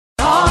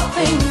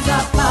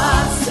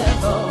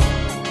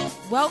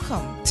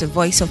Welcome to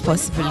Voice of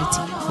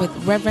Possibility with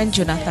Reverend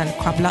Jonathan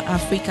Kwabla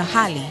Africa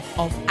Hali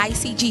of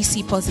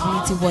ICGC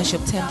Possibility Worship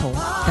Temple,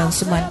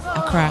 Dansuman,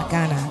 Accra,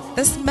 Ghana.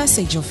 This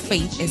message of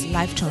faith is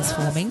life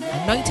transforming,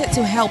 anointed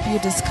to help you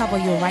discover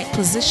your right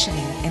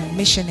positioning and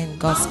mission in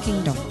God's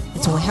kingdom.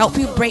 It will help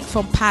you break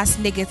from past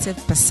negative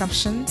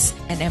perceptions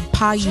and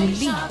empower you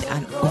lead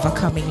an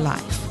overcoming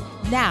life.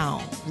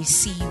 Now,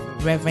 receive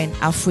Reverend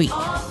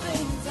Africa.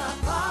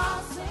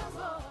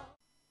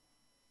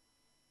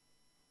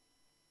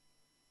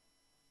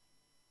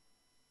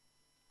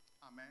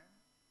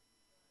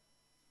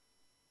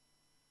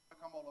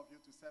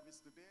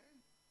 Service today.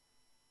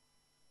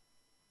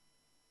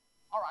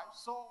 All right,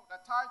 so the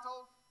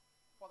title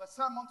for the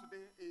sermon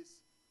today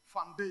is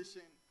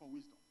Foundation for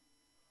Wisdom.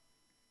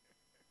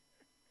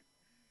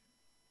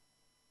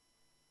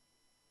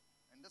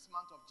 In this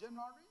month of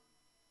January,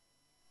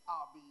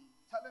 I'll be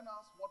telling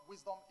us what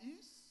wisdom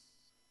is,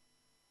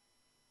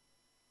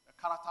 the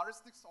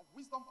characteristics of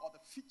wisdom or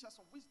the features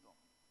of wisdom,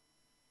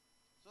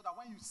 so that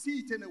when you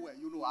see it anywhere,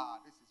 you know,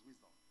 this is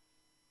wisdom.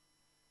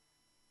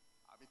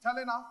 Be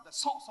telling us the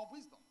source of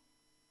wisdom,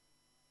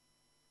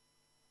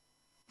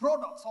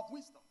 products of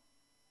wisdom.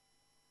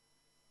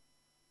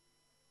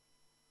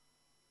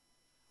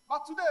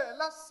 But today,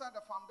 let's set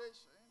the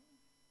foundation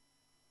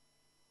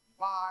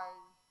by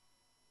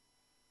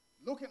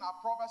looking at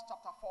Proverbs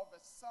chapter 4,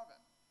 verse 7.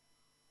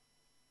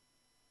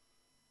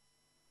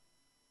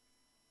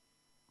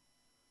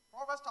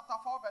 Proverbs chapter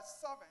 4, verse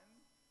 7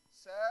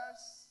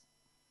 says,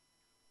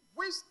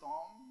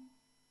 wisdom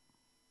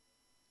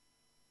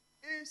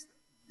is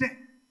the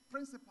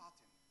principal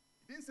thing.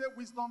 It didn't say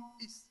wisdom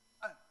is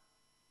a.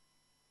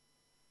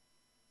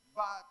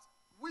 But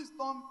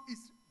wisdom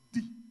is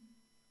the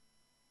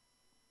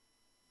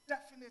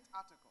definite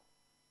article.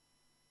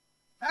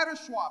 Very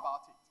sure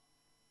about it.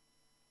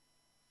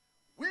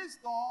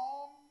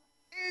 Wisdom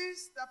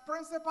is the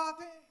principal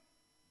thing.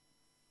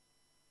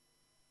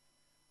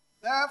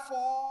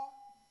 Therefore,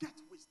 get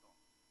wisdom.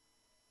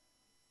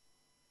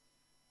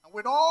 And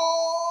with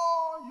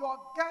all you're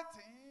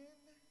getting,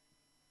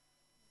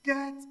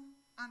 get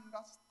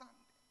understanding.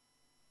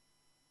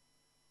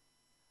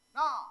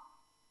 Now,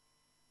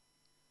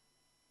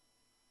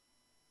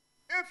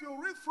 if you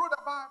read through the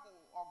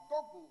Bible or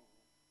Google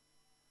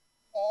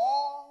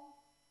or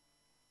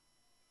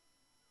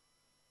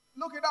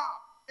look it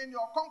up in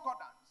your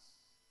concordance,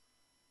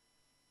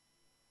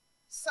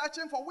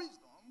 searching for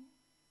wisdom,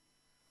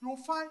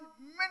 you'll find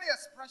many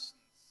expressions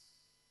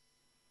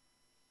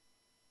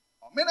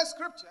or many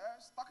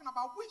scriptures talking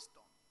about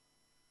wisdom.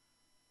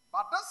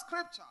 But this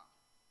scripture,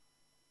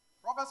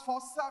 Proverbs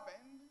 4:7,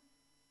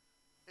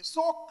 is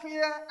so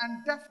clear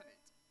and definite,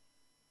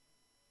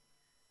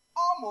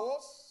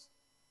 almost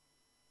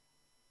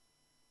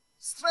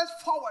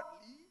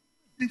straightforwardly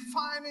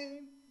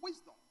defining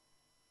wisdom.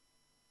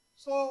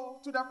 So,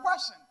 to the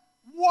question,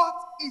 what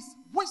is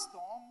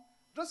wisdom?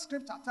 The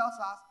scripture tells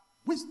us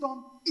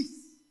wisdom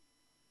is.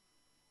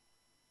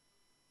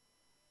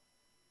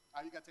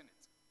 Are you getting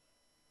it?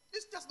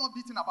 It's just not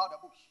beating about the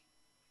bush.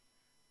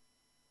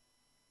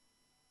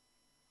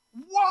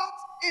 What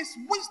is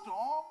wisdom?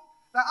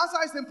 The answer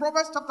is in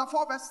Proverbs chapter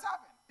 4, verse 7.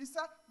 It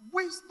said,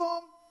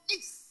 wisdom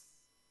is.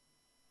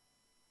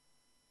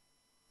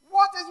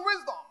 What is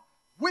wisdom?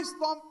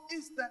 Wisdom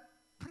is the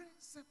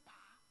principal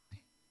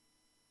thing.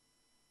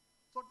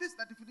 So this is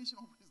the definition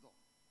of wisdom.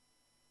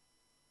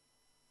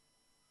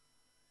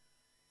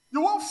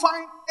 You won't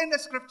find any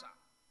scripture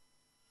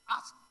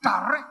as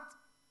direct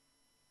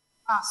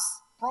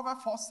as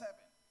Proverbs 4:7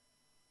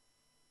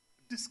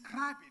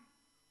 describing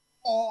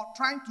or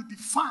trying to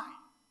define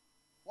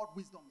what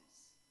wisdom is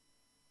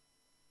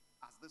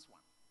as this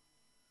one.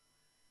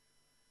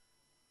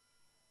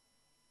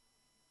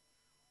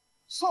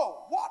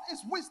 So, what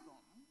is wisdom?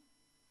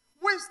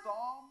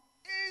 Wisdom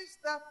is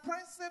the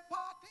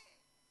principal thing.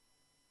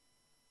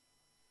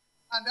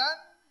 And then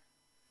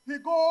he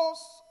goes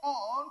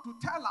on to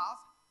tell us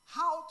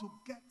how to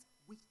get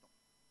wisdom.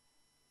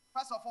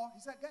 First of all,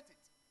 he said, get it.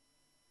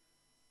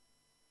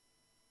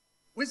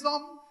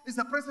 Wisdom is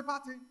the principal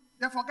thing,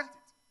 therefore get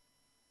it.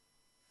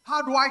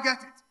 How do I get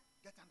it?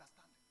 Get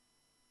understanding.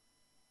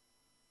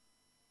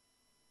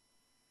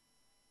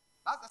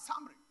 That's the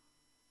summary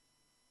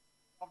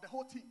of the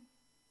whole thing.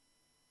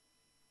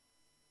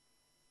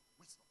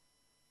 Wisdom.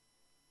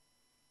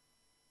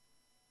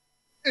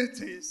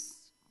 It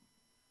is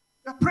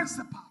the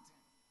principal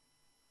thing.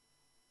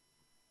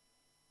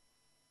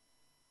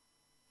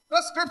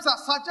 The scripture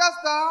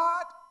suggests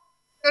that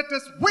it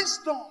is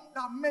wisdom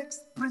that makes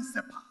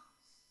principles.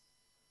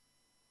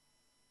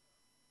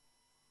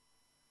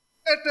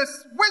 It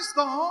is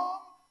wisdom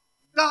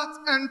that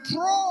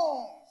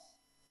enthrones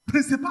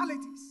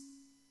principalities.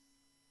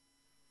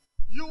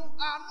 You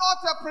are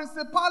not a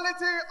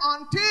principality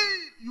until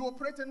you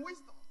operate in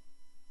wisdom.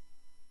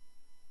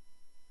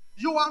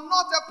 You are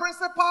not a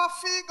principal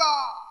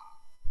figure.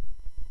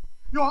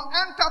 Your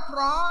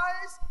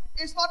enterprise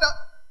is not a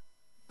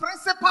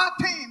principal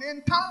thing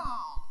in town,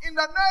 in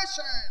the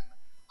nation,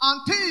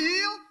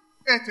 until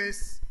it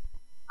is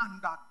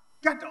under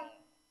Gedel,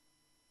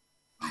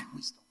 by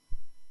wisdom.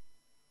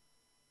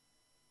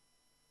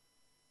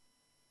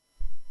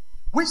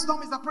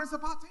 Wisdom is the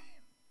principal thing.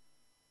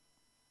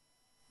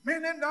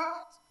 Meaning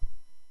that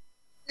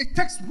it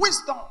takes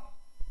wisdom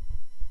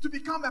to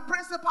become a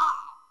principal.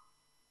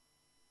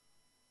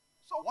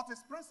 So what is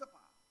principal?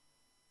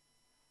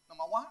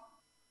 Number one,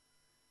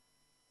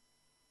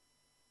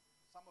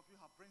 some of you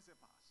have principals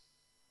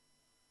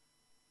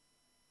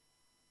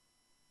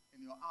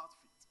in your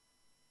outfit,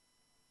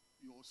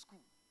 your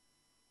school.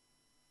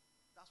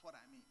 That's what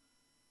I mean.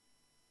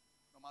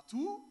 Number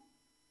two,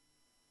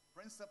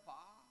 principal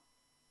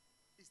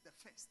is the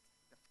first.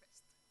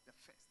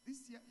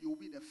 This year you will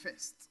be the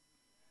first.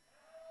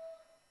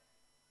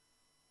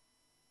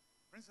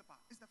 Principal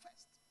is the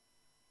first.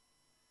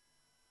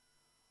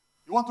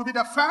 You want to be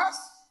the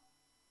first?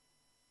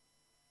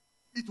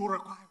 It will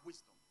require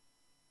wisdom.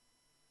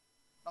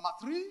 Number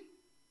three,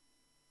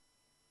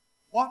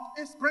 what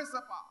is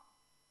principal?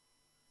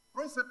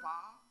 Principal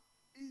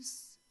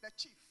is the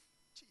chief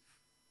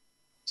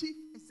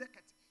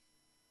executive,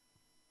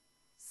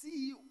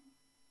 CEO,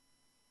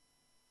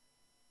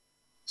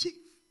 chief.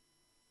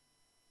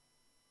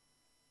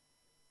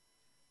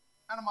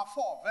 And number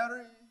four,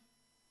 very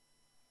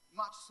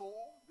much so,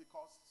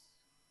 because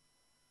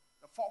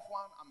the fourth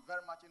one, I'm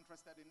very much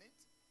interested in it.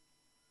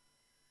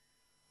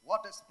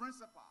 What is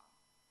principal?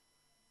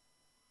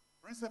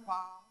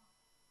 Principal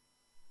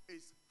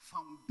is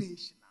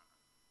foundational.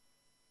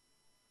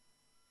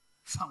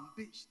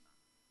 Foundational.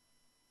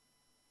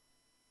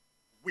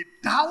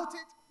 Without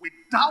it,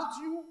 without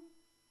you,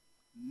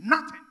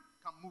 nothing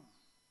can move.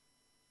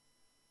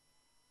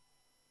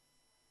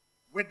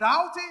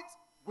 Without it,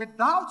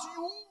 without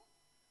you,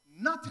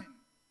 nothing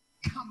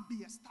can be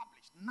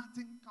established.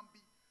 Nothing can be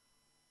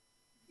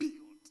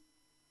built.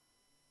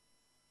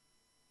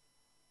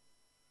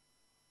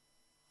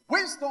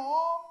 Wisdom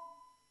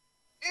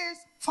is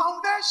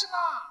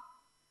foundational.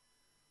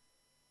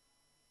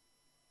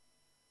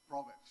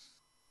 Proverbs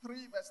 3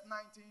 verse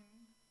 19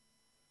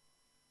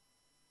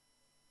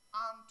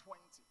 and 20.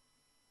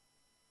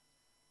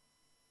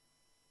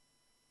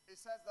 It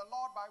says, the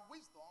Lord by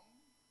wisdom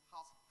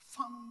has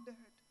founded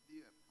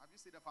the earth. Have you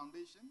seen the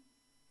foundation?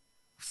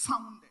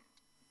 Founded.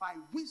 By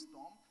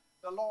wisdom,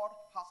 the Lord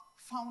has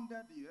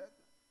founded the earth.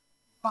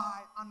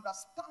 By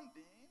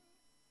understanding,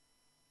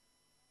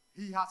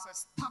 he has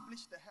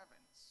established the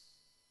heavens.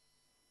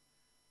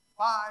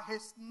 By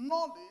his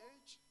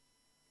knowledge,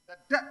 the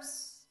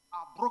depths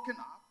are broken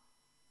up,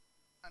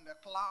 and the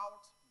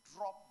clouds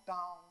drop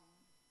down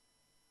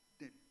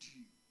the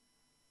dew.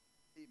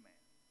 Amen.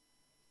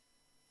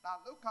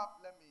 Now look up,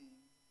 let me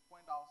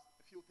point out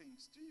a few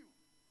things to you.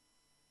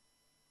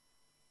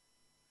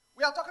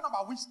 We are talking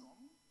about wisdom.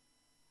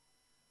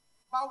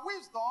 But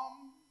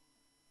wisdom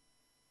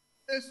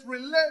is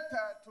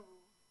related to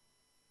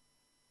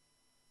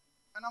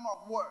a number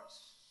of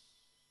words.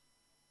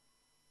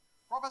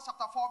 Proverbs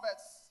chapter 4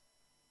 verse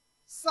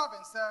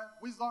 7 says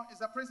wisdom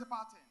is a principal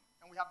thing.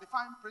 And we have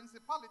defined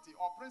principality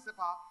or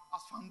principal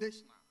as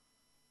foundational.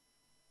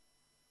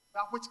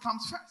 That which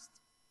comes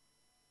first.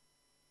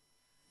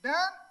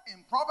 Then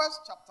in Proverbs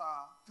chapter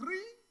 3,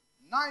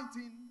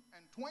 19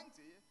 and 20,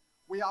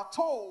 we are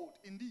told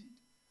indeed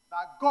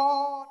that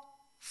God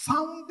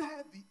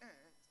founded the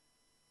earth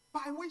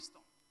by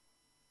wisdom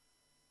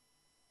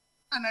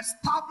and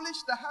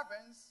established the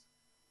heavens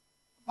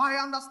by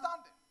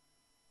understanding.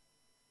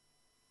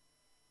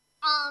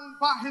 And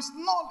by his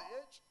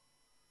knowledge,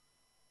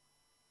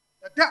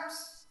 the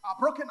depths are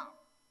broken up,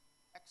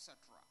 etc.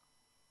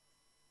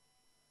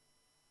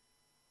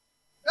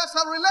 There's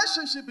a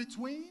relationship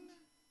between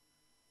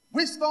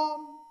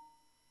wisdom,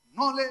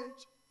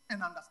 knowledge,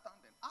 and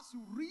understanding. As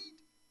you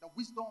read the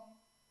wisdom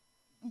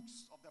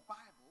books of the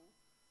Bible,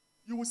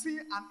 you will see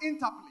an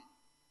interplay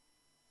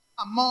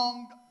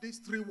among these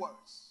three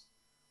words: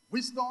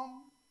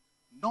 wisdom,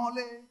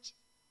 knowledge,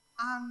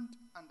 and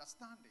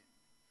understanding.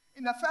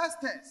 In the first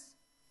text,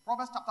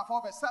 Proverbs chapter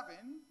 4 verse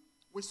 7,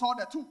 we saw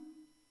the two: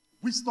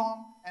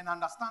 wisdom and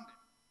understanding.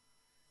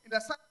 In the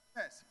second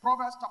text,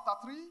 Proverbs chapter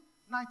 3,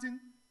 19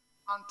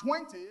 and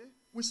 20,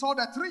 we saw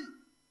the three: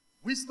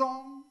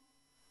 wisdom,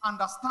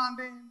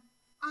 understanding,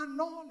 and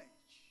knowledge.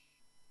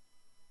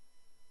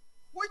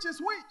 Which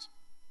is which?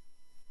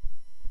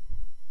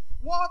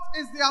 What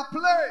is their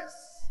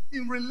place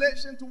in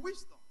relation to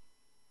wisdom?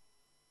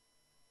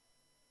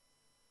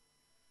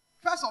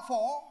 First of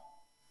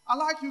all, I'd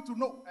like you to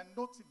know and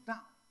note it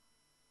down.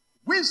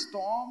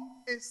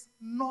 Wisdom is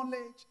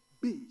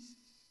knowledge-based.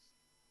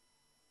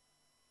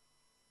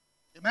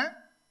 Amen?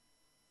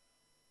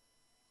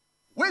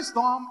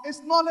 Wisdom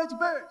is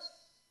knowledge-based.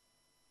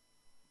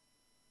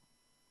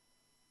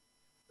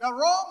 The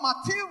raw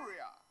material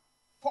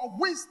for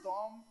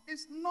wisdom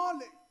is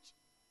knowledge.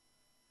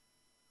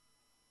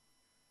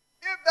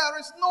 If there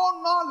is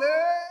no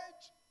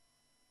knowledge,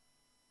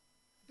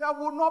 there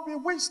will not be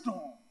wisdom.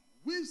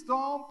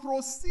 Wisdom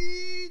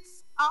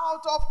proceeds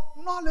out of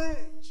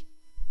knowledge.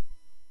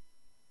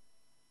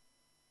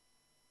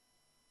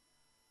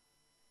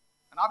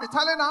 And I'll be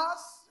telling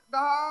us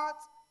that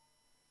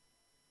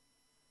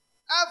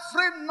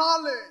Every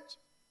knowledge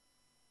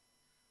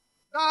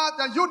that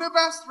the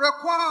universe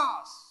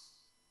requires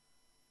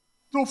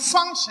to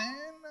function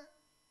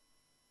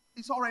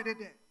is already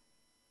there.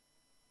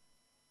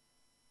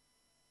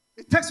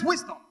 It takes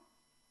wisdom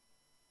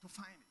to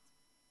find it.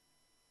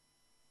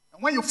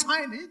 And when you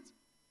find it,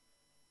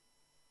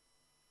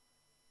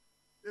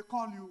 they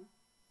call you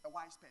a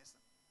wise person.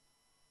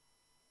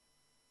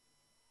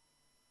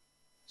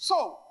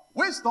 So,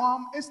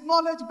 wisdom is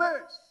knowledge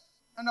based.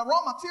 And the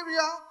raw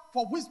material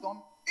for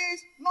wisdom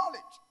is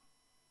knowledge.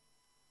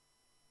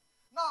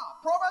 Now,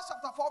 Proverbs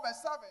chapter 4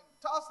 verse 7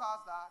 tells us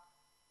that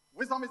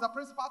wisdom is the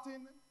principal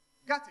thing,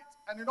 get it.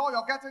 And in all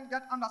you're getting,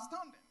 get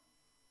understanding.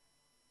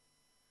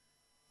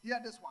 Hear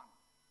this one.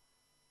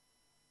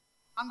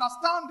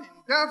 Understanding,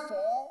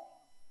 therefore,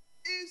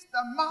 is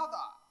the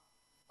mother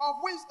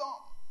of wisdom.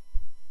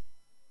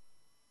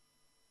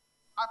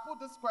 I put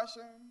this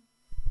question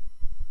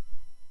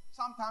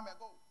some time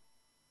ago.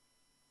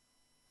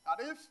 That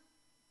if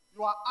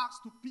you are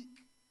asked to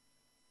pick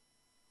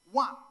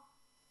one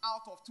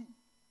out of two,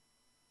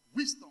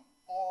 wisdom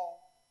or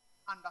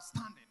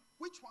understanding,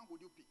 which one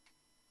would you pick?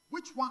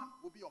 Which one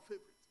would be your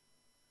favorite?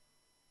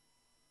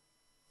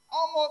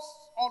 Almost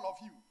all of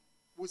you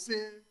will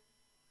say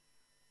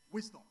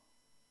wisdom.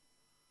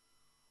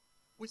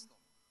 Wisdom.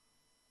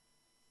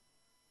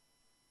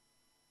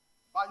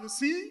 But you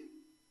see,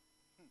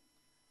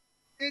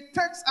 it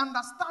takes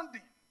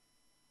understanding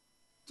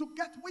to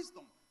get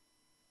wisdom.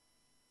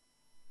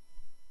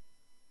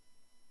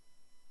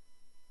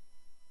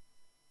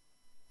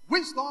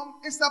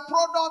 Wisdom is a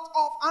product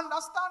of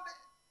understanding.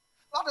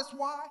 That is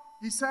why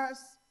he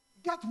says,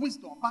 get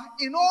wisdom. But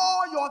in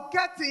all you're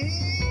getting,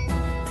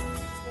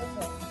 go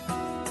for.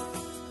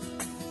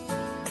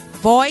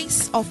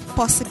 Voice of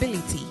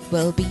Possibility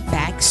will be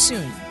back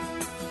soon.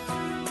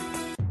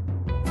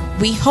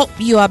 We hope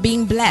you are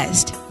being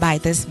blessed by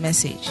this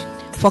message.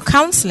 For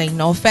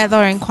counseling or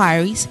further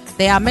inquiries,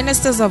 there are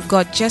ministers of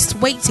God just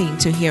waiting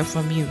to hear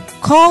from you.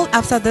 Call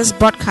after this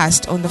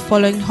broadcast on the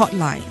following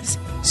hotlines: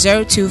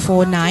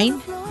 0249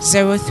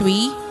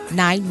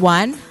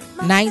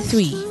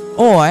 039193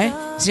 or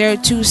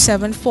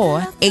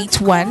 0274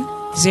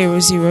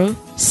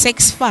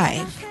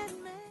 810065.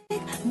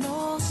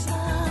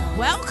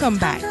 Welcome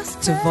back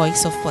to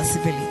Voice of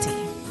Possibility.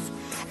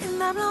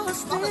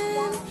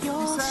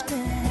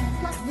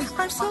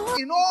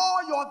 In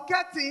all you're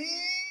getting,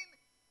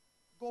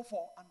 go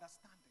for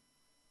understanding.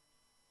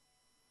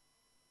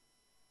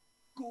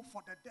 Go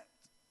for the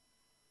depth.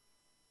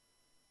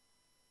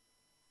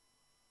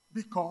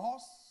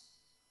 Because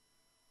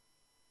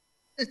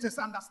it is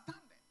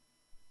understanding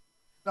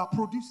that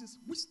produces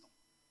wisdom.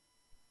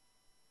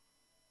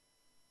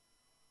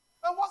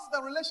 And what's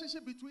the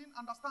relationship between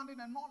understanding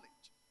and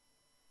knowledge?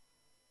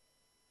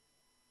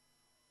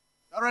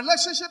 The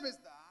relationship is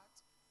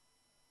that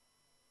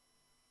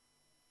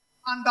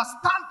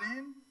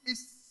understanding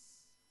is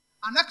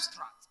an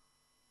extract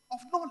of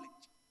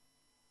knowledge.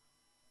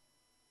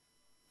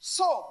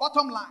 So,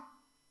 bottom line,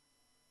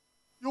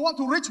 you want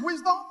to reach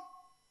wisdom?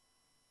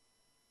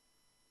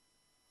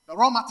 The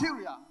raw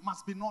material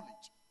must be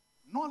knowledge.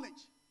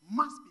 Knowledge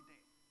must be there.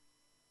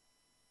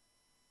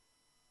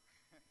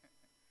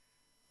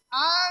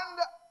 And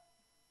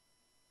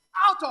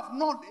out of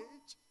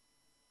knowledge,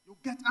 you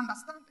get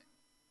understanding.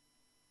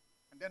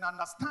 And then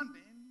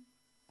understanding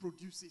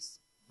produces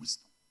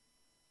wisdom.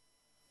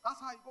 That's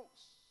how it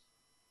goes.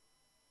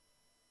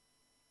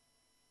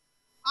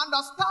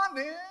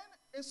 Understanding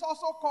is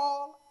also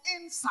called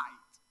insight.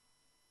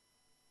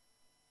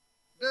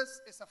 This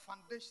is a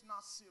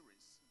foundational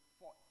series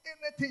for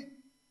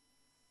anything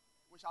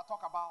we shall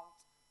talk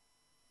about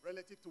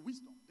relative to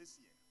wisdom this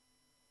year.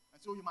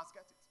 And so you must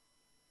get it.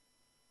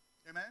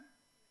 Amen?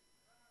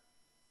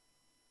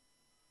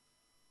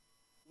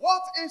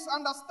 What is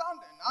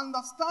understanding?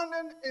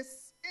 Understanding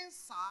is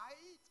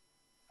insight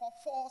for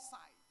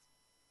foresight.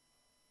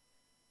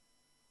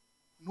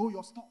 Know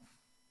your stuff.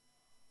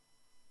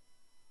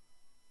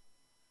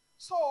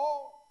 So,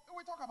 when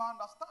we talk about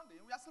understanding,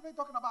 we are simply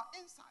talking about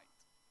insight.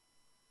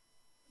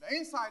 The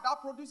insight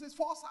that produces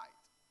foresight.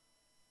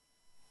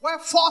 Where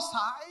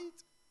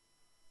foresight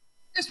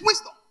is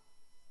wisdom.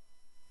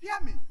 Hear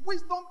me.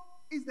 Wisdom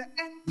is the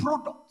end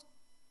product.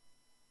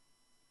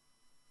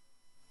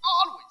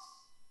 Always.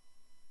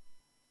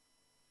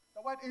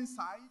 The word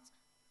insight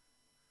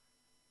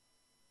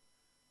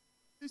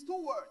is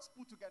two words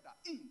put together.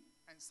 In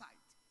and sight.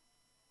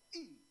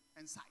 In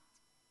and sight.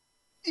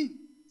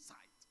 Insight.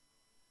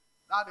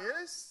 That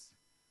is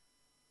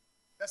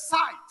the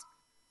sight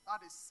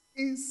that is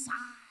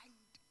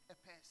inside a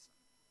person.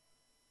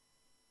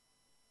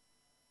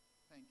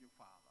 Thank you,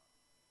 Father.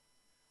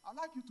 I'd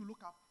like you to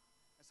look up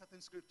a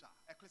certain scripture,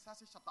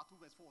 Ecclesiastes chapter 2,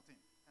 verse 14,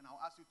 and I'll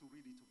ask you to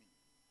read it to me.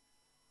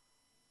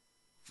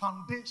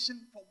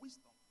 Foundation for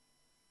wisdom.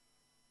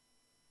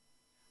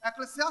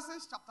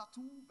 Ecclesiastes chapter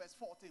 2, verse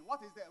 14.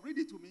 What is there? Read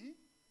it to me.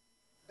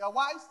 The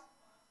wise.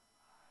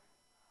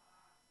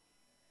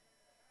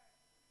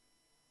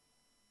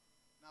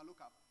 Now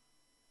look up.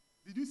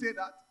 Did you say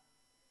that?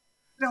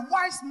 The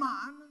wise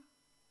man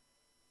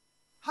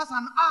has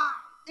an eye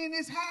in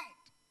his head.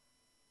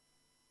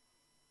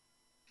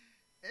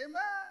 Amen.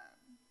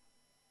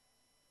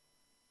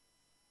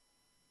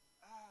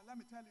 Let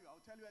me tell you,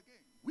 I'll tell you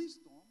again.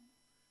 Wisdom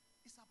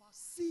is about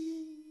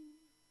seeing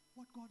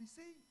what God is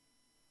saying.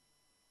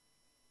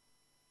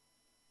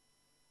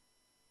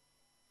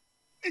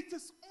 It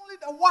is only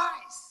the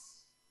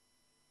wise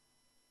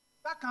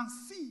that can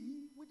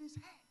see with his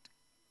head.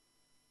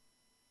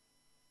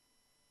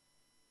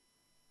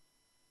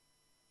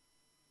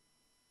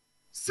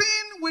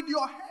 Seeing with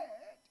your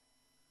head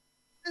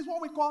is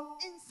what we call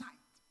insight.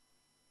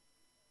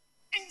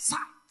 Insight.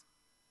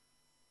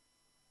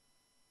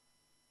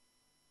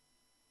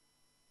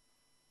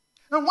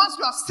 And once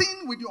you are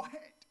seeing with your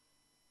head,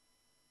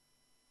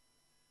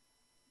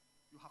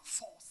 you have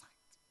foresight.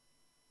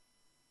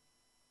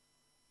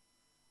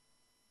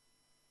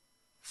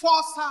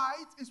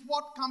 Foresight is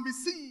what can be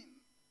seen.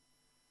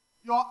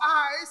 Your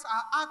eyes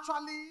are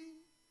actually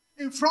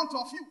in front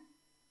of you.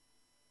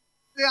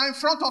 They are in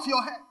front of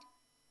your head.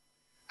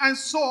 And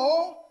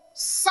so,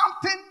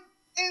 something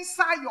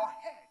inside your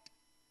head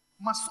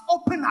must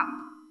open up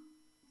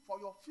for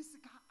your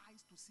physical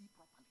eyes to see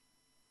properly.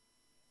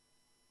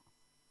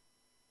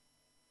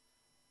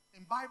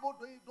 In Bible,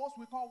 those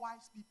we call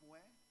wise people,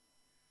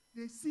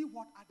 they see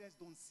what others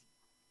don't see.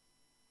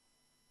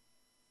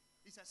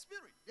 It's a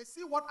spirit. They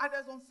see what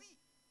others don't see.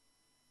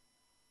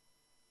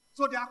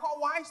 So they are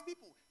called wise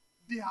people.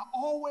 They are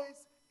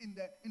always in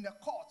the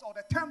courts or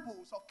the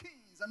temples of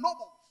kings and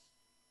nobles.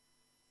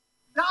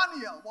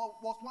 Daniel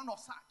was one of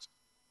such.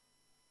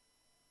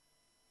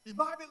 In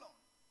Babylon,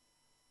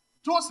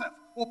 Joseph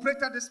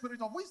operated the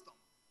spirit of wisdom.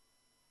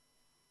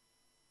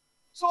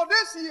 So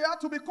this year,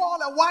 to be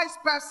called a wise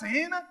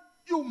person,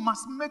 you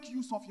must make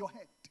use of your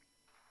head.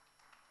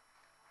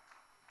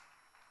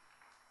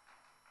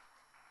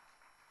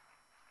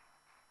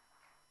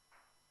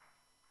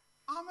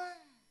 Amen.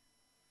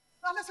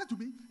 Now listen to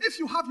me. If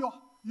you have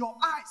your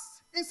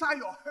eyes inside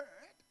your head,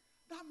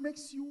 that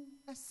makes you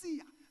a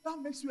seer. That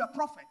makes you a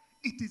prophet.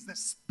 It is the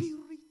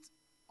spirit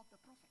of the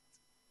prophet.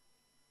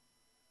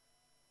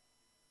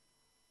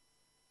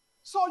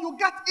 So you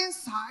get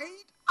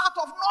insight out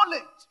of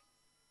knowledge.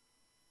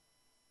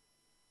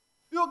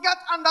 You get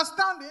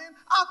understanding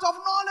out of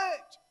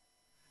knowledge.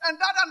 And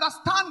that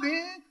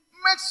understanding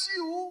makes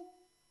you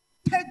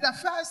take the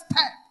first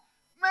step.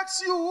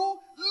 Makes you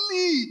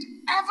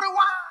lead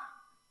everyone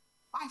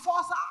by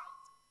foresight.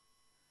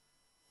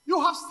 You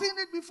have seen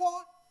it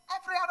before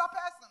every other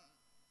person.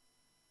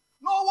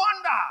 No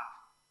wonder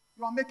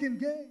you are making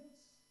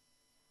gains.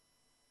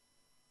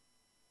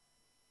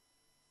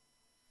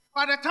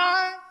 By the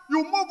time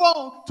you move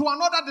on to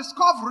another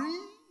discovery,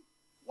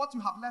 what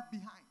you have left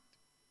behind,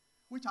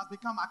 which has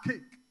become a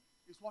cake,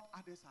 is what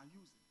others are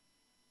using.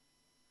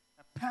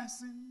 A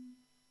person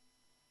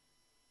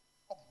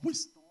of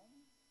wisdom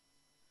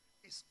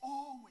is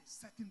always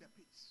setting the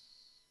pace.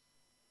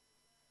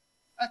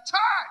 A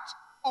church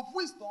of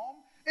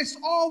wisdom is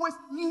always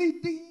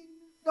leading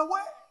the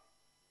way.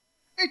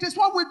 It is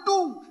what we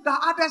do that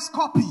others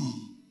copy.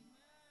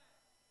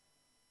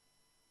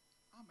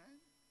 Amen.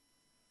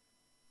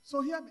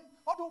 So hear me.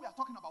 Although we are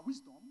talking about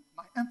wisdom,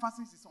 my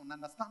emphasis is on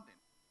understanding.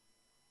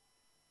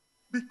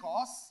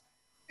 Because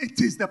it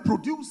is the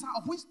producer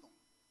of wisdom.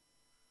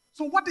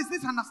 So what is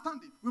this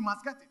understanding? We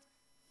must get it.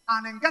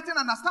 And in getting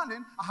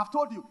understanding, I have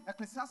told you,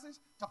 Ecclesiastes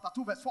chapter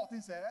 2 verse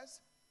 14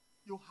 says,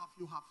 you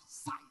have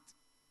sight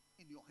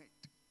in your head.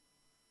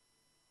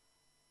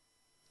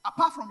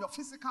 Apart from your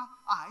physical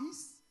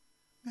eyes,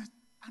 there's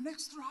an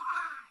extra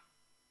eye.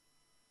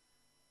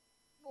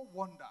 No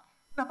wonder.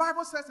 The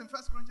Bible says in 1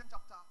 Corinthians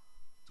chapter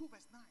 2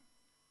 verse 9,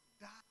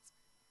 that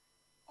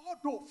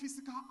although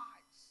physical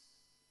eyes,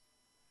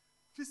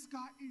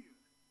 physical ear,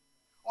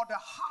 or the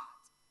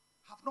heart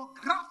have not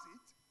grasped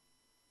it,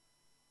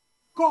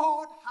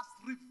 God has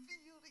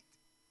revealed it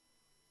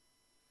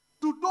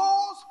to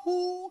those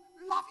who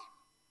love him.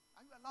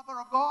 Are you a lover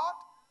of God?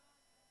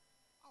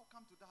 I'll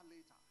come to that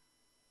later.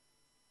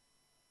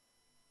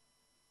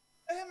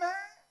 Amen.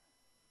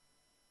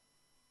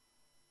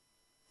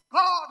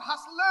 God has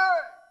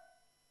laid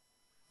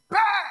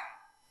bare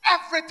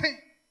everything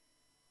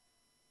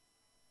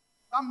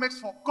that makes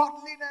for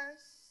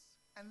godliness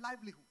and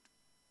livelihood.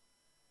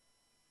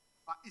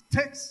 But it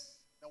takes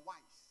the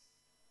wise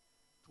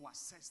to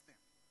assess them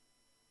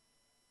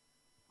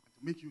and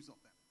to make use of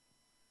them.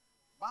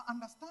 But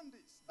understand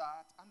this,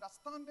 that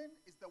understanding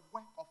is the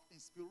work of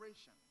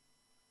inspiration.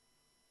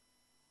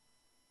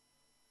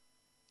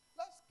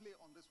 Let's play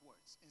on these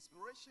words.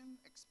 Inspiration,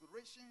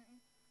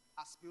 expiration,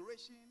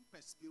 aspiration,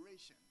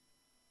 perspiration.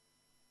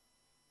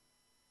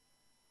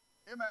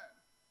 Amen.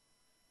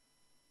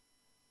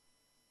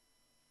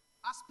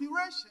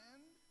 Aspiration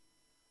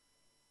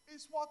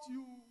is what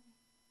you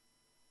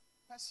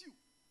pursue.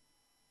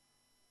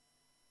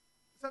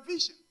 It's a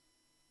vision.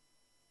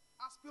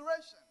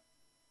 Aspiration.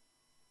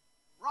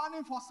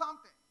 Running for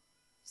something.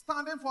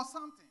 Standing for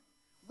something.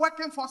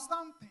 Working for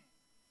something.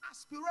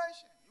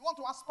 Aspiration. You want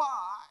to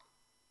aspire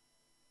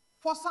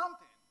for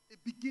something.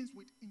 It begins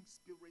with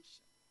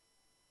inspiration.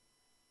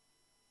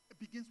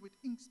 begins with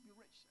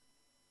inspiration.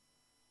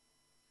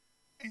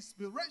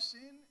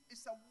 Inspiration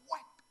is a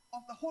work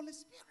of the Holy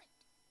Spirit.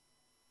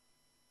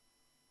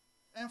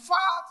 In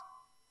fact,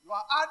 you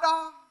are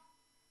either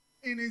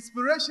in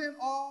inspiration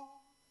or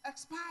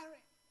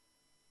expiring.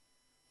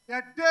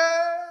 The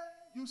day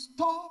you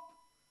stop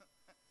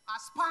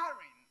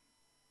aspiring,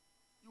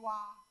 you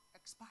are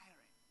expiring.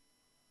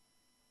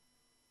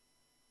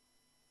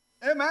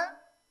 Amen?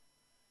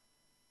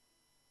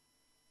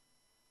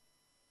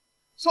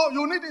 So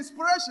you need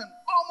inspiration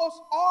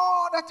almost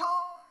all the time.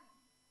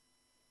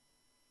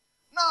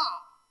 Now,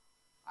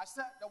 I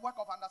said the work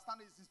of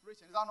understanding is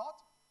inspiration. Is that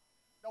not?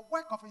 The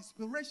work of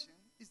inspiration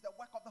is the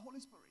work of the Holy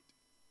Spirit.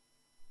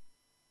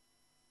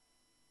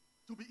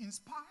 To be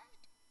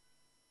inspired,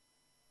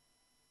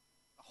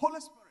 the Holy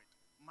Spirit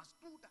must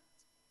do that.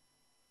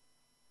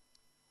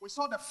 We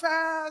saw the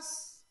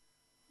first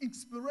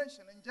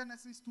inspiration in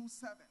Genesis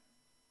 2:7.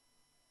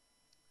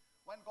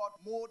 When God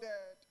molded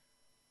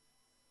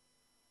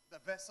the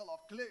vessel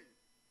of clay,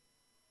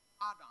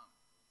 Adam,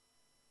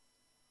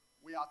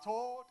 we are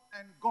told,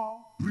 and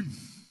God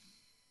breathed.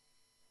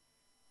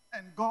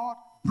 And God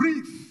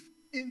breathed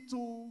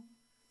into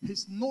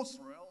his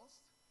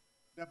nostrils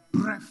the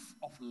breath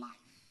of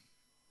life.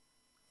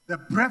 The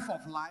breath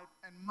of life,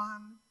 and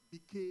man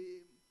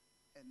became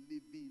a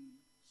living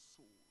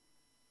soul.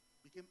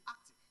 Became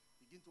active,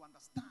 began to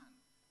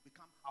understand,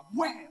 become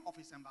aware of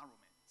his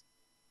environment.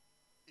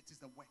 It is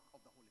the work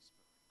of the Holy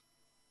Spirit.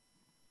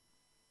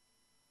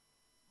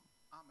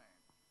 Amen.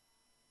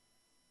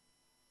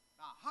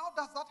 Now, how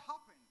does that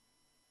happen?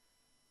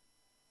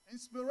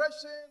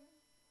 Inspiration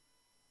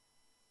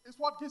is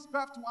what gives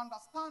birth to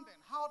understanding.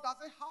 How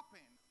does it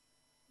happen?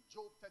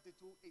 Job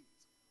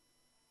 32:8.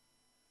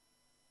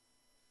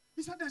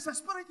 He said there's a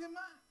spirit in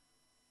man.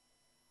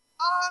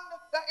 And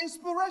the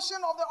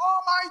inspiration of the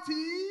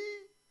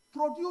Almighty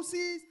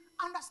produces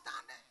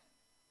understanding.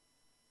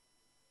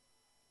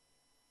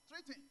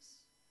 3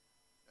 things.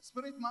 The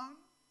spirit man,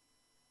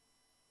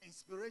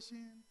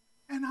 inspiration,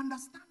 and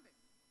understanding.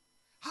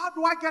 How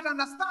do I get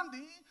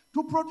understanding?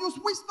 To produce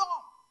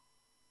wisdom.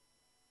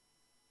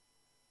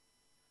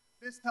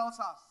 This tells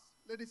us,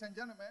 ladies and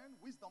gentlemen,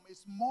 wisdom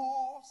is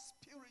more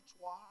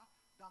spiritual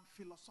than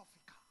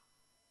philosophical.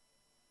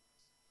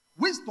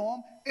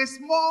 Wisdom is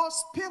more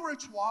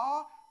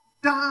spiritual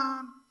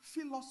than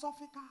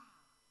philosophical.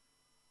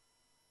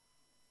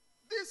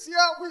 This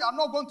year, we are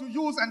not going to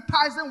use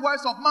enticing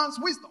words of man's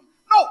wisdom.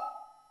 No.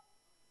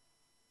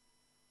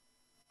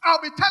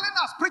 I'll be telling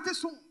us pretty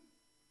soon.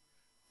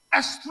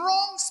 A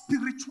strong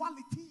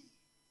spirituality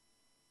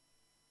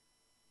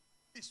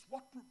is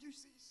what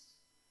produces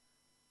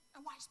a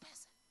wise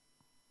person.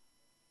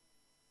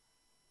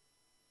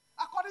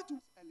 According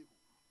to Elihu,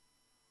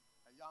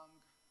 a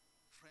young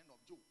friend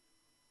of Job,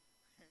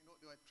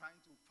 they were trying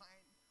to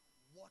find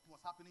what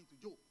was happening to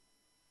Job.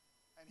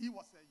 And he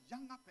was a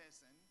younger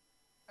person,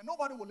 and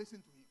nobody would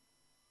listen to him.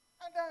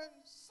 And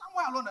then,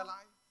 somewhere along the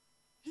line,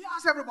 he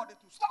asked everybody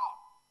to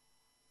stop.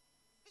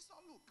 He said,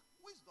 look,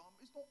 wisdom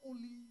is not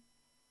only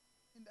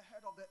in the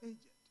head of the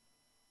aged.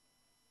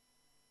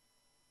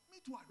 Me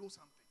too, I do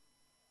something.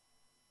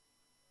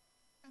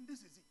 And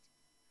this is it.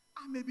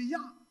 I may be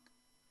young,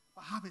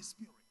 but have a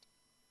spirit.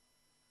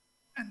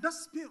 And the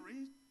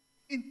spirit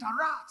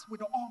interacts with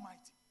the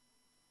Almighty.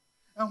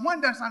 And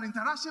when there's an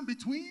interaction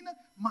between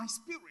my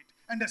spirit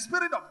and the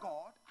Spirit of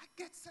God, I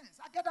get sense,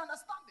 I get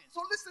understanding.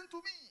 So listen to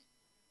me.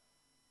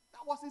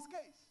 That was his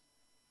case.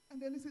 And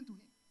they listened to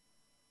him.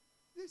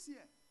 This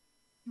year,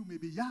 you may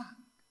be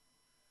young,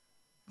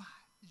 but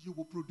you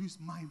will produce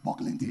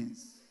mind-boggling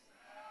things.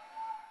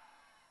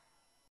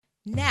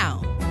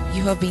 Now,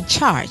 you have been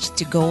charged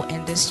to go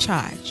and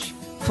discharge.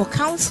 For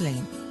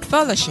counseling,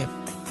 fellowship,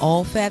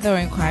 or further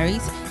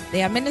inquiries,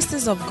 there are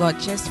ministers of God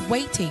just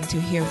waiting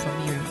to hear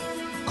from you.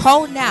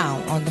 Call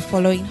now on the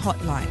following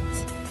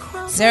hotlines: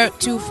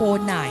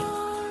 0249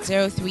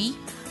 03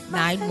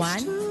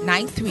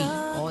 9193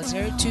 or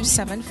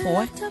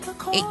 0274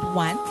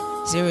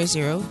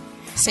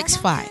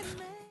 810065.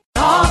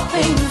 All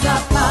things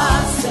are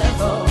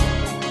possible.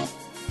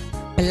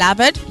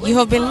 Beloved, you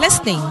have been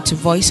listening to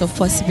Voice of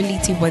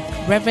Possibility with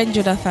Reverend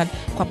Jonathan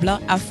Kwabla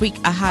Afrique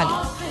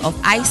Ahali of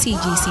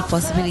ICGC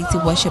Possibility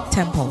Worship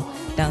Temple,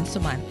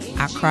 Dansoman,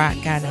 Accra,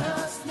 Ghana.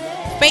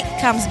 Faith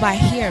comes by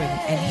hearing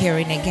and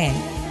hearing again.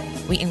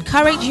 We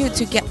encourage you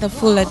to get the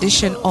full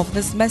edition of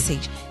this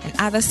message and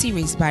other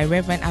series by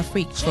Reverend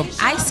Afrique from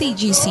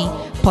ICGC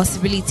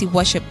Possibility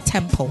Worship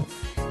Temple,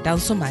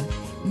 Dansoman,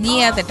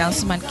 near the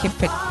Dansoman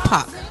Kipit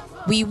Park.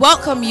 We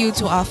welcome you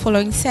to our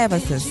following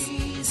services.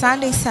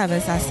 Sunday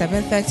service at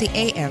 7:30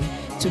 a.m.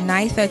 to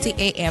 9:30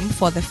 a.m.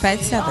 for the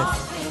first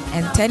service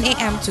and 10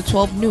 a.m. to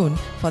 12 noon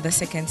for the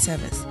second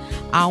service.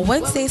 Our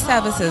Wednesday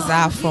services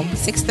are from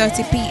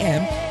 6:30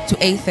 p.m. to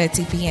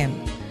 8:30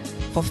 p.m.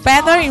 For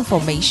further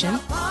information,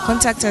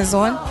 contact us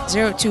on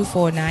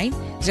 0249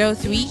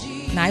 03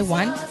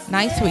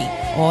 9193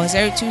 or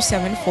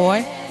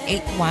 0274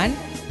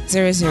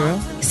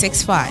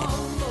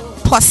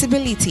 810065.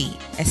 Possibility,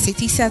 a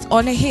city set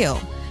on a hill,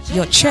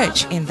 your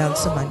church in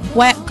Dansoman,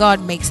 where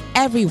God makes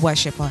every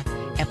worshiper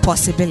a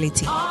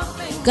possibility.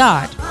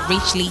 God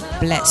richly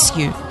bless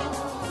you.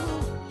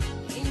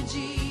 In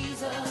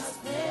Jesus'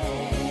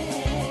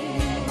 name,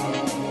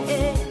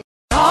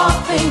 all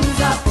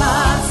things are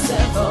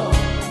possible.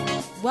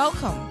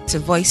 Welcome to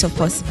Voice of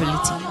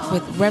Possibility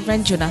with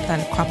Reverend Jonathan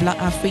Kwabla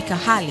Africa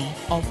Hali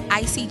of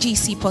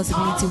ICGC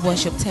Possibility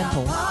Worship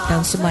Temple,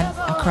 Dansoman,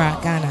 Accra,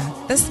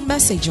 Ghana. This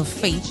message of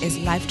faith is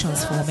life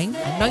transforming,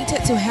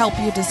 anointed to help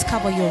you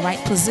discover your right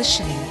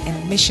positioning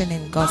and mission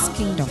in God's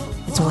kingdom.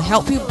 It will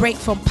help you break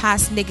from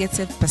past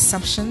negative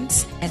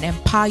perceptions and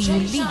empower you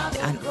lead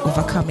an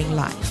overcoming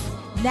life.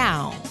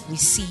 Now,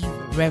 receive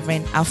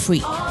Reverend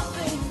Afrique. All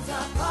things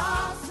are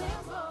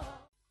possible.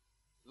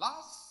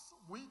 Last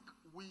week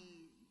we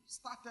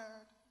started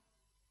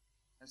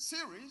a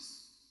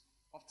series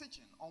of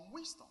teaching on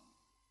wisdom.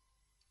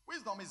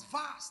 Wisdom is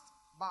vast,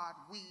 but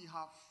we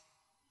have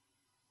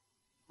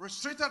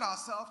restricted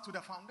ourselves to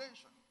the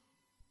foundation.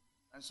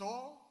 And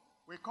so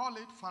we call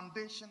it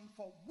Foundation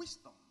for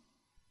Wisdom.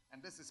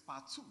 And this is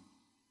part 2.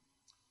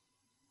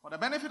 For the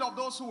benefit of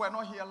those who were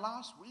not here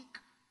last week,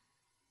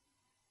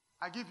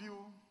 I give you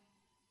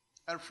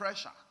a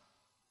refresher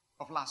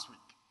of last week.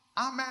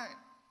 Amen.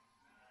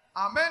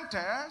 Our main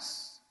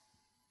text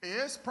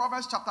is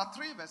Proverbs chapter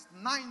 3, verse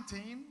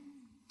 19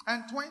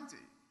 and 20,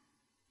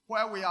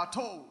 where we are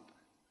told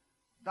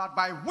that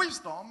by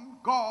wisdom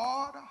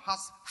God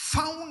has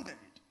founded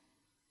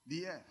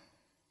the earth.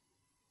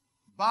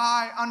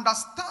 By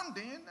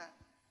understanding,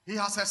 he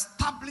has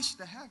established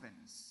the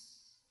heavens.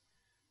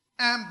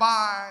 And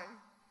by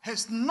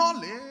his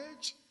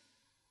knowledge,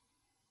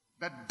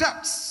 the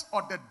depths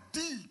or the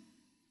deep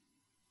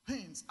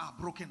things are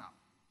broken up.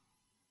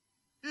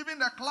 Even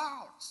the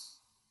clouds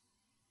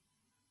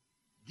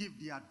give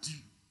their due.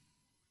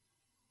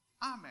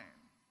 Amen.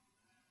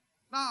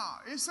 Now,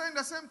 he's saying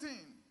the same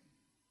thing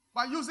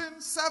by using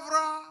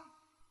several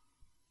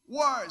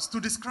words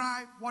to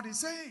describe what he's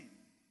saying.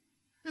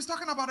 He's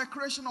talking about the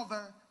creation of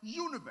the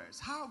universe,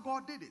 how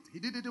God did it. He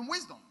did it in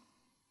wisdom.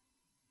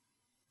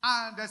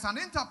 And there's an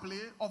interplay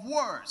of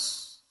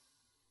words.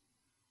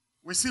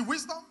 We see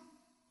wisdom,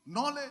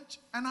 knowledge,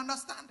 and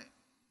understanding.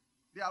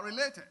 They are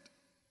related.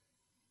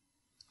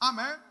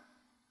 Amen.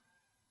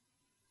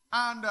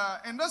 And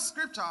in this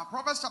scripture,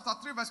 Proverbs chapter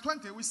 3, verse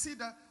 20, we see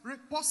the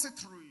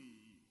repository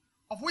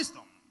of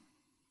wisdom.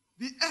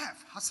 The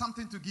earth has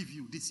something to give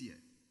you this year.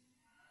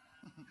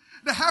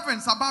 The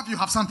heavens above you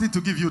have something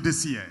to give you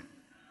this year.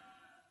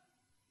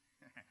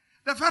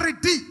 The very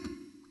deep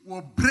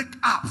will break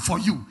up for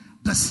you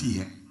this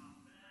year.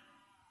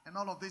 And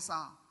all of these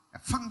are a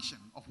function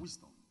of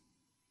wisdom.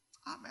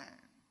 Amen.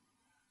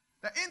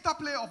 The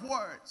interplay of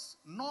words,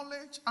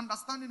 knowledge,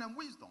 understanding, and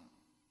wisdom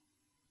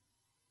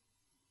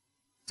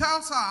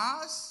tells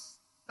us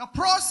the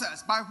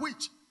process by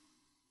which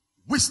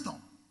wisdom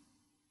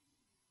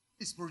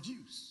is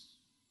produced.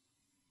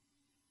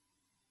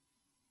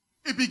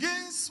 It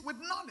begins with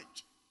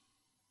knowledge.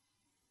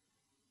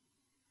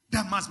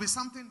 There must be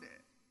something there.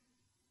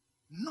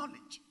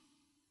 Knowledge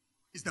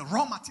is the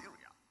raw material.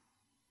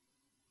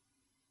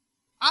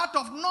 Out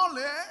of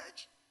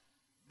knowledge,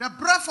 the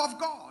breath of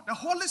God, the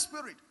Holy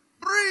Spirit,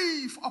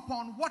 breathe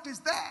upon what is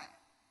there,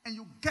 and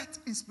you get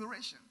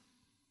inspiration,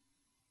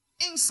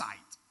 insight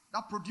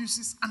that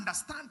produces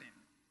understanding.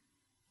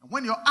 And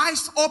when your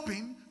eyes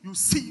open, you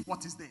see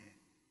what is there.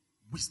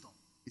 Wisdom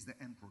is the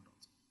end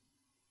product.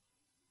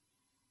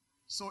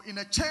 So in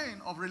a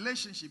chain of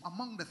relationship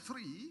among the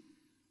three,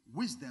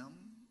 wisdom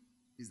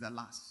is the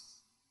last.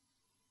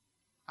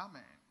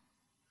 Amen.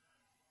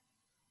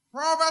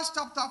 Proverbs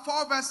chapter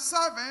 4, verse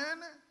 7,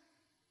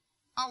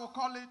 I will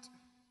call it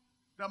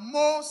the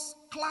most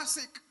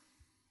classic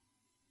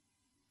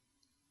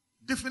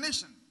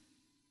definition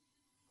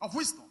of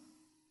wisdom.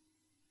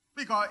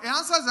 Because it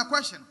answers the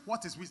question,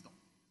 what is wisdom?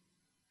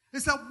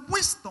 It says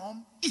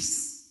wisdom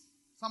is.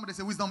 Somebody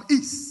say wisdom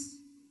is.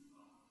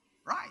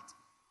 Right.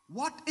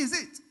 What is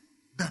it?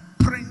 The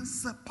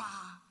principal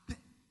thing.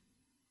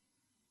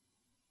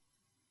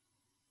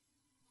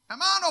 A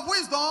man of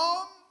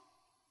wisdom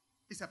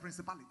is a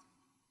principality.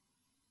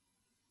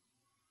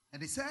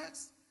 And he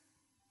says,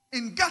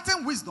 in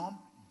getting wisdom,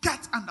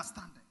 get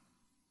understanding.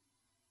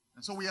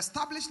 And so we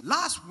established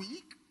last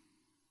week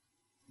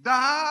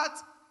that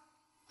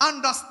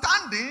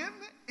understanding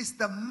is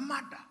the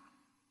mother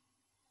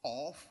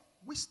of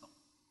wisdom.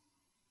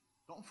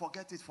 Don't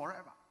forget it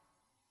forever.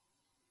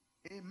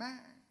 Amen.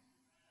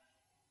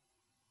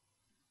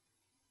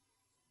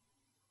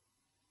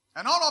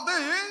 And all of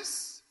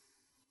this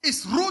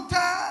is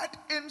rooted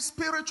in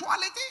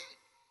spirituality.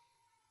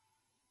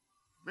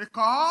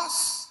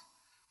 Because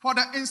for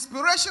the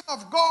inspiration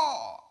of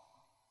God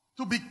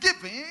to be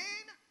given,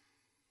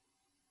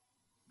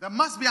 there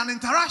must be an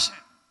interaction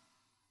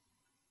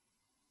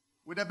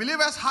with the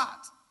believer's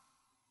heart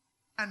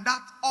and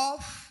that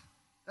of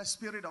the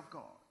Spirit of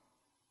God.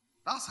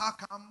 That's how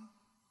come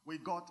we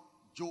got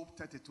Job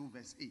 32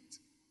 verse 8.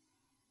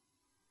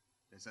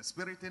 There's a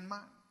spirit in man,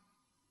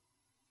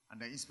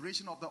 and the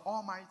inspiration of the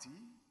Almighty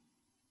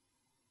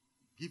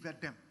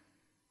giveth them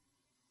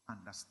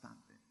understanding.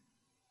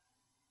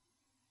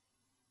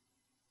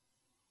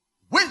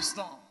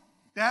 Wisdom,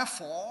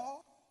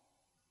 therefore,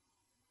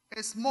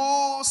 is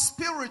more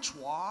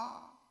spiritual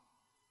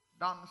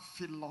than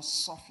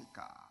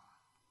philosophical.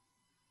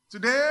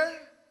 Today,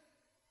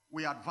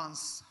 we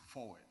advance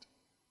forward.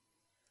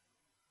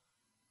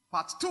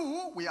 Part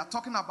 2, we are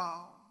talking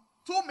about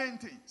two main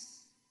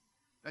things: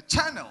 the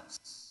channels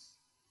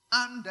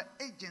and the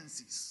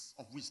agencies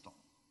of wisdom.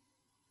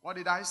 What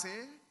did I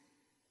say?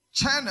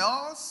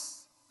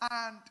 Channels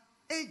and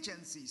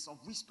agencies of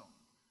wisdom.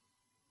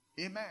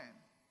 Amen.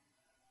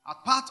 As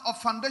part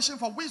of Foundation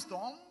for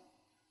Wisdom,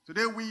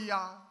 today we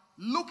are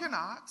looking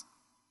at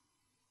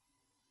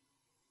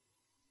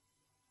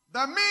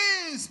the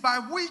means by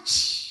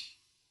which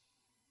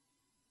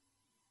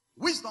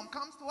wisdom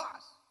comes to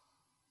us.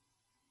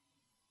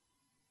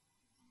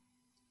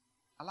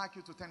 I'd like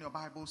you to turn your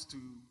Bibles to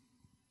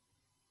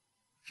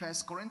 1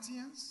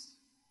 Corinthians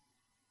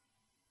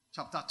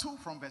chapter 2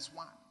 from verse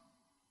 1.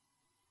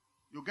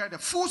 You get the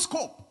full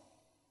scope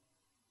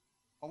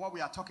of what we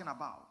are talking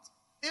about.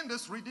 In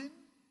this reading,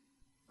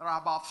 there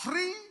are about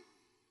 3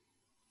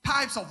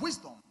 types of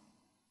wisdom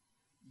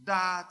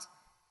that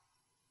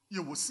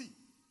you will see.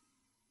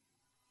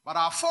 But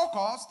our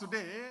focus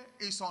today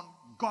is on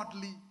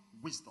godly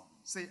wisdom.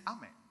 Say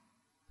amen.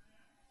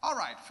 All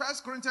right, 1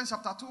 Corinthians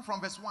chapter 2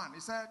 from verse 1. He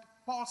said,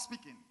 Paul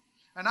speaking,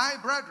 "And I,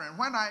 brethren,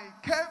 when I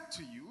came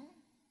to you,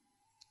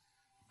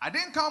 I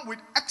didn't come with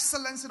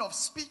excellency of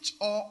speech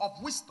or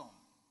of wisdom,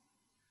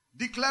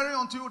 declaring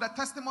unto you the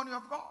testimony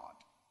of God."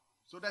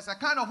 So there's a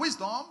kind of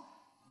wisdom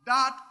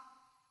that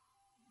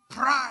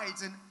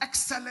prides in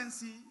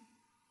excellency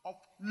of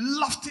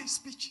lofty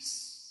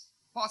speeches.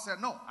 Paul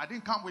said, "No, I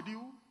didn't come with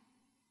you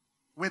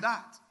with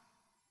that.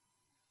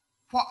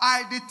 For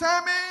I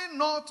determined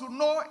not to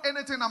know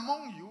anything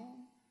among you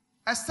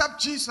except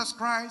Jesus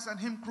Christ and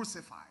him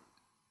crucified.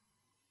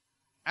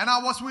 And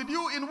I was with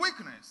you in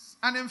weakness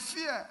and in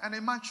fear and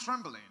in much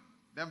trembling."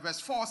 Then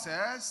verse 4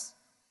 says,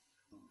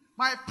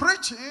 "My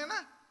preaching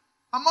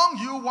among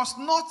you was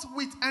not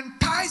with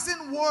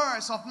enticing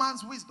words of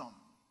man's wisdom."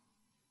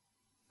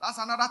 That's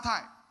another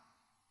type.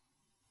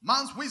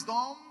 Man's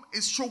wisdom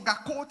is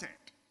sugar-coated.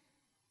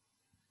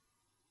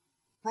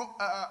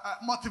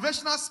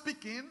 Motivational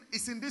speaking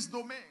is in this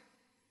domain,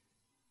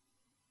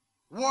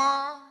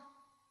 where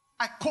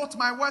I coat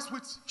my words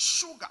with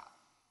sugar,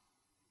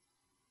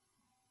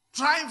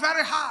 trying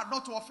very hard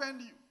not to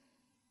offend you,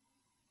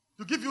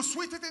 to give you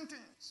sweet-eating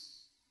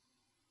things.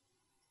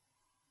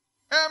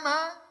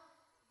 Amen.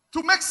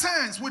 To make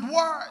sense with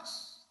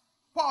words.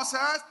 Paul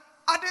says,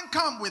 "I didn't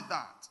come with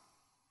that,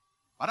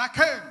 but I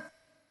came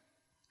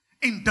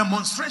in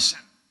demonstration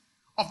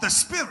of the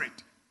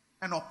Spirit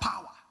and of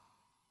power."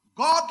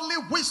 Godly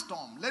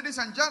wisdom, ladies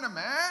and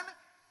gentlemen,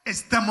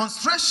 is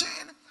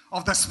demonstration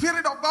of the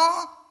Spirit of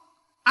God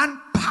and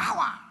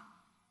power.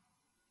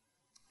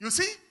 You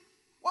see,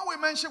 when we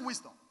mention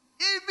wisdom,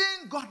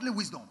 even godly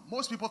wisdom,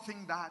 most people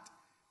think that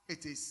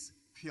it is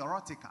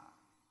theoretical.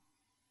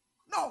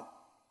 No.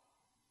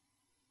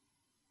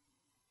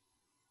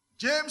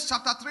 James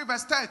chapter 3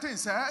 verse 13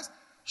 says,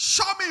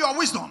 "Show me your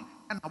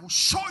wisdom and I will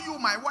show you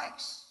my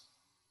works."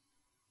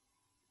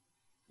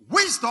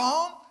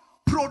 Wisdom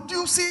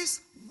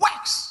produces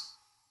works.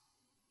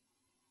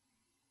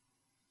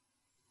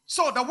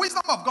 So the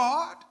wisdom of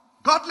God,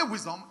 godly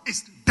wisdom,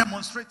 is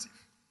demonstrative.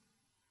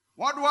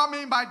 What do I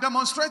mean by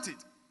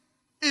demonstrative?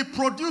 It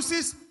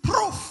produces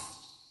proof,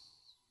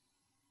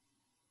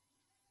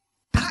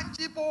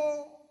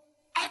 tangible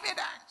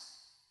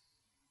evidence.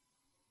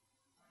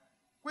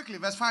 Quickly,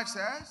 verse 5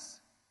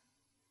 says,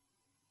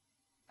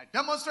 "I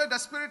demonstrate the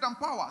Spirit and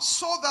power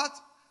so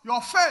that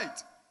your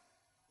faith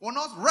will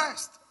not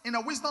rest in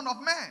the wisdom of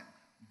men,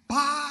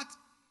 but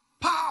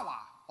power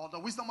or the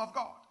wisdom of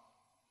God.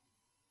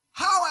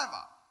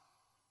 However,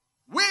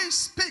 we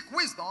speak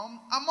wisdom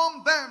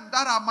among them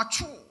that are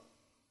mature,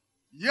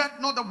 yet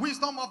not the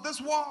wisdom of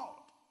this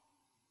world,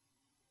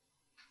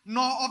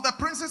 nor of the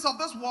princes of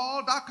this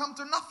world that come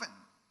to nothing.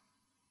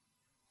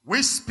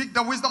 We speak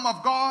the wisdom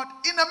of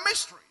God in a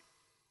mystery,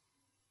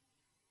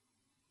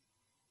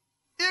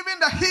 even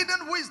the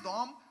hidden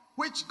wisdom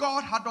which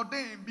God had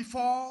ordained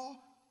before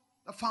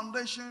the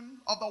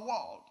foundation of the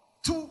world,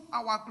 to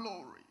our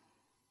glory,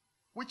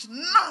 which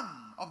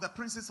none of the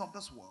princes of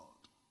this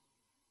world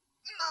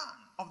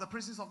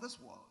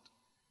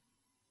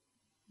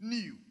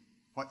knew.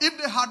 For if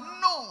they had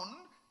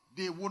known,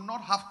 they would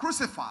not have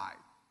crucified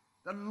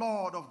the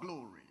Lord of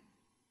glory."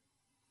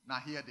 Now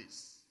hear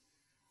this.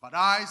 "But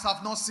eyes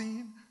have not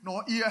seen,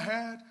 nor ear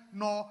heard,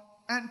 nor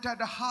entered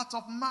the heart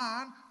of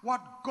man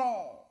what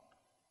God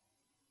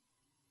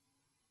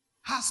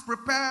has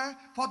prepared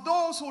for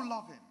those who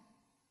love him.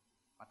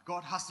 But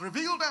God has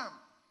revealed them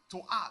to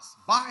us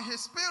by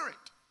his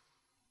Spirit.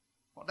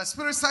 For the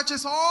Spirit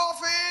searches all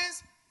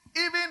things,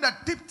 even the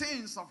deep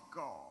things of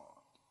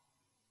God."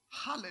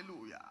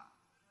 Hallelujah.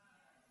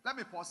 Let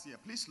me pause here.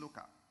 Please look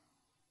up.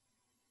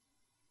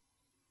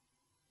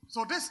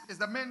 So this is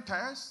the main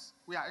text.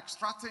 We are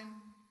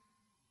extracting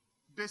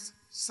this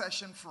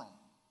session from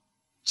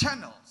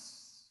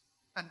channels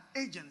and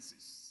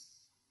agencies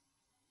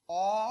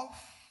of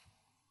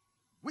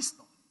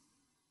wisdom.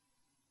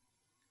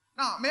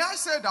 Now, may I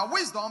say that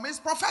wisdom is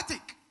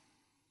prophetic?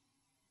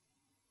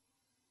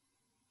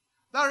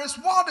 There is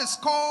what is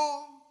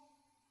called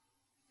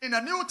in the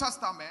New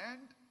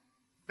Testament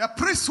the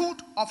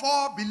priesthood of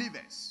all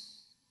believers.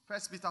 1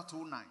 Peter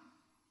 2:9.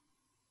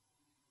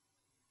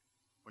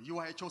 For you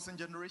are a chosen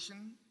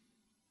generation,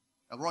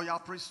 a royal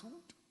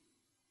priesthood,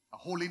 a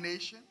holy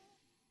nation,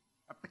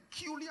 a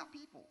peculiar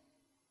people,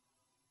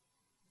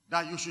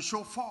 that you should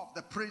show forth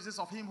the praises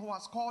of him who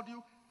has called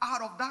you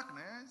out of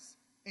darkness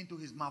into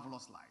his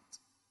marvelous light.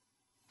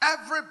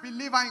 Every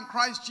believer in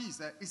Christ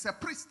Jesus is a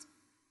priest,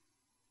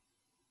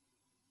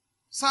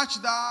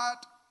 such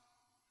that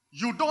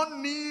you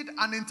don't need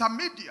an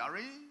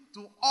intermediary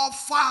to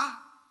offer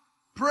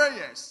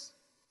prayers,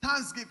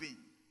 thanksgiving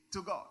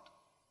to God.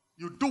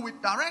 You do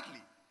it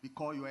directly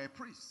because you are a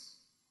priest.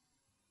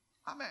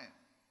 Amen.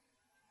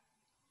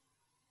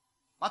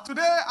 But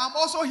today I'm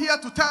also here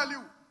to tell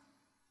you,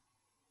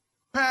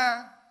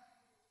 per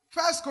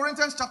 1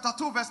 Corinthians chapter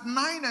 2 verse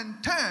 9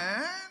 and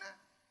 10,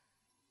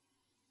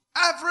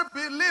 every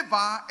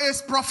believer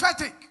is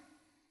prophetic.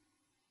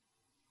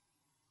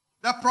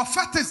 The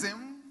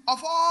prophetism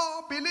of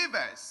all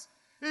believers.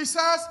 He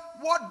says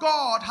what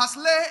God has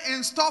laid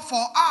in store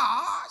for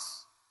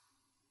us,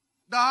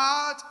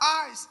 that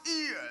eyes,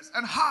 ears,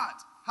 and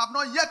heart have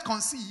not yet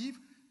conceived,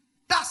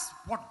 that's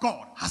what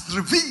God has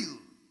revealed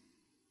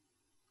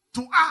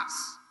to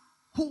us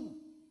who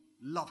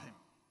love him.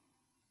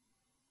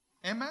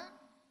 Amen?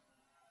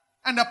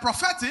 And the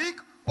prophetic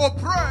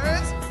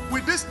operates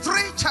with these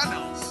three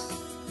channels.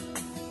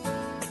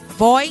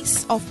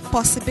 Voice of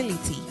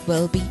Possibility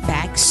will be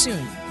back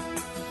soon.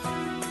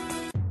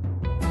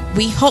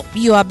 We hope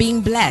you are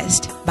being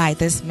blessed by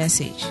this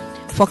message.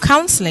 For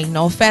counseling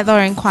or further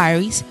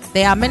inquiries,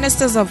 there are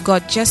ministers of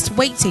God just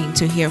waiting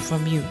to hear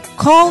from you.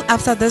 Call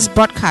after this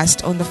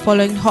broadcast on the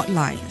following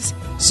hotlines: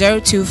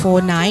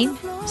 0249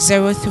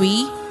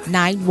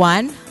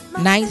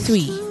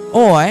 039193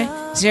 or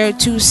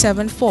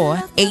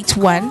 0274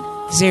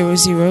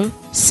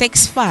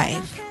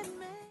 810065.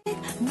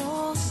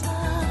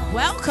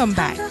 Welcome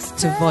back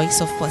to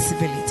Voice of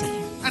Possibility.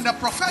 And the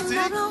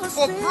prophetic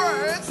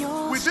operates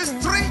with these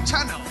three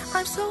channels: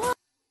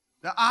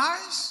 the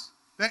eyes,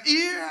 the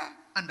ear,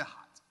 and the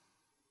heart.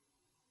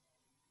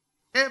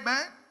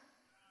 Amen.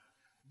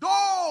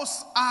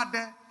 Those are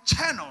the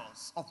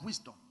channels of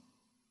wisdom.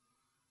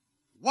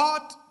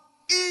 What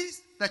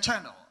is the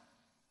channel?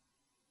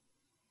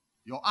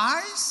 Your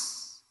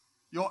eyes,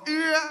 your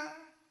ear,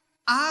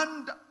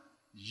 and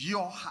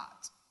your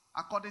heart.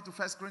 According to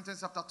 1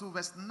 Corinthians chapter 2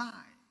 verse 9.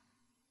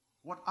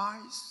 What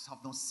eyes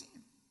have not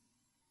seen,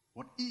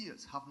 what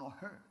ears have not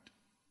heard,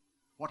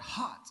 what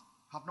heart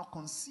have not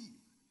conceived.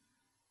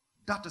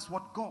 That is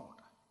what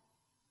God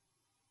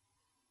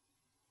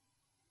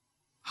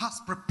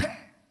has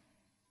prepared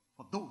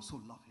for those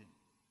who love him.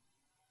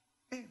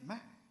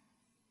 Amen.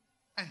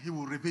 And he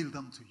will reveal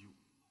them to you.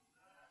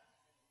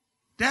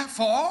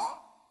 Therefore,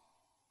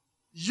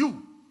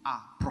 you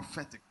are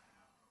prophetic.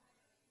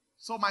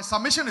 So my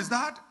submission is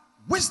that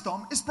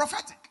wisdom is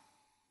prophetic.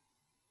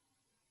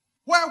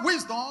 Where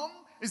wisdom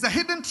is a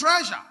hidden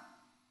treasure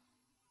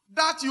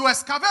that you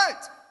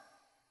excavate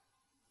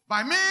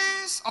by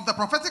means of the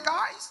prophetic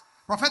eyes,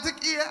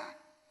 prophetic ear,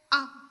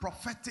 and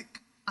prophetic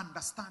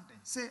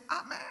understanding. Say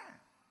amen.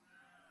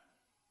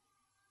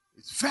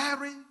 It's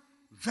very,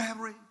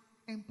 very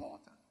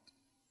important.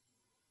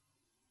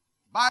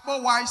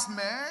 Bible-wise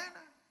men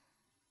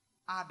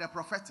are the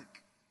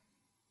prophetic.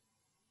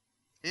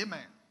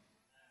 Amen.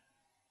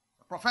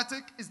 The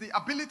prophetic is the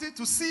ability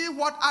to see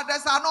what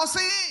others are not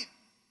seeing.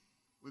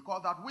 We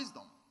call that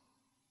wisdom.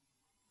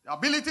 The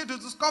ability to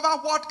discover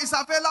what is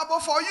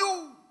available for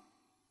you.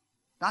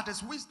 That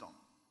is wisdom.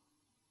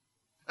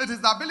 It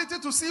is the ability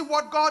to see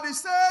what God is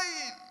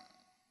saying.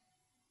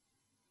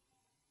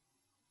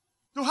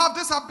 To have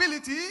this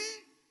ability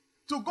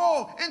to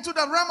go into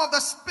the realm of the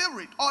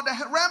spirit or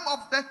the realm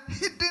of the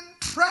hidden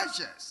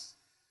treasures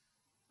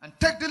and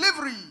take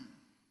delivery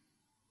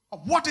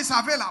of what is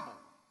available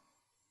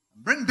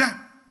and bring them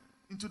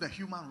into the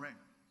human realm.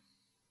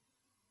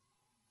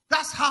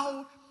 That's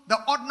how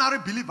the ordinary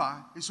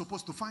believer is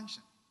supposed to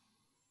function.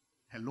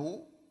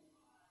 Hello?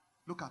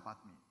 Look up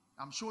at me.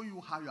 I'm showing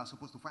you how you are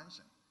supposed to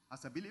function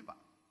as a believer.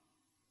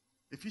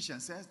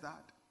 Ephesians says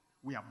that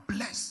we are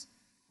blessed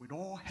with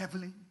all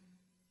heavenly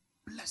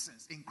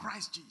blessings in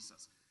Christ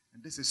Jesus.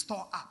 And this is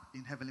stored up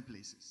in heavenly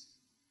places.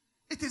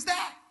 It is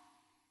there.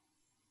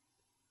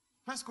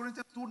 1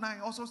 Corinthians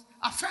 2:9 also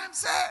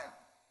affirms it.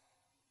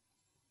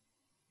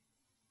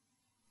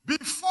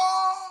 Before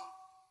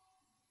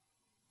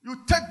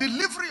you take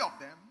delivery of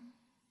them,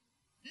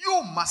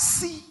 you must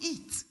see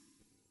it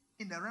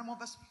in the realm of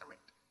the spirit.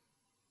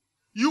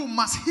 You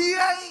must hear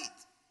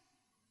it,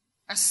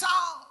 a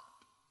sound,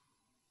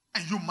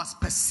 and you must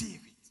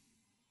perceive it.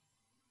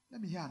 Let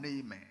me hear an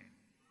amen.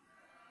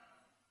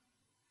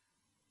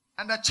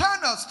 And the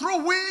channels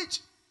through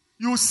which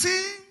You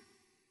see,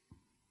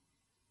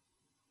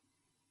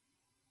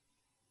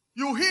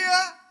 you hear,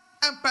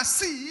 and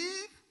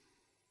perceive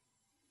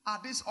are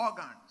these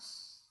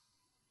organs: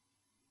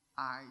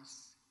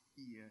 eyes,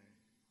 ear,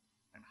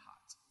 and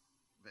heart.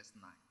 Verse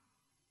 9.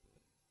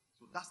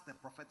 So that's the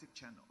prophetic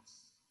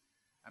channels.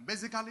 And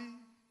basically,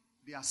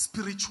 they are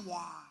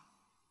spiritual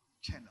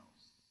channels.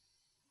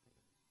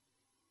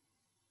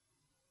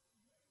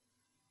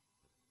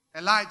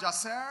 Elijah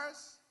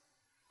says,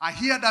 I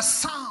hear the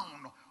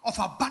sound of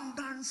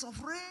abundance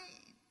of rain.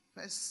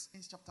 Verse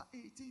in chapter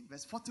 18,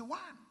 verse 41.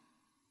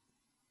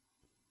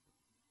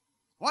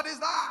 What is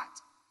that?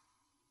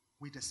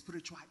 With the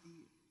spiritual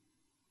ear.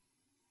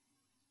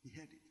 He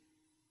heard it.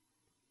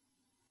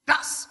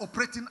 That's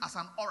operating as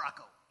an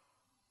oracle.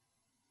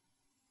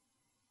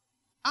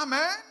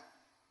 Amen.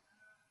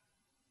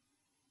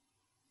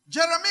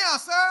 Jeremiah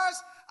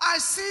says, I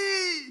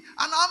see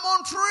an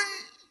almond tree.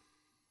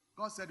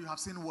 God said, you have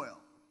seen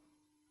well.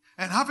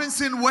 And having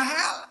seen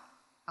well,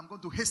 I'm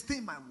going to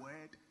hasten my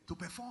word to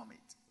perform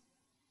it.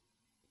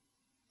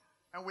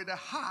 And with the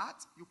heart,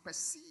 you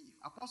perceive.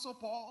 Apostle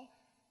Paul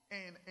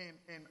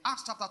in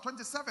Acts chapter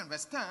 27,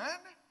 verse 10,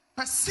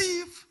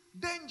 perceive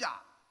danger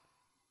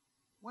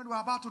when we're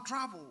about to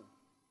travel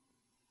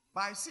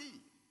by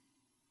sea.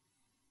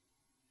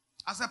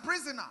 As a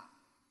prisoner,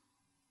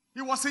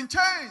 he was in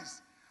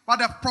chains, but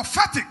the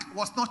prophetic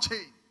was not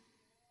chained.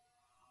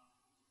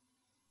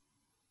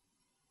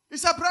 He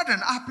said, brethren,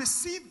 I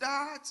perceive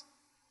that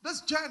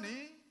this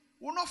journey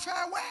will not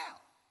fare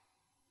well.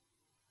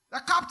 The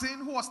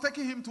captain who was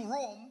taking him to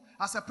Rome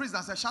as a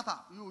prisoner said, shut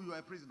up, you are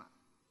a prisoner.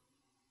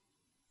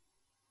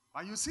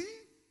 But you see,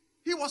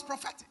 he was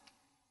prophetic,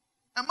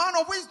 a man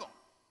of wisdom,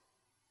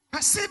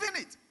 perceiving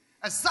it.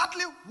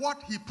 Exactly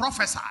what he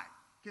prophesied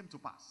came to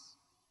pass.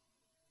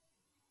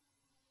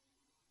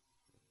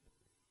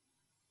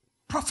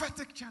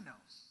 Prophetic channels.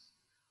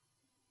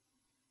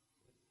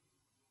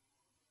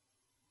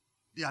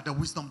 They are the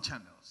wisdom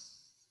channels.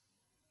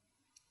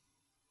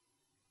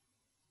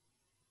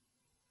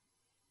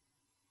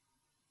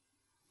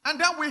 And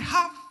then we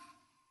have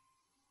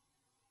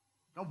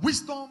the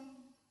wisdom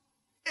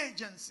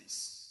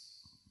agencies.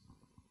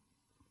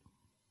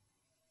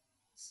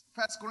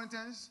 1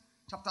 Corinthians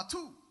chapter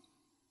 2,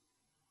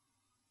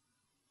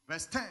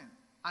 verse 10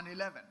 and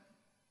 11.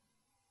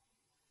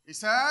 It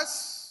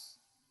says,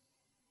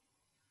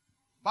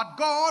 but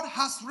God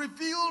has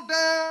revealed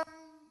them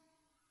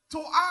to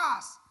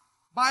us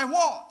by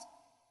what?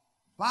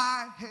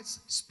 By his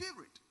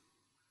Spirit.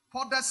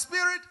 For the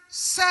Spirit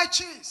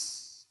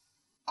searches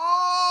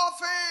all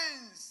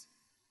things,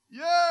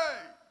 yea,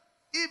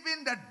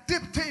 even the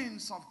deep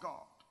things of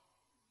God.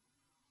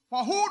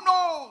 For who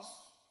knows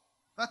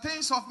the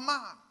things of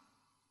man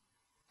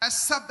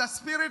except the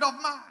spirit of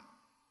man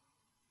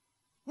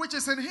which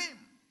is in him?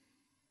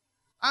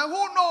 And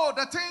who know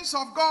the things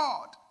of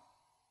God?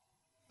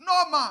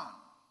 No man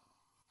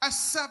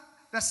except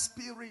the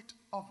Spirit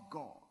of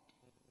God.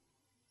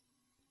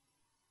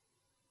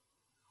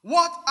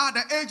 What are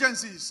the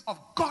agencies of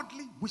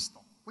godly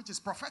wisdom, which is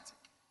prophetic?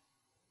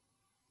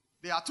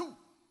 There are two.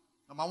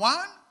 Number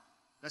one,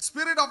 the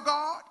Spirit of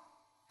God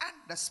and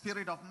the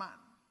Spirit of man.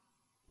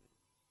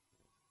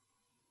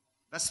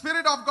 The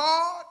Spirit of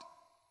God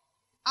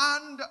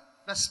and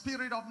the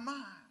Spirit of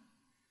man.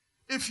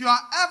 If you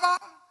are ever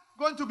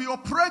going to be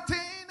operating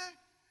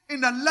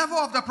in the level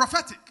of the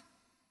prophetic,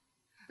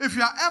 if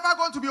you are ever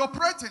going to be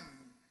operating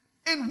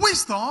in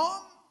wisdom,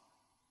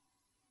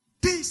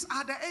 these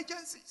are the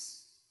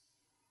agencies.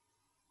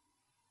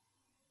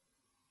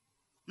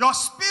 Your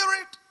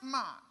spirit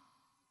man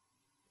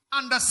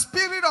and the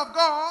Spirit of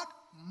God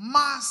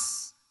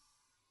must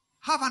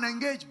have an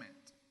engagement.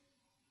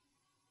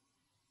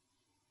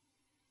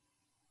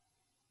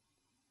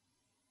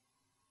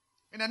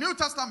 In the New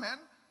Testament,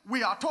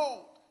 we are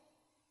told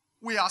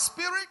we are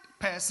spirit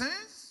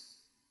persons,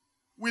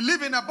 we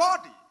live in a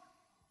body,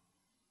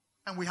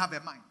 and we have a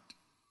mind.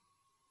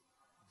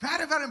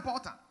 Very, very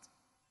important.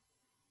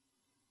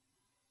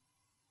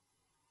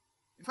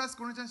 In 1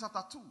 Corinthians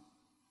chapter 2,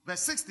 verse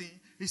 16,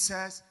 he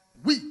says,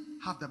 we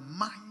have the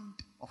mind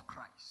of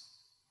Christ.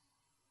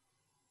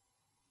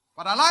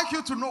 But I'd like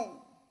you to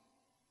know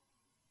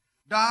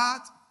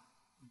that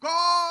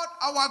God,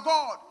 our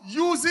God,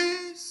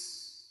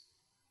 uses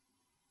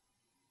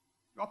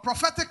your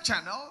prophetic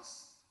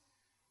channels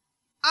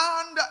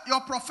and your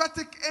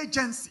prophetic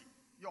agency,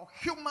 your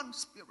human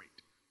spirit,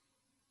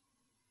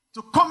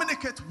 to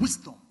communicate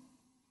wisdom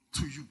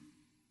to you.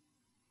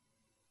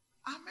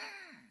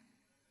 Amen.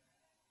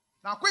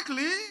 Now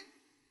quickly,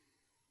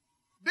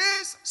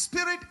 these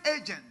spirit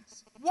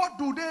agents, what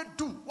do they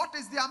do? What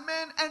is their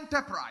main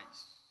enterprise?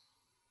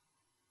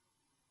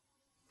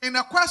 In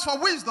a quest for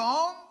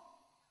wisdom,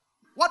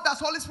 what does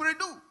Holy Spirit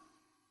do?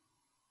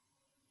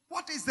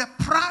 What is the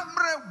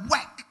primary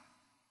work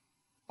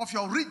of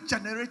your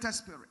regenerated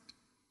spirit?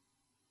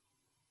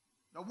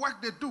 The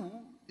work they do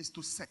is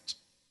to search.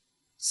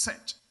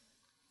 Search.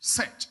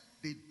 Search.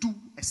 They do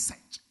a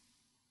search.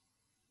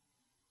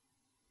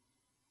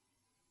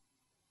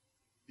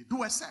 They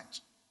do a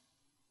search.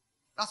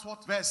 That's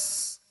what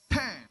verse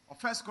 10 of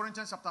 1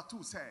 Corinthians chapter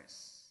 2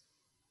 says.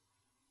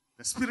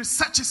 The Spirit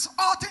searches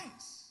all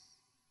things,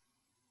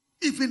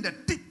 even the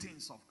deep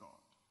things of God.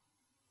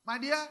 My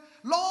dear,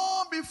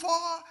 long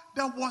before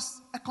there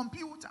was a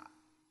computer,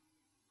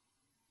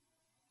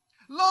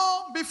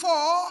 long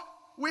before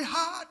we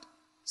had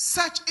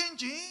search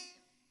engine,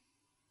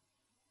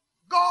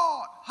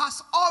 God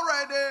has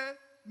already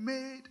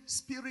made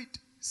spirit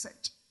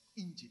search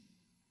engine.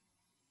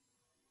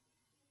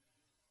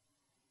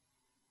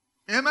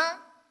 Amen?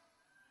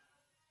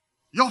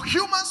 Your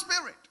human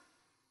spirit,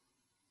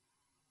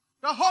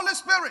 the Holy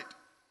Spirit,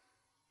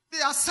 they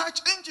are search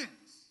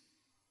engines.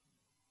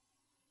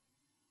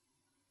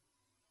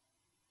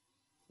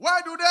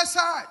 Where do they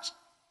search?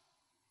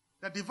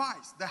 The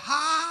device, the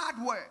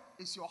hardware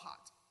is your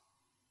heart.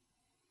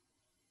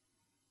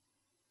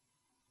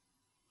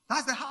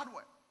 That's the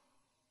hardware.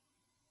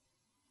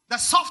 The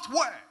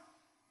software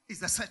is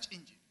the search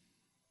engine.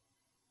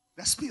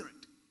 The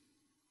spirit.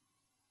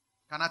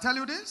 Can I tell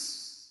you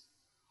this?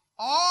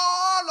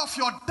 All of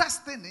your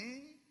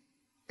destiny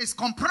is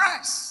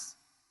compressed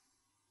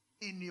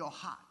in your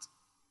heart.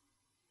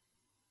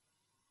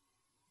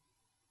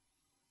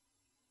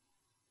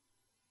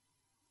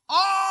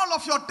 All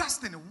of your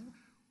destiny,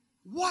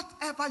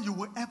 whatever you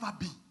will ever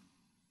be,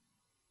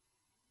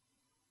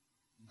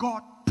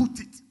 God put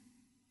it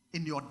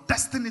in your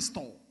destiny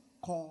store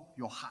called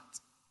your heart.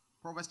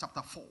 Proverbs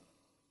chapter 4,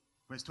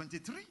 verse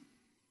 23.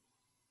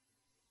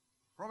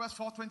 Proverbs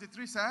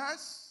 4:23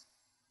 says,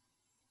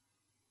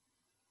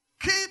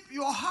 keep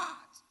your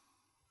heart,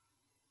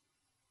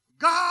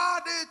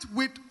 guard it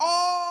with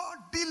all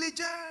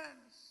diligence,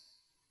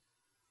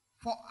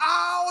 for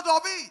out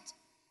of it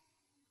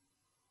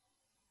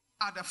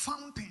are the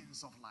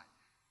fountains of life.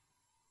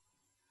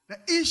 The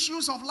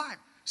issues of life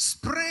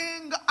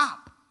spring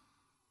up.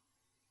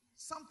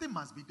 Something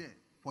must be there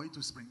for it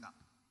to spring up.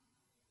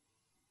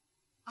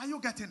 Are you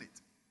getting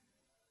it?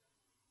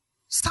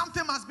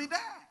 Something must be there.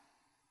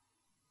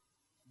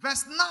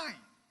 Verse 9,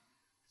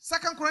 2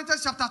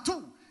 Corinthians chapter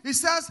 2, it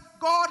says,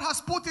 God has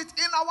put it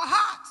in our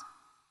heart.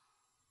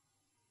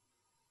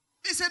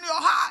 It's in your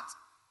heart.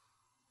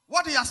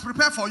 What he has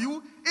prepared for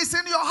you is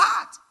in your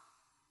heart.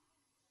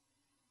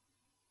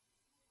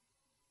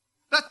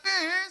 The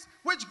things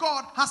which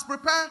God has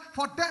prepared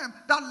for them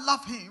that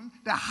love him,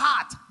 the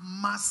heart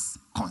must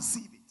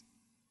conceive it.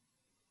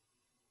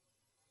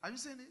 Are you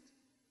seeing it?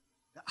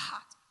 The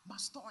heart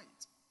must store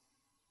it.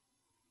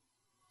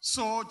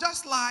 So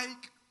just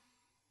like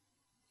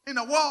in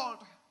a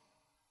world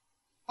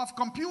of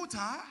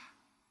computer,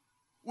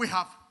 we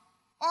have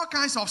all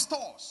kinds of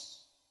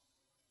stores.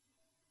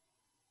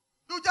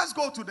 You just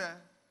go to the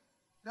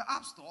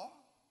app store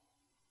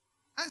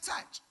and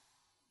search.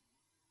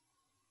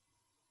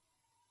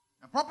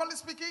 And properly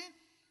speaking,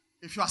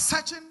 if you are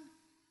searching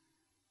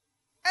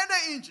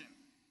any engine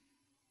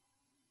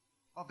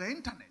of the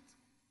internet,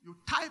 you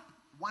type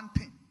one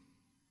thing,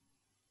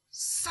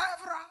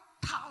 several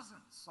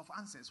thousands of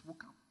answers will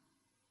come.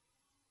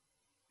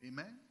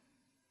 Amen.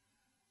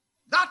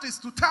 That is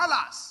to tell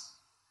us,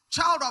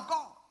 child of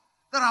God,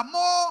 there are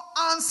more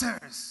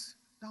answers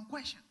than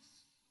questions.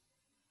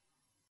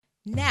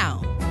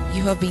 Now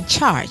you have been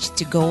charged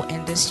to go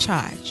and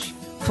discharge.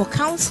 For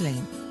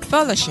counseling,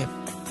 fellowship,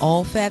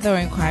 or further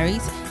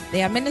inquiries,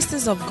 there are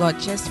ministers of God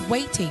just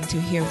waiting to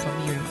hear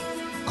from you.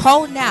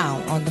 Call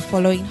now on the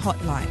following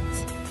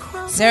hotlines: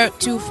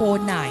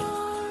 0249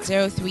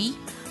 03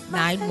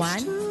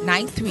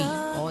 9193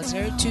 or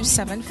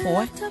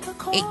 0274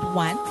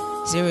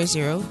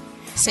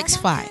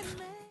 810065.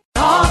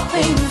 All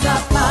things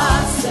are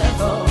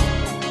possible.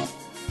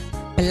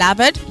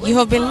 Beloved, you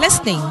have been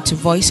listening to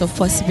Voice of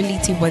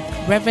Possibility with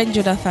Reverend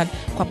Jonathan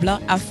Kwabla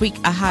Afrique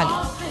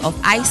Ahali of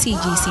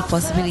ICGC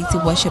Possibility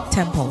Worship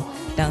Temple,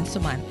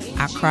 Dansoman,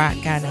 Accra,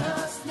 Ghana.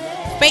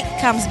 Faith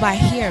comes by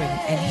hearing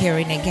and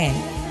hearing again.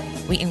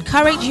 We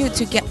encourage you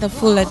to get the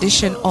full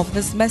edition of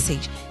this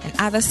message and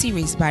other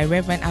series by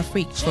Reverend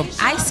Afrique from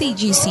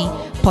ICGC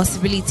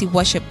Possibility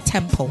Worship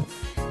Temple,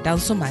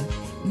 Dansoman,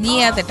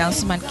 near the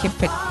Dansoman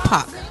Kipit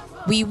Park.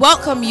 We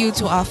welcome you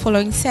to our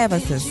following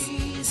services.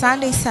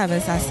 Sunday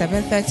service at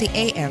 7:30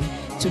 a.m.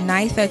 to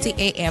 9:30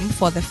 a.m.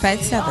 for the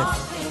first service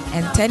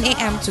and 10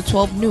 a.m. to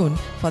 12 noon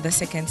for the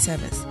second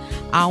service.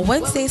 Our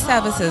Wednesday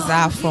services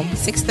are from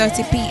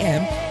 6:30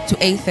 p.m. to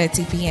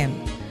 8:30 p.m.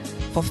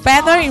 For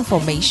further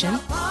information,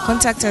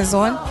 contact us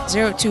on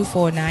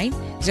 0249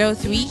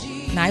 03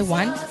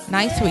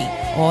 9193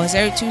 or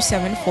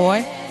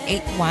 0274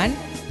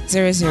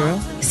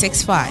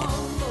 810065.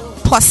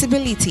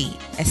 Possibility,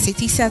 a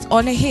city set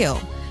on a hill.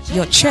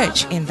 Your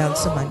church in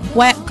Dansoman,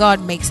 where God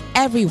makes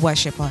every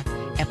worshiper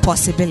a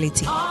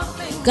possibility.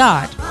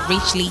 God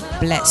richly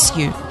bless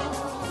you.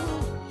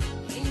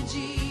 In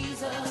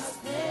Jesus'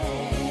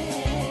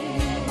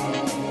 name,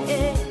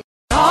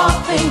 all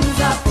things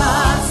are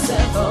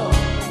possible.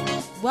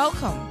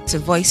 Welcome to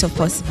Voice of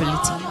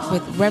Possibility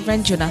with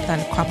Reverend Jonathan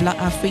Kwabla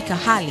Africa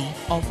Hali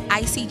of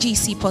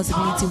ICGC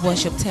Possibility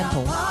Worship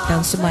Temple,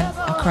 Dansuman,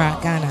 Accra,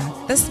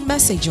 Ghana. This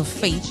message of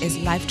faith is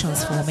life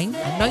transforming,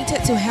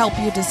 anointed to help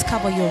you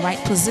discover your right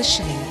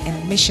positioning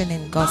and mission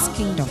in God's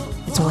kingdom.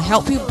 It will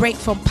help you break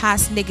from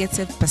past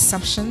negative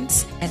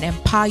perceptions and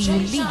empower you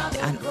lead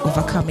an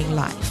overcoming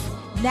life.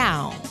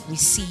 Now,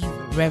 receive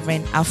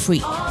Reverend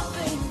Africa.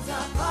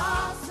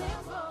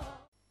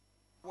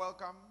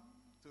 Welcome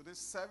to this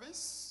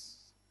service,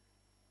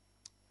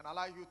 and I'd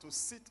like you to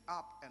sit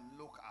up and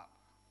look up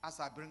as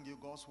I bring you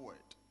God's word.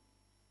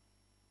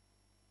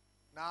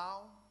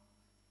 Now,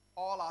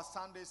 all our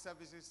Sunday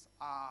services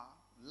are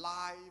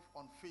live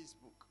on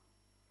Facebook,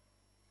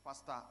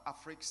 Pastor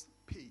Africa's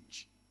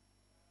page.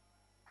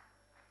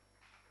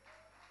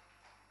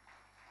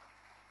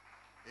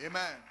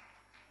 Amen.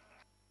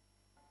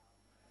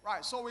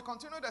 Right, so we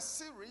continue the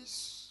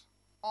series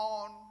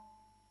on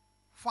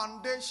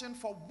foundation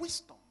for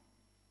wisdom.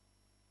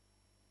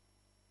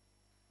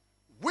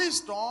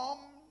 Wisdom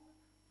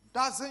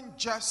doesn't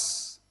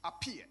just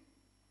appear.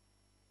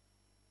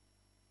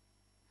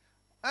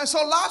 And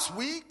so last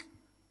week,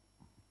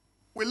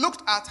 we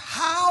looked at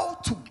how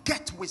to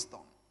get wisdom.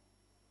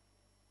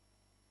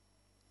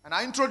 And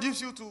I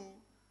introduced you to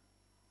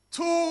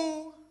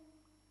two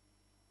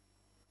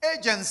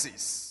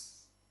agencies.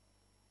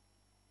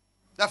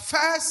 The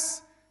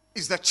first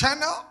is the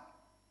channel,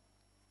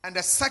 and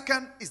the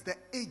second is the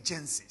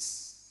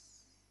agencies.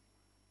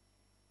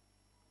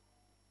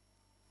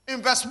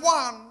 In verse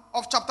 1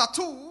 of chapter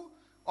 2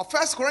 of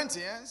 1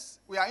 Corinthians,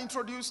 we are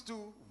introduced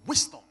to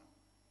wisdom.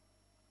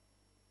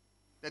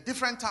 The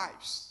different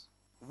types.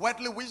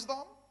 Worldly wisdom,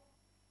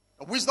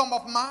 the wisdom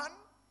of man,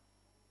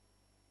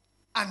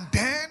 and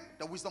then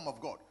the wisdom of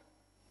God,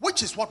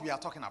 which is what we are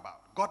talking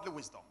about, godly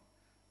wisdom.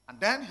 And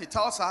then he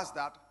tells us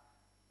that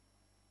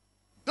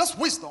this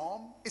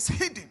wisdom is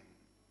hidden.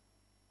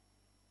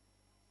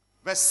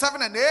 Verse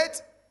 7 and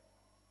 8,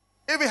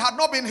 if it had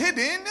not been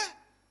hidden,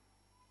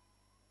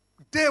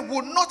 they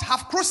would not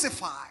have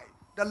crucified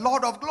the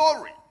Lord of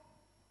glory.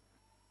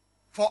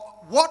 For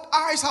what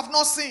eyes have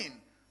not seen,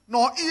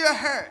 nor ear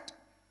heard,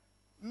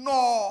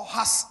 nor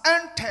has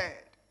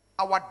entered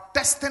our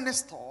destiny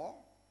store,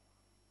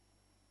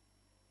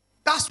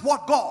 that's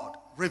what God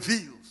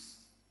reveals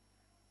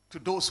to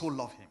those who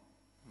love him.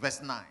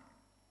 Verse 9.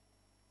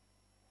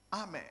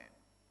 Amen.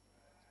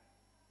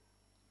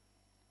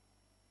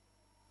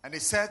 And he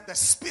said, the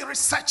Spirit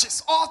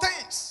searches all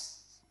things.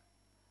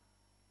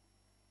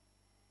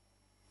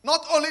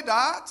 Not only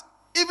that,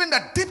 even the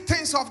deep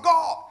things of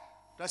God,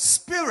 the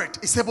Spirit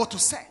is able to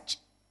search.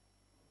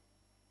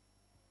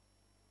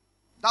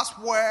 That's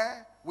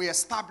where we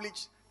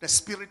establish the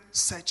Spirit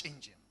search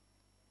engine.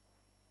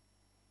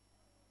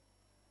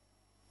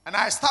 And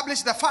I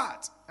established the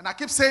fact, and I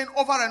keep saying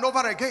over and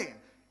over again,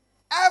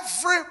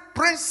 every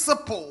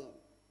principle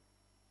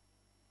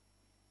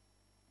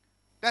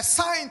the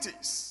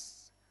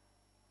scientists,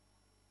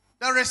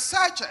 the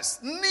researchers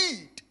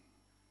need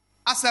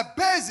as a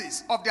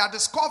basis of their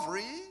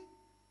discovery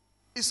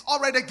is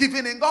already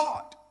given in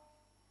God.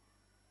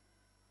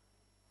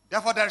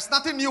 Therefore, there is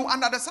nothing new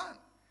under the sun.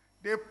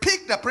 They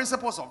pick the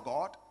principles of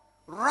God,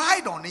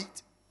 ride on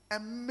it,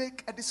 and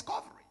make a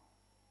discovery.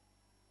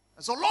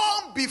 And so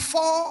long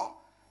before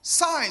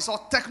science or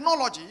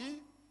technology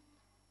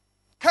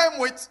came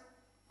with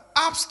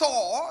app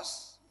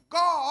stores,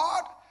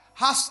 God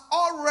has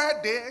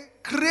already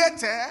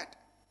created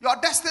your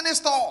destiny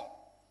store.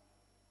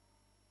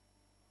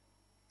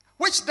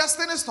 Which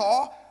destiny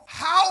store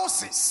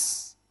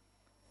houses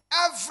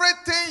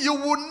everything you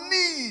would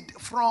need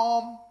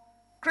from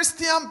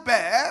Christian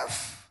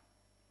birth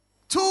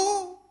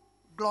to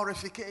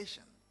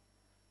glorification.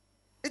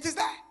 It is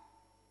there.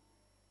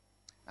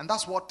 And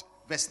that's what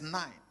verse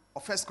 9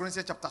 of 1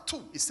 Corinthians chapter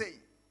 2 is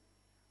saying.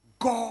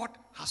 God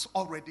has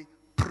already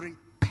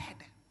prepared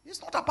them.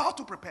 He's not about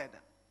to prepare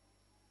them.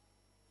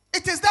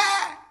 It is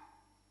there.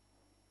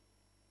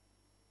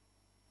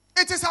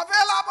 It is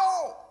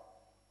available.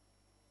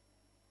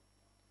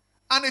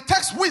 And it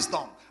takes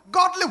wisdom,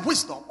 godly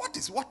wisdom. What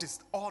is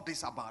all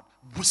this about?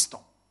 Wisdom.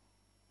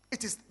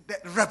 It is the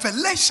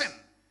revelation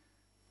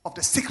of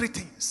the secret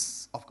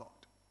things of God.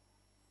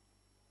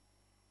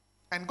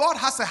 And God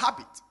has a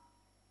habit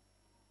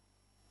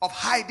of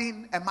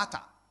hiding a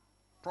matter.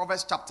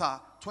 Proverbs chapter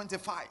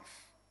 25.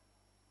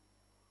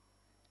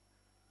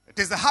 It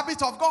is the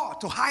habit of God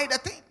to hide a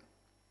thing.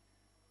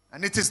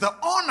 And it is the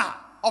honor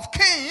of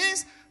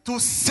kings to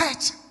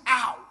search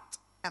out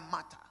a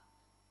matter.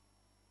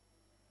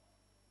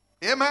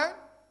 Amen?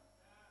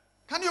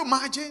 Can you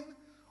imagine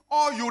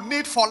all you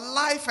need for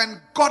life and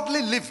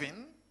godly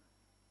living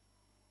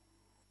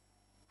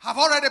have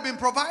already been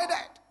provided?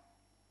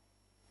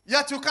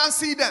 Yet you can't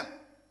see them.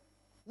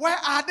 Where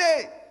are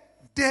they?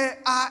 They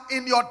are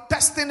in your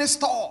destiny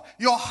store.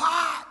 Your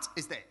heart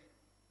is there.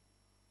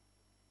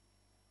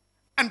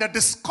 And the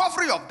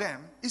discovery of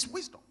them is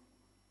wisdom.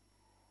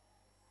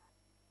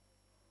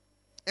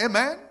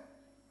 Amen?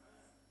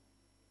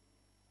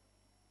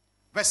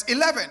 Verse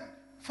 11.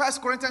 1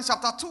 Corinthians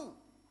chapter 2,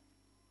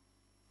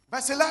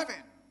 verse 11.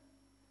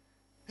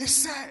 He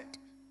said,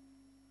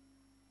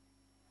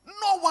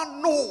 no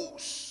one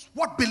knows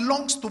what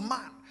belongs to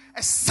man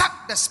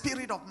except the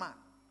spirit of man.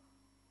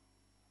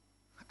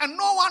 And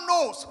no one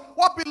knows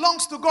what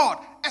belongs to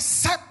God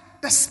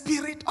except the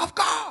Spirit of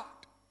God.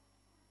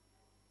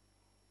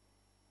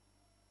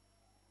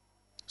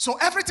 So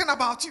everything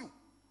about you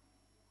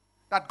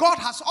that God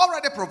has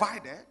already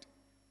provided,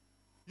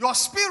 your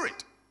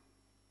spirit,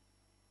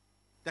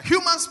 the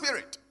human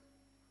spirit,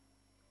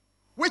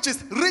 which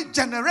is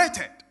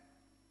regenerated,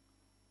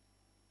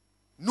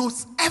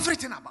 knows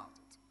everything about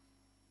it.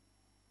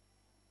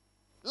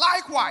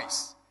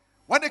 Likewise,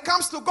 when it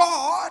comes to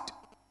God,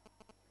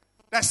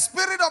 the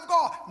Spirit of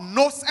God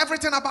knows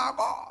everything about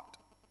God.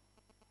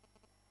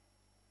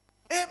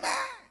 Amen.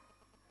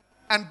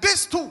 And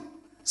these two,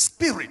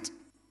 spirit,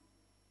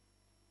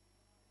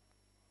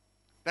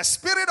 the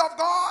Spirit of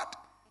God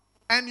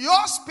and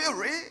your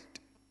spirit,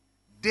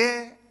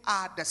 they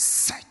are the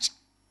search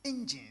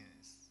engines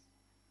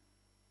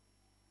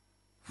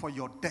for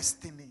your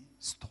destiny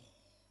store,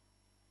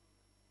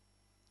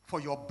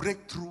 for your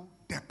breakthrough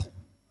depot.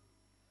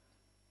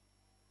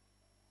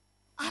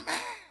 Amen.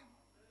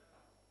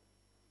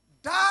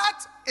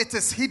 That it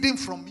is hidden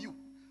from you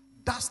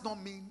does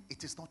not mean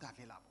it is not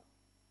available.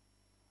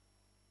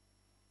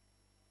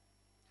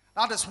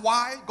 That is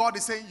why God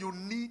is saying you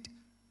need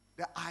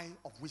the eye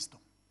of wisdom.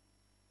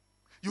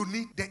 You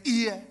need the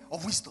ear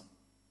of wisdom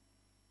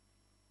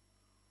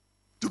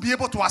to be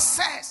able to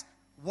assess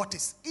what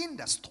is in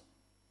the store.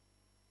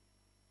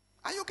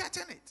 Are you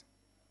getting it?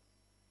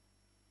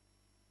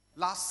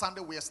 Last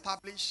Sunday we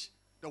established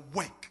the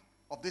work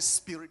of the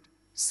Spirit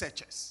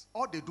searchers.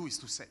 All they do is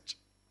to search.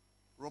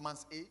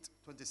 Romans 8,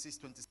 26,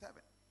 27.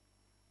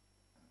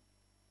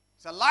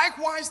 So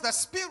likewise the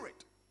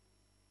Spirit,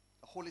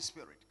 the Holy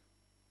Spirit,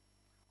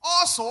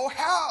 also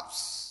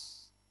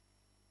helps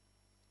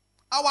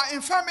our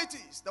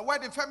infirmities. The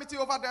word infirmity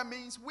over there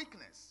means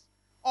weakness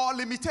or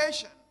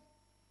limitation.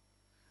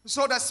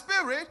 So the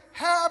Spirit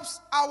helps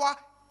our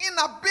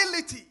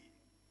inability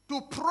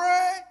to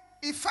pray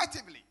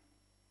effectively.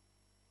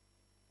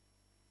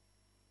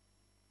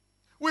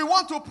 We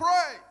want to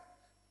pray,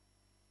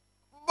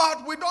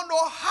 but we don't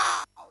know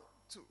how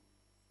to.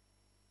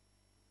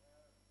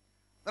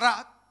 There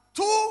are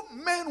two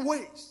main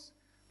ways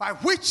by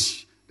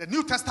which the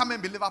New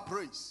Testament believer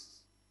prays.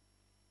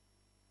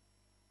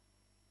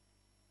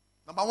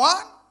 Number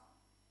one,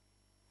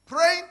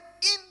 praying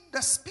in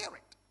the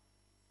Spirit.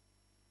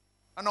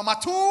 And number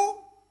two,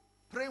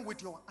 praying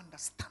with your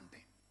understanding.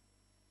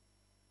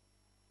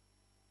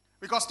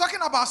 Because talking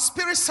about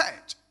spirit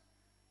search,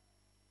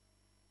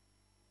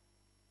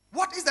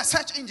 what is the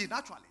search engine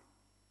actually?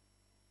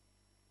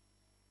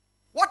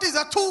 What is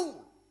the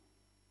tool?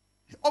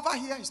 Over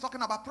here, he's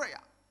talking about prayer.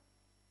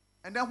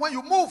 And then when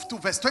you move to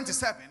verse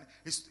 27,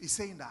 he's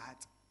saying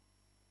that,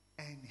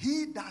 and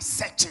he that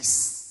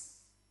searches.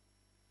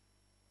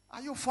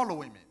 Are you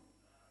following me?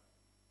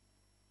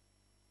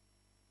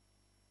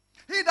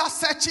 He that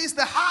searches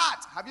the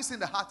heart. Have you seen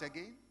the heart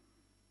again?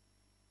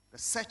 The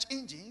search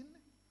engine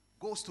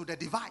goes to the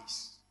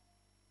device.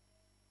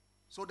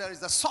 So there is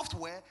the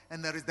software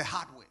and there is the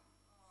hardware.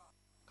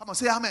 Come on,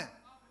 say amen.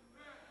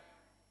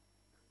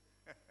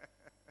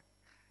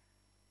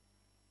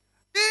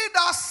 He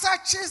that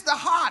searches the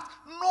heart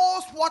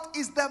knows what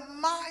is the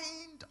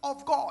mind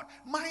of God.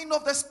 Mind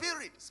of the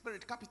Spirit.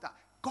 Spirit, capital.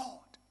 God.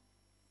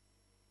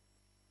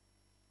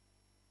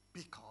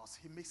 Because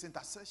he makes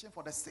intercession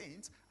for the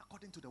saints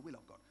according to the will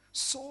of God.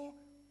 So,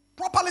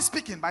 properly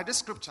speaking, by this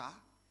scripture,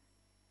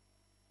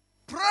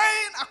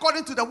 praying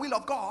according to the will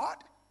of God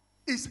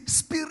is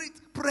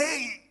spirit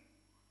praying.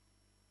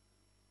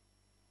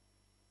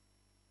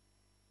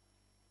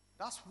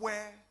 That's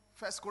where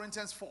 1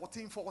 Corinthians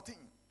 14:14.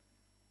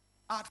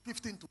 Add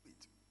 15 to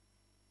it.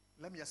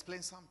 Let me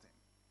explain something.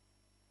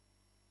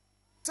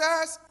 It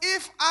says,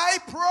 if I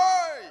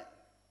pray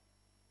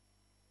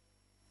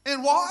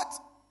in what?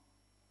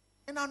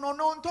 In an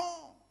unknown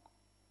tongue.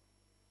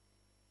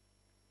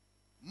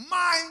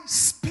 My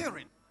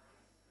spirit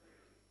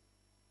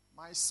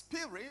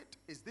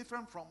is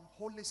different from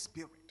Holy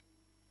Spirit.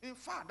 In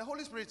fact, the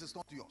Holy Spirit is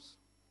not yours.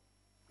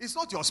 It's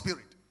not your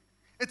spirit.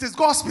 It is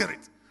God's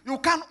Spirit. You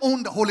can't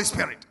own the Holy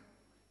Spirit.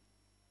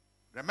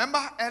 Remember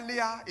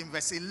earlier in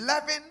verse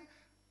 11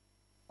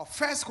 of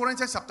 1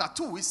 Corinthians chapter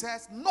 2, it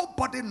says,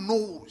 nobody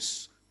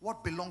knows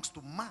what belongs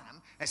to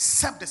man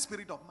except the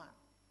Spirit of man.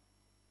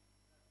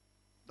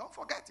 Don't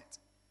forget it.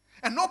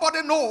 And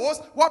nobody knows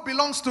what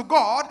belongs to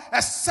God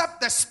except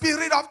the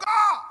Spirit of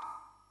God.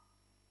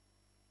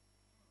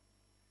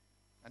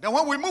 And then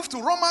when we move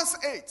to Romans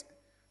 8,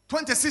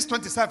 26,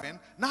 27,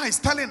 now he's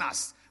telling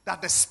us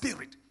that the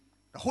Spirit,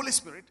 the Holy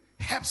Spirit,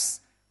 helps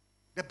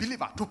the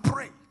believer to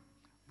pray.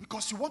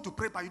 Because you want to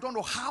pray, but you don't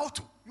know how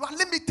to. You are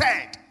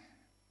limited.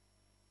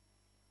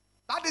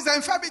 That is the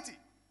infirmity.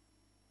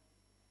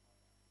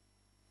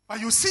 But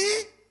you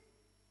see,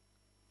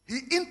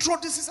 he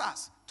introduces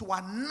us to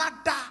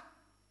another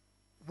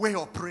way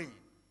of praying.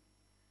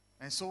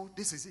 And so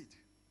this is it.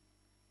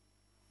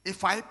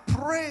 If I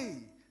pray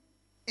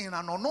in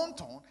an unknown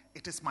tongue,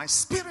 it is my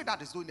spirit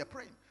that is doing the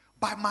praying.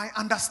 But my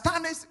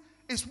understanding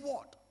is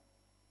what?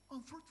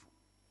 Unfruitful.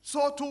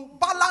 So to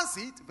balance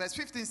it, verse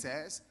 15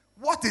 says,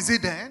 what is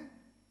it then?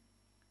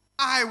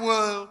 I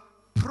will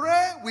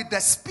pray with the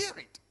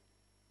spirit,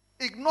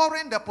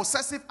 ignoring the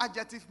possessive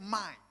adjective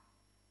mind.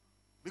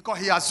 Because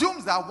he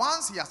assumes that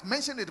once he has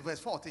mentioned it, verse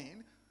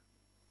 14,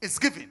 it's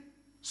given.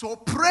 So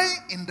praying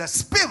in the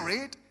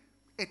spirit,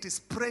 it is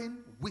praying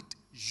with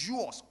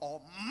yours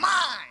or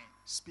my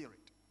spirit.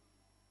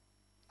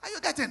 Are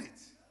you getting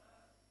it?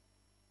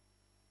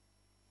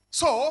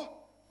 So,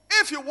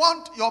 if you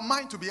want your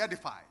mind to be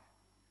edified,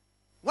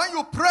 when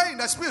you pray in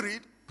the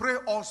spirit, pray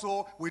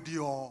also with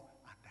your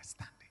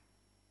understanding.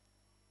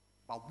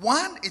 But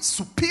one is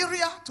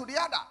superior to the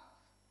other.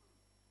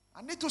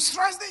 I need to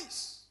stress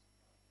this.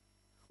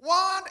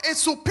 One is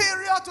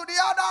superior to the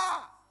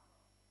other.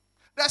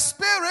 The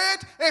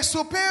spirit is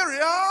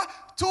superior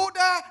to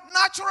the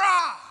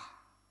natural.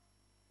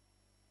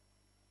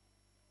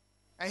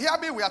 And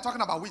here we are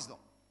talking about wisdom.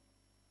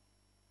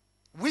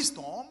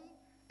 Wisdom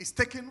is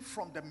taken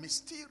from the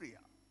mysteria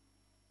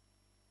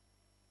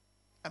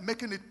and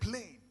making it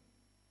plain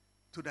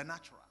to the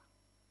natural.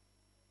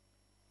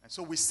 And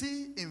so we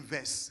see in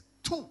verse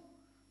 2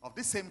 of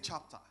this same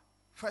chapter,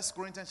 1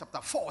 Corinthians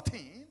chapter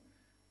 14,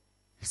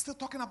 he's still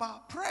talking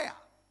about prayer.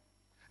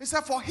 He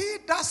said, for he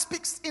that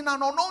speaks in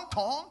an unknown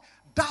tongue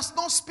does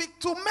not speak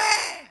to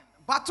men,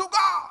 but to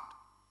God.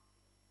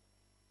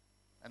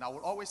 And I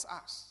will always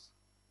ask,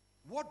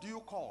 what do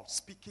you call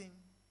speaking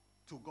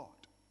to God?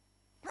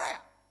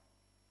 Prayer.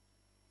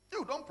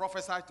 You don't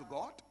prophesy to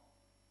God.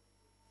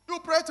 You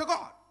pray to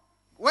God.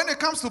 When it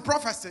comes to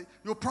prophecy,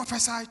 you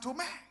prophesy to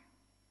man.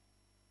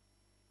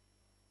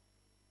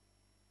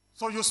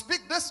 So you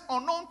speak this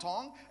unknown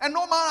tongue and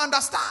no man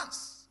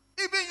understands.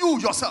 Even you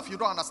yourself, you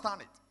don't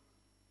understand it.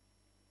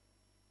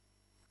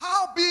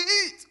 How be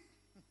it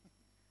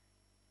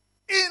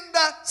in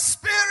the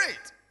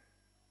spirit?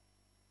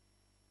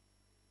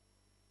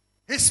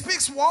 He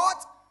speaks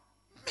what?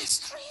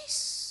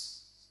 Mysteries.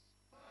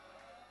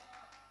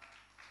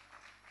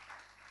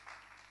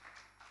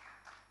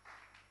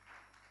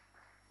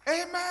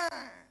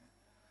 Amen.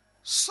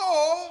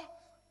 So,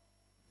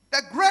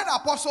 the great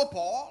Apostle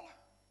Paul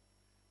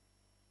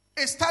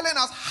is telling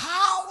us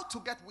how to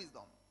get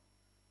wisdom.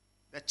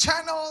 The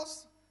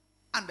channels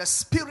and the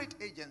spirit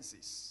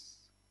agencies.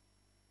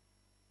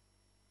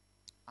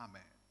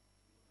 Amen.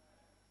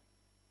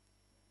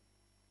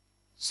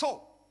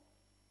 So,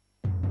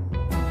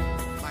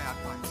 my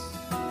advice.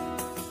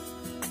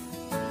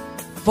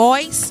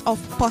 Voice of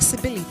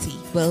Possibility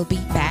will be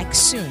back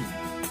soon.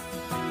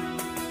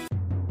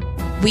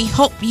 We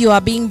hope you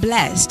are being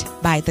blessed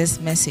by this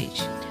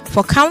message.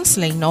 For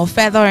counseling or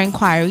further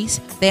inquiries,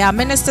 there are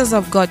ministers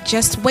of God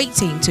just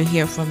waiting to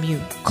hear from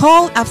you.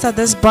 Call after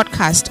this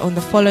broadcast on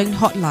the following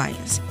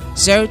hotlines: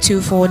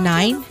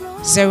 0249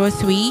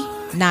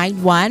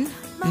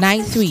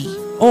 039193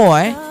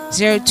 or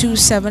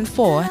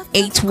 0274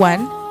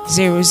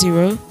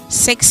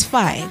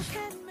 810065.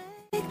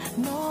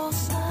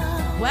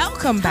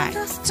 Welcome back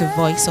to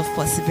Voice of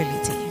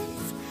Possibility.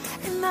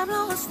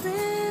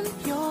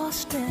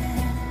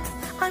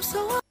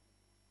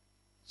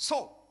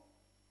 So,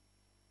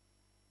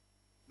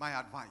 my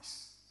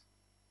advice,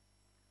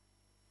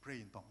 pray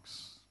in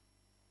tongues.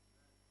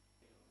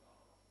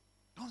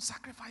 Don't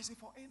sacrifice it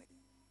for anything.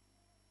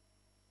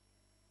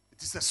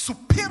 It is a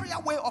superior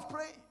way of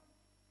praying.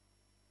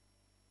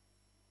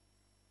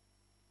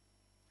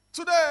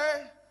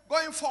 Today,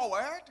 going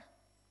forward,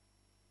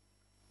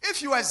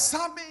 if you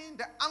examine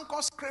the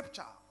anchor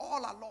scripture all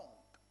along,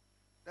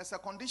 there's a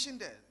condition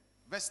there.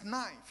 Verse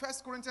 9, 1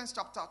 Corinthians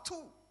chapter 2.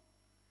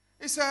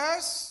 It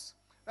says,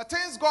 the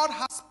things God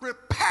has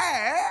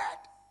prepared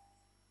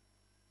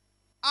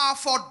are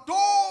for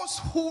those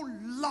who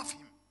love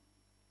him.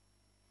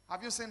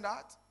 Have you seen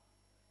that?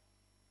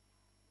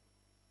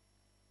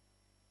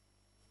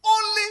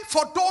 Only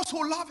for those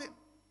who love him.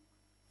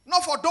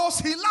 Not for those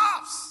he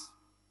loves.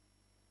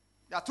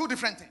 There are two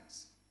different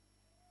things.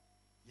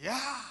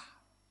 Yeah.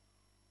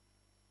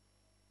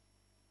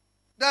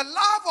 The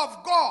love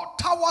of God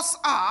towards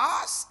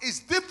us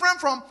is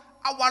different from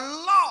our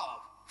love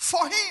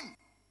for him.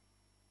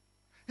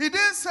 He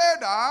didn't say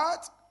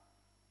that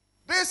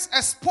this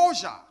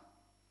exposure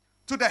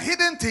to the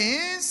hidden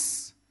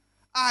things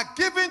are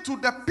given to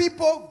the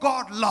people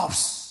God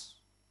loves.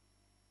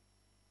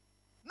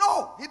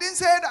 No, he didn't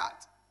say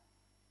that.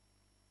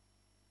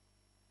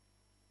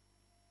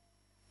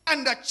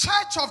 And the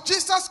church of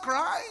Jesus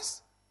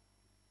Christ,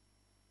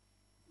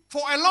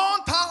 for a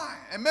long time,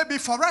 and maybe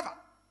forever,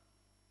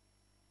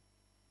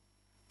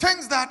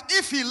 thinks that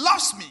if he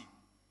loves me,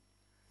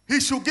 he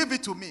should give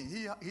it to me.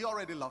 He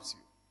already loves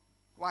you.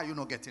 Why are you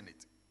not getting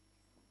it?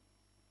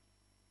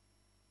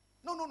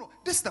 No.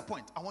 This is the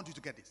point. I want you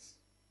to get this.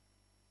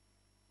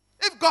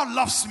 If God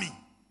loves me,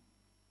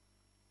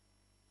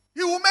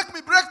 he will make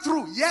me break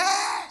through.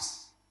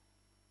 Yes.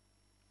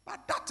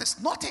 But that is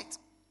not it.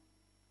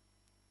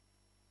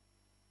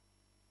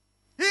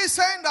 He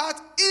He's saying that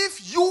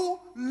if you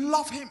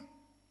love him,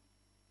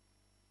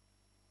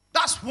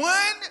 that's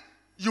when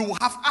you will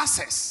have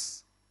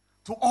access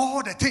to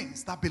all the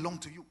things that belong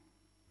to you.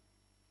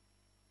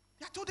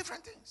 They are two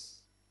different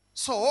things.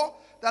 So,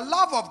 the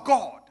love of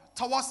God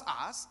towards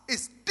us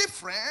is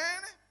different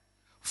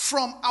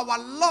from our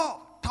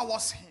love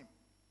towards him.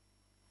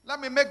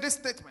 Let me make this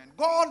statement.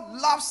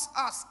 God loves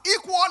us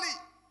equally.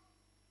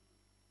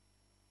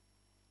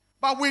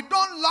 But we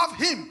don't love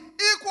him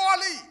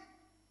equally.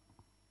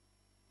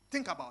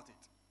 Think about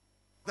it.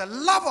 The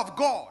love of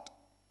God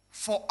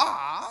for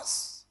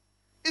us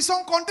is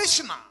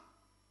unconditional.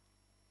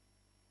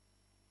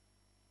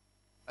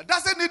 It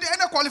doesn't need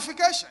any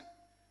qualification.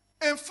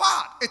 In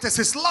fact, it is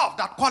his love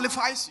that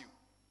qualifies you.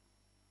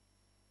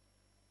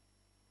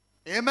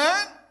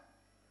 Amen?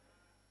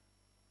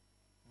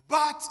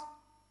 But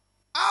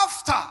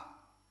after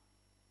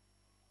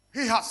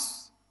he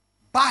has,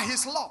 by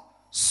his love,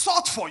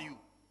 sought for you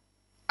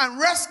and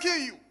rescue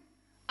you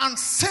and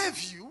save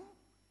you,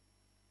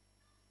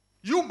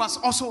 you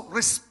must also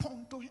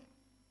respond to him.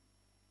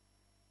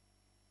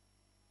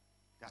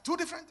 There are two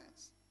different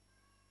things.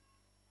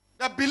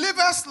 The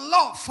believer's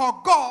love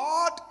for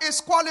God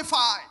is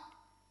qualified.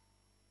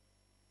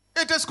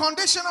 It is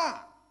conditional.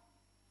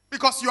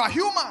 Because you are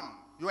human.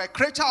 You are a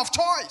creature of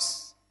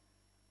choice.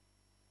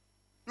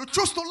 You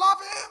choose to love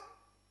him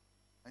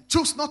and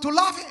choose not to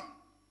love him.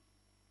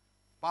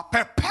 But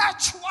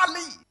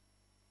perpetually,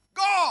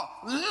 God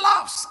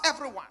loves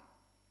everyone.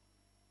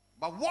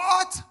 But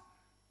what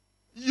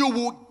you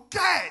will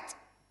get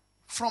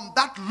from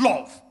that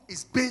love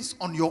is based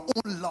on your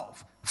own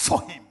love for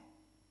him.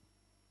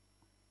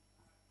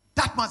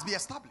 That must be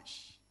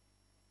established.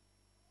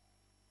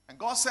 And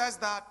God says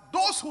that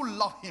those who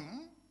love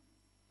him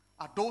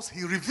are those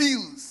he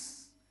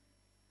reveals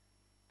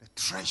the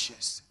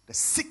treasures, the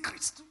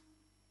secrets to.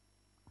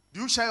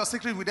 Do you share your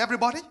secret with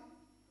everybody?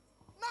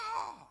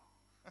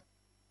 No.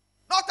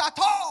 Not at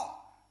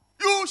all.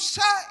 You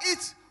share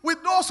it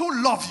with those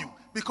who love you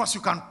because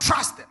you can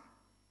trust them.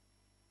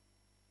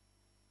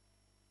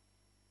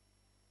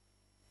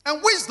 And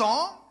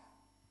wisdom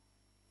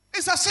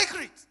is a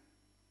secret.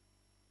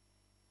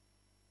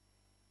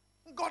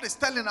 God is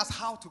telling us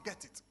how to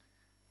get it.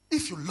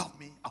 If you love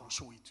me, I will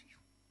show it to you.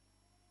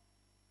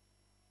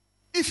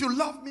 If you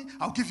love me,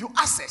 I'll give you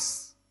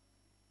access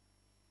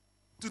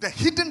to the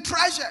hidden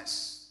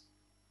treasures.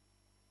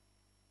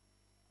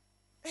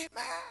 Amen.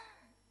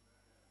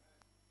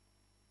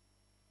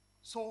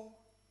 So,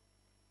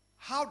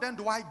 how then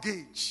do I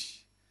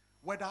gauge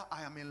whether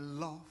I am in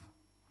love?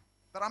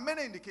 There are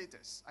many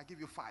indicators. I give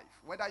you 5.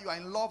 Whether you are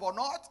in love or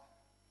not.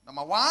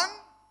 Number 1,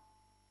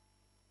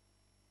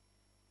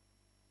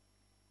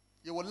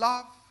 you will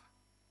love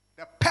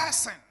the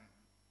person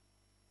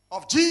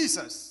of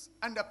Jesus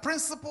and the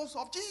principles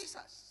of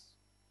Jesus.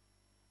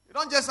 You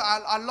don't just,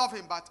 I love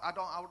him, but I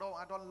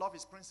don't love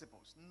his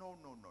principles. No.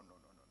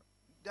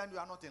 Then you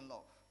are not in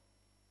love.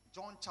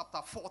 John chapter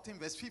 14,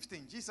 verse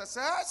 15. Jesus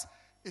says,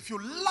 if you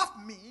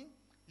love me,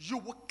 you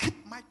will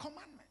keep my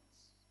commandments.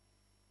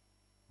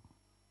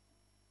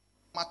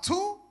 Number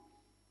 2,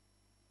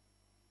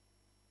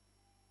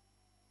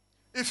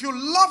 if you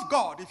love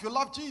God, if you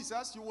love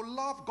Jesus, you will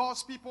love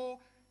God's people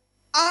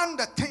and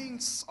the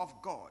things of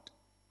God.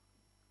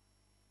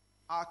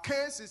 Our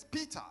case is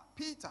Peter,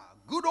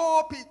 good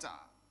old Peter.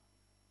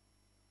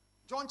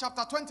 John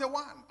chapter 21.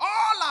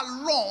 All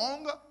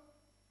along,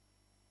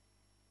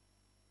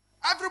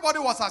 everybody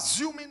was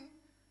assuming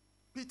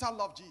Peter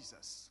loved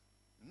Jesus.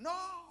 No,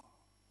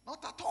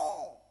 not at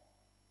all.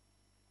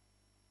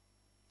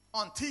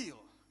 Until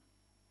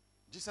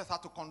Jesus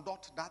had to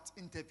conduct that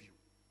interview.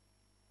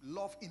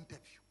 Love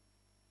interview.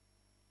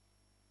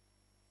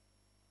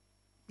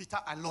 Peter,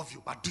 I love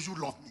you, but do you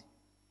love me?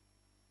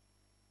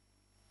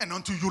 And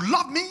until you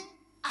love me,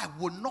 I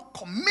will not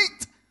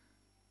commit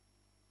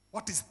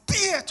what is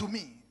dear to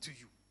me to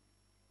you.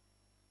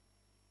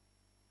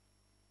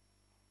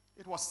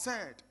 It was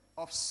said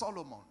of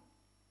Solomon,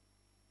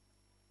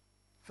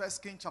 1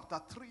 Kings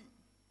chapter 3.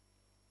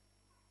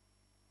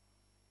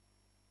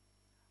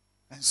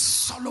 And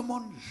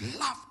Solomon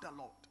loved the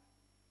Lord.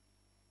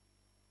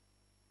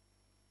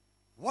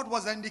 What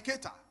was the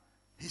indicator?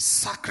 His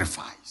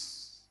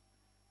sacrifice.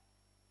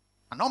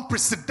 An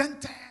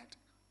unprecedented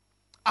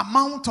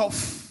amount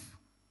of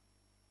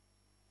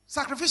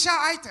sacrificial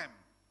item.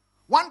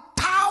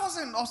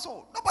 1,000 or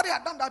so. Nobody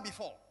had done that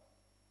before.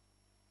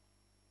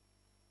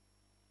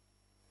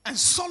 And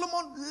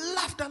Solomon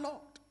loved the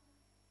Lord.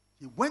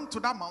 He went to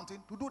that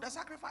mountain to do the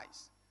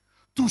sacrifice.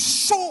 To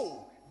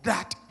show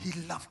that he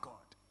loved God.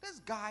 This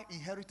guy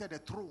inherited a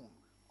throne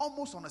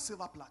almost on a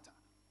silver platter.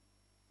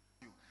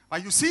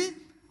 But you see,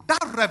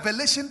 that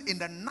revelation in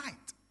the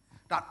night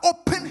that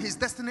opened his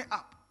destiny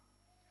up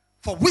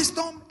for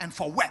wisdom and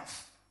for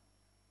wealth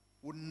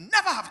would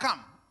never have come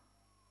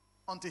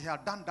until he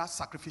had done that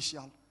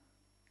sacrificial,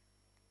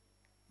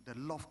 the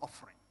love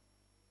offering.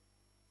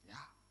 Yeah.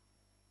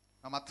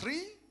 Number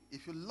 3,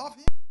 if you love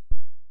him,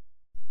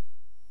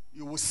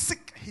 you will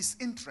seek his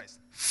interest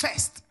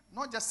first.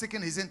 Not just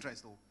seeking his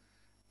interest, though.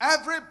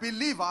 Every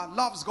believer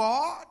loves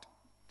God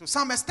to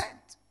some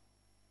extent.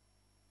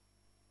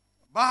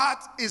 But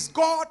is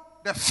God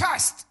the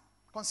first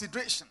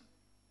consideration?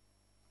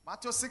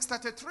 Matthew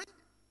 6:33.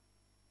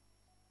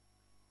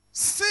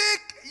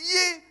 Seek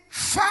ye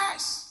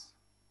first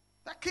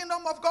the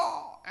kingdom of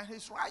God and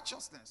his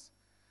righteousness,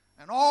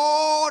 and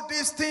all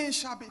these things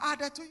shall be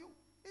added to you.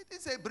 It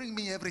didn't say bring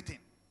me everything.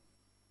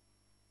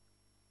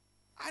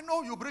 I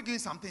know you bring in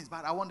some things,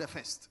 but I want the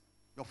first.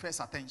 Your first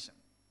attention.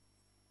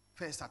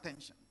 First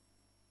attention.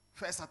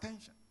 First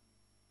attention.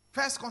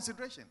 First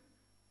consideration.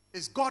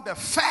 Is God the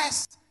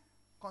first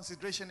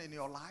consideration in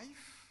your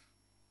life?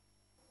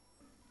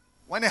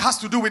 When it has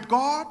to do with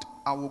God,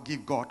 I will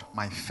give God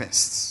my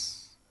first.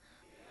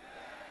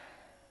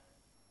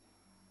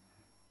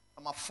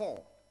 Number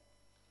 4.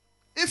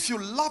 If you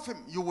love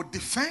him, you will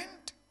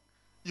defend,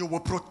 you will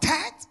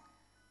protect,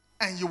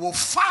 and you will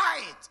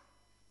fight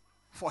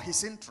for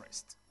his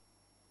interest.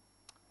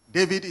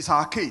 David is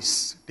our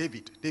case.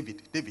 David.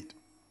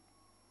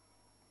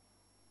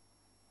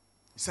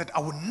 He said, I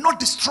will not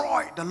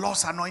destroy the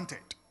Lord's anointed.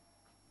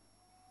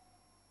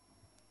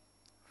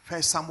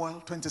 1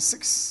 Samuel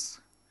 26.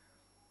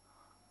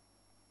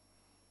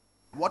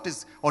 What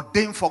is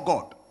ordained for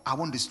God, I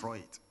won't destroy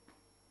it.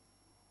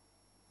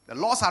 The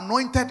Lord's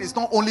anointed is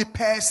not only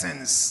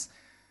persons.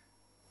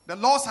 The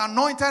Lord's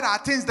anointed are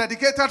things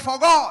dedicated for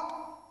God.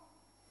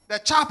 The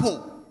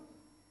chapel,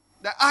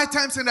 the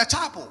items in the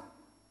chapel,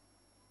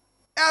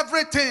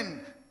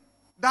 everything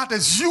that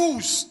is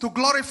used to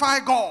glorify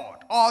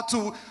God or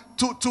to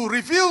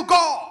reveal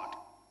God,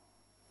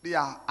 they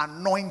are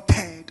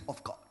anointed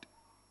of God.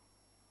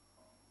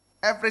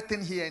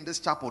 Everything here in this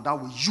chapel that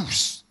we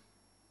use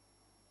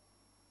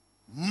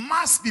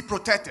must be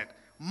protected,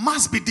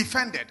 must be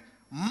defended,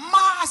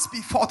 must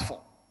be fought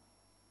for.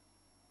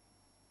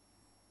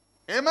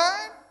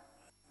 Amen?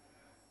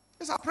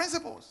 These are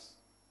principles.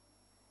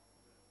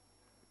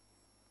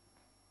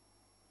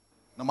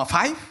 Number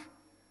 5,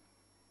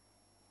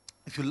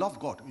 if you love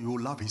God, you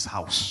will love his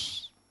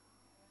house.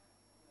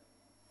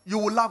 You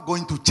will love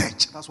going to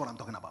church. That's what I'm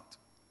talking about.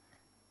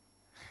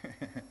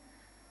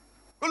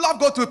 You love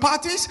going to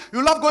parties.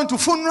 You love going to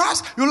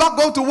funerals. You love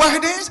going to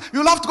weddings.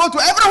 You love to go to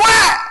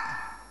everywhere.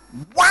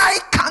 Why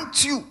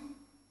can't you?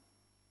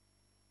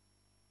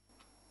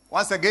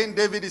 Once again,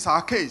 David is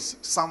our case.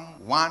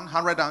 Psalm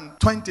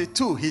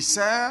 122, he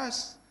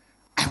says,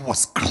 I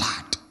was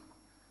glad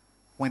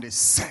when they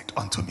said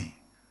unto me,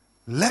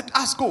 let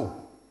us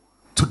go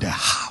to the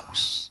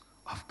house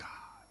of God.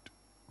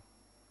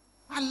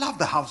 I love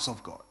the house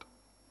of God.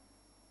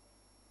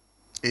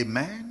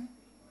 Amen.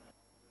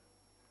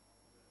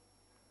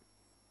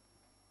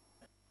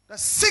 The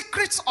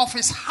secrets of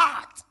his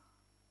heart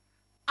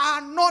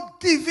are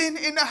not given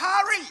in a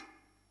hurry.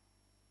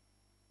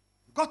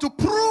 You've got to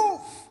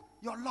prove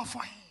your love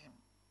for him.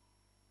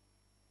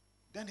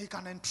 Then he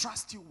can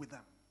entrust you with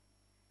them.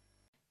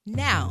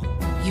 Now,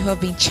 you have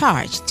been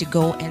charged to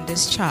go and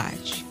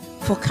discharge.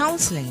 For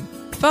counseling,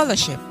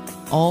 fellowship,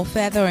 or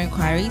further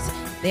inquiries,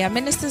 there are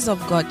ministers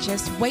of God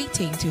just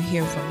waiting to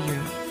hear from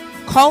you.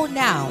 Call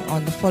now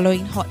on the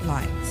following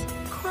hotlines: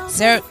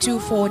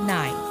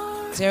 0249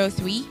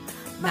 03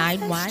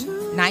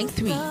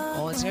 9193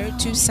 or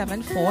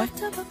 0274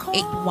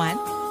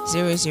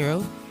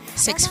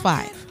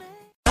 810065.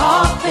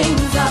 All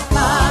things are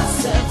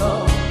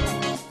possible.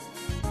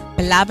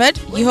 Beloved,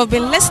 you have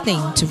been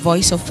listening to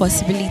Voice of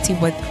Possibility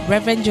with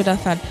Reverend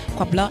Jonathan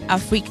Kwabla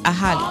Afrique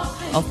Ahali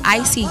of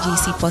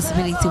ICGC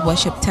Possibility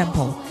Worship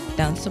Temple,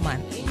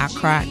 Dansoman,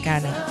 Accra,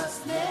 Ghana.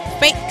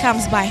 Faith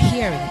comes by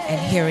hearing and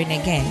hearing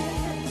again.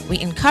 We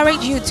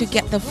encourage you to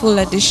get the full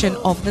edition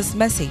of this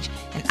message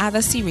and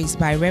other series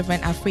by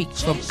Reverend Afrique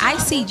from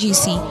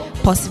ICGC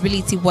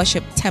Possibility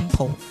Worship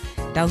Temple,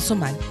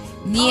 Dansoman,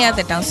 near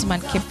the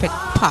Dansoman Kipit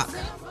Park.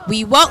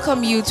 We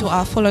welcome you to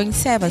our following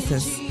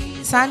services.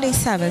 Sunday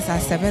service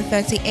at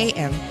 7:30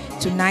 a.m.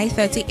 to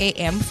 9:30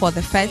 a.m. for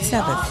the first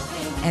service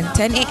and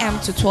 10 a.m.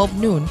 to 12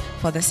 noon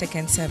for the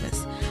second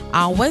service.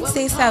 Our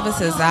Wednesday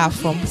services are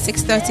from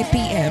 6:30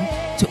 p.m.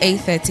 to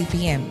 8:30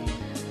 p.m.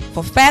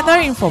 For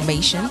further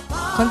information,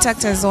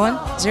 contact us on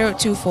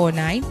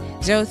 0249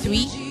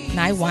 03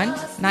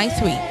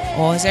 9193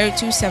 or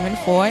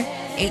 0274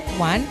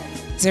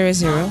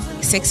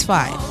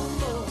 810065.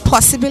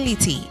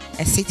 Possibility,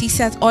 a city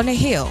set on a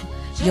hill.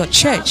 Your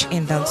church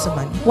in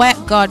Dansoman, where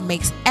God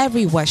makes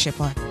every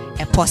worshiper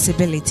a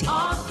possibility.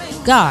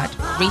 God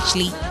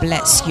richly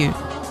bless you.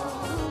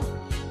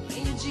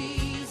 In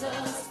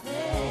Jesus'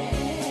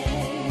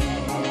 name,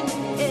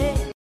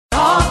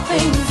 all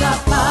things are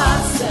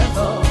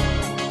possible.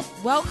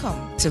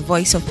 Welcome to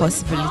Voice of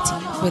Possibility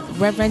with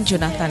Reverend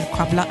Jonathan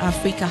Kwabla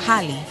Afrique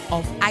Ahali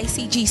of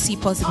ICGC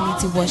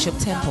Possibility Worship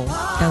Temple,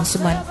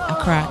 Dansoman,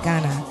 Accra,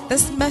 Ghana.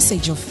 This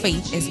message of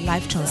faith is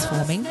life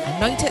transforming,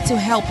 anointed to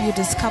help you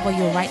discover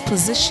your right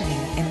positioning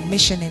and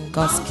mission in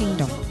God's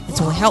kingdom. It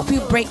will help you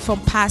break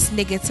from past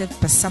negative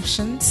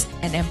perceptions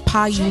and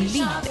empower you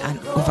lead an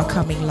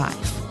overcoming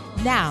life.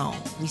 Now,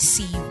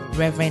 receive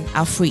Reverend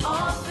Afrique.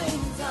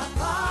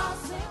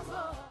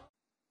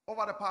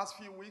 Over the past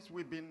few weeks,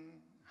 we've been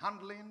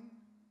handling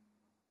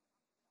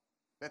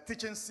the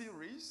teaching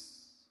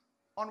series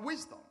on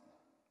wisdom.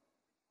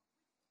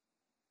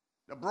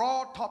 The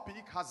broad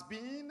topic has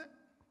been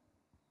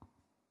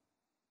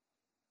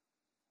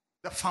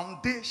the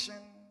foundation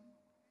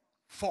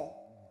for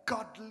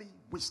godly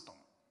wisdom.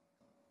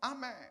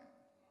 Amen.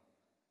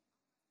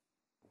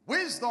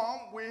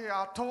 Wisdom, we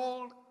are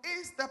told,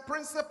 is the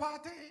principal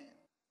thing.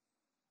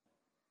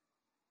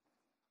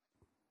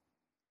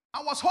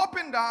 I was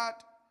hoping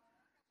that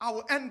I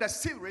will end the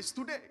series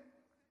today.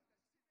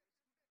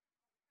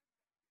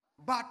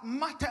 But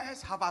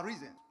matters have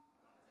arisen.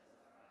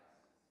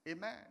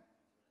 Amen.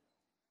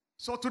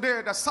 So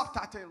today the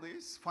subtitle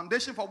is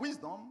Foundation for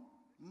Wisdom,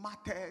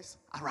 Matters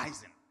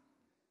Arising.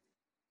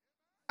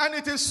 And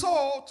it is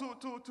so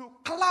to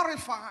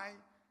clarify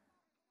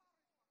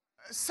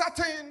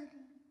certain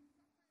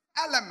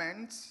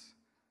elements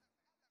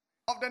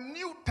of the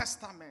New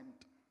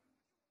Testament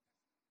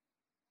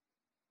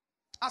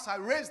as I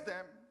raised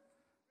them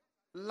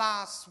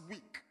last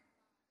week.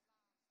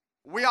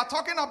 We are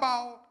talking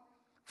about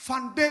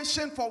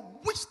foundation for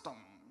wisdom.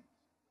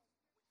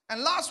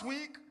 And last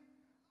week,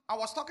 I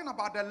was talking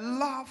about the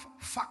love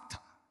factor.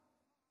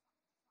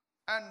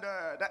 And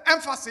the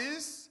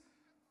emphasis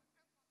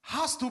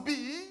has to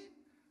be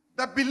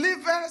the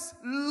believer's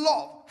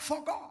love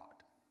for God.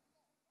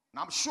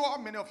 And I'm sure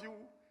many of you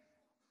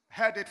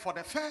heard it for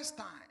the first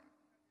time.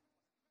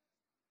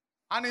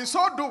 And in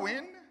so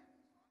doing,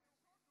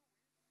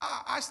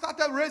 I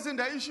started raising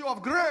the issue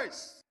of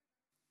grace.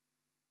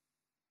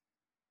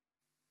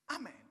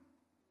 Amen.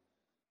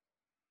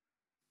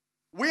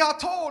 We are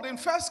told in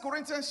 1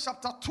 Corinthians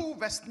chapter 2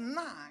 verse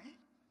 9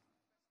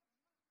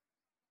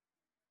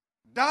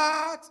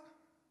 that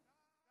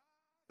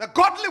the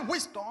godly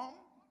wisdom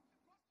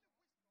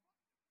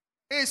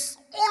is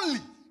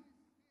only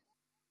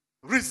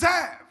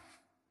reserved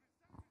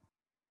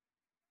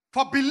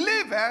for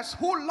believers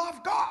who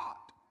love God.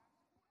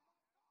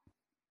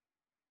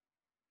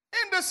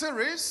 In this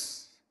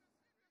series,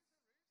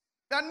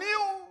 the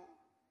new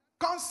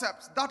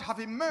concepts that have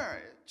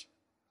emerged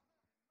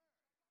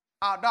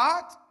are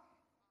that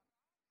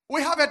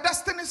we have a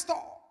destiny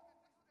store.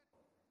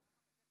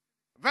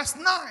 Verse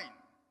 9,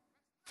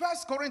 1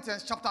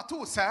 Corinthians chapter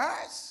 2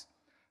 says,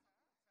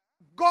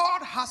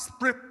 God has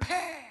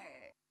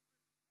prepared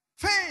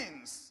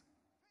things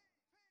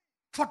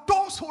for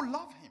those who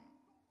love him.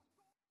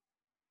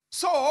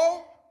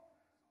 So,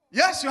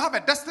 yes, you have a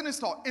destiny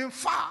store. In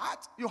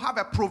fact, you have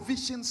a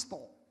provision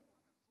store.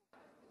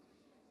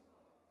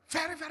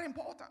 Very, very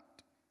important.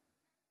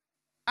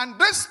 And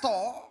this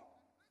store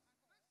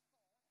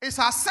is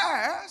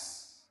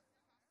accessed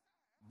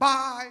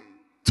by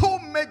two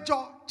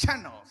major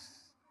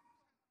channels,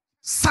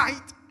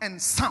 sight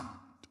and sound.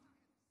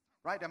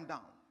 Write them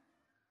down.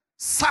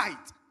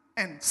 Sight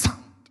and sound.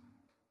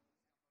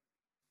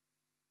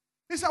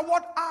 He said,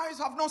 what eyes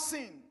have not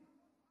seen,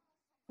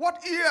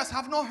 what ears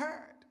have not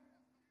heard,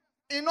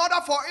 in order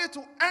for it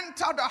to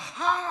enter the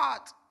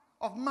heart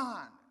of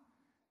man,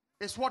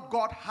 is what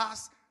God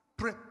has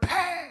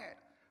prepared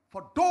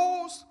for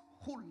those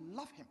who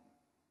love him.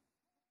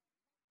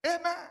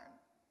 Amen.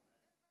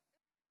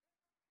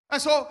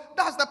 And so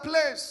that's the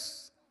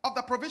place of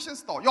the provision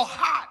store. Your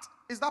heart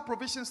is that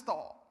provision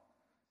store.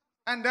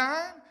 And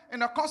then in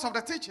the course of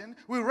the teaching,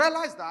 we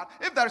realize that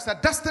if there is a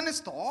destiny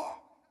store,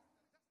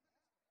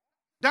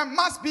 there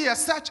must be a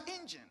search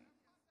engine.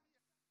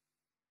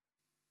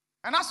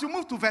 And as you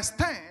move to verse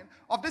 10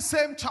 of this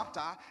same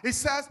chapter, it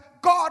says,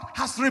 God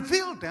has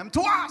revealed them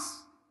to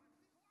us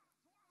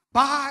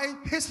by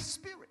his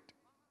Spirit.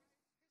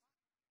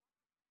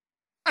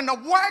 And the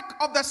work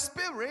of the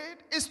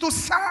Spirit is to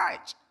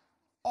search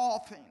all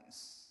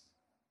things,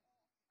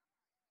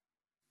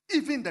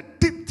 even the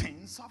deep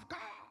things of God.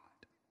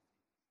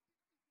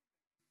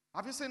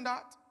 Have you seen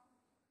that?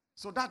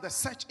 So that's the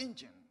search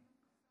engine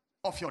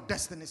of your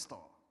destiny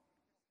store.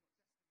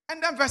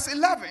 And then verse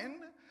 11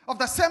 of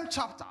the same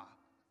chapter,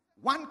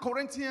 1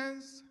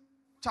 Corinthians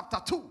chapter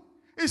 2,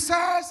 it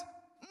says,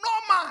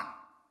 no man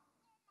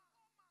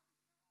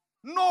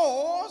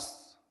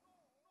knows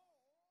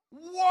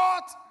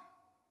what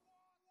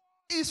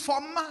is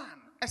for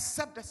man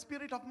except the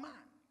Spirit of man.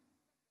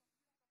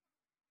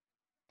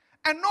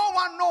 And no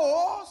one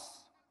knows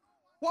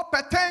what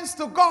pertains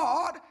to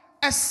God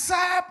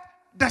except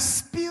the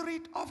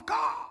Spirit of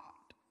God.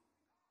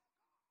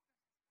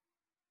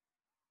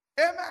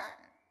 Amen.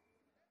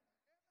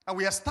 And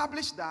we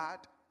established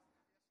that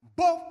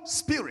both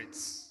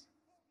spirits,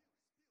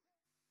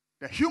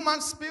 the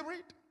human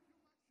spirit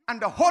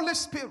and the Holy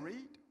Spirit,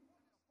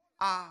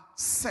 are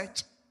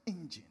search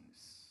engines.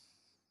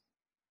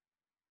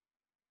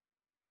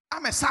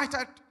 I'm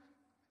excited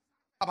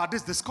about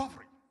this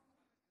discovery.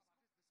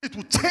 It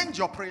will change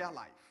your prayer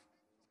life.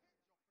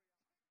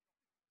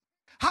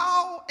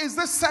 How is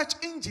this search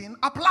engine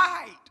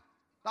applied?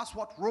 That's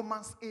what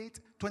Romans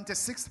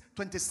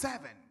 8:26-27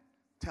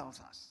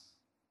 tells us.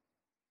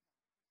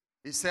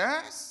 It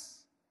says,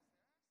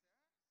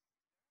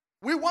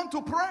 we want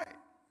to pray,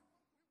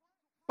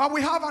 But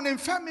we have an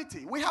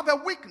infirmity. We have a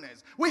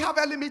weakness. We have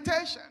a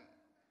limitation.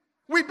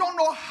 We don't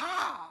know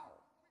how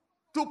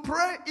to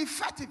pray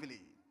effectively.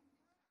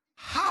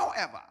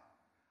 However,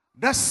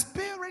 the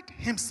Spirit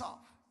himself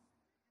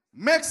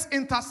makes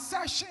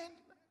intercession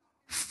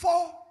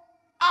for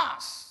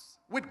us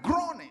with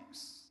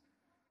groanings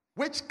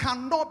which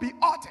cannot be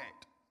uttered.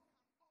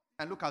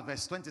 And look at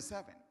verse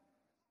 27.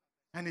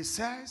 And it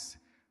says,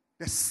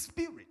 the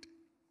Spirit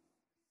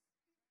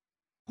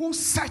who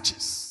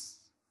searches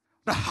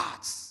the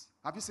hearts.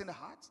 Have you seen the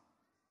heart?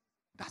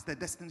 That's the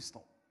destiny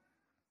store.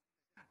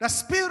 The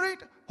Spirit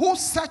who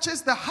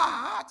searches the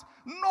heart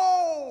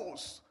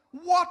knows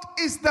what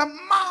is the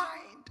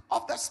mind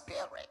of the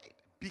Spirit,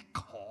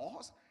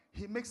 because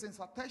he makes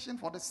intercession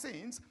for the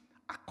saints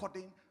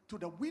according to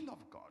the will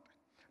of God.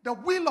 The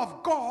will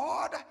of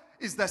God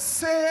is the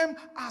same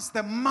as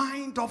the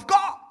mind of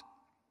God.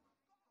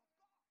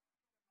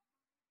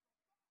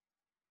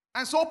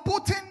 And so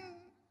putting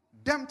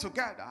them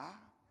together,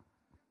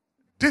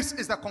 this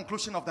is the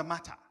conclusion of the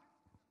matter.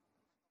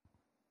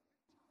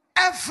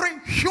 Every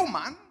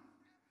human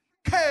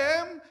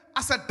came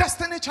as a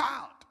destiny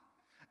child,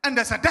 and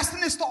there's a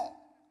destiny store.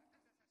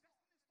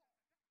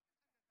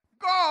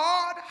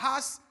 God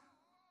has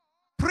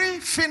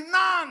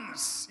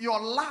pre-financed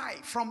your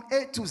life from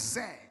A to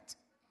Z.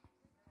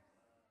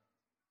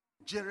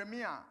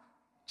 Jeremiah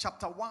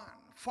chapter 1,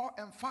 4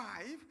 and 5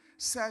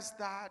 says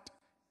that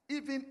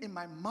even in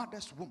my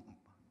mother's womb,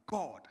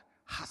 God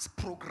has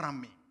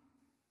programmed me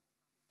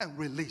and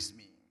released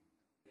me.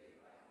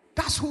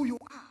 That's who you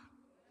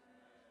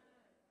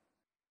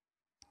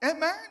are.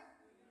 Amen.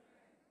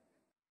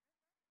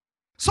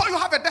 So you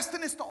have a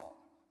destiny store.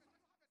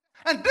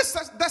 And this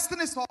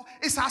destiny store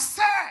is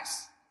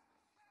accessed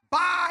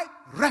by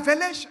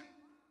revelation.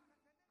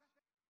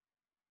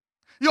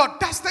 Your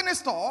destiny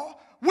store,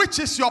 which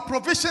is your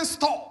provision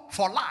store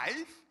for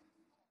life,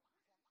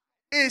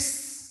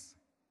 is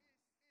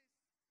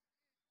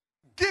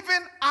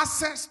given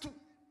access to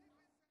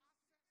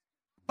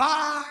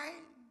by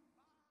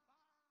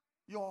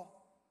your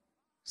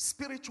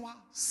spiritual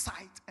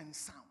sight and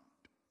sound.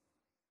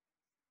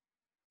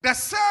 The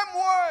same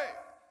way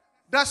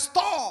the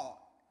store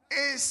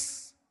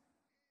is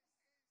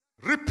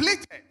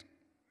repleted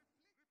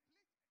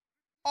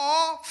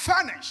or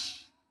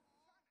furnished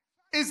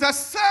is the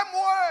same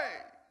way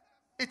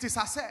it is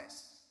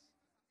assessed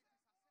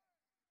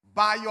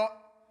by your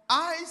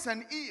eyes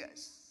and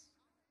ears.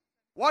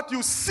 What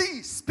you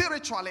see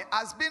spiritually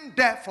as being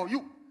there for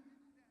you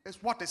is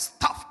what is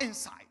stuffed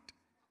inside.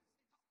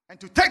 And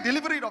to take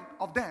delivery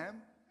of them,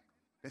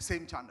 the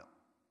same channel.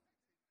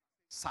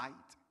 Sight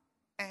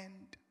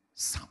and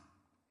sound.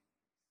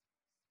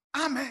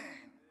 Amen.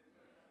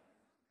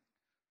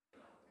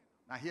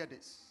 Now hear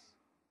this.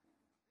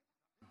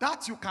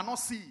 That you cannot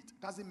see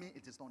it doesn't mean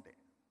it is not there.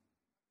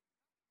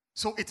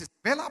 So it is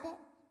available.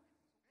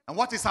 And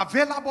what is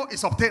available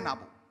is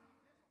obtainable.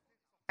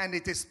 And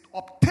it is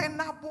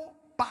obtainable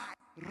by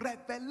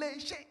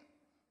revelation.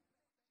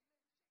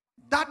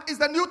 That is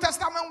the New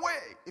Testament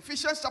way.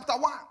 Ephesians chapter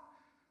 1,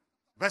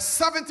 verse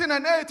 17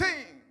 and 18.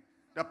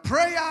 The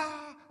prayer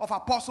of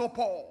Apostle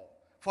Paul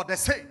for the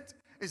saint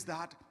is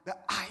that the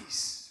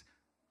eyes,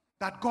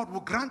 that God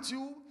will grant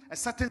you a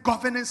certain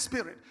governing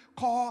spirit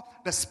called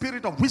the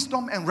spirit of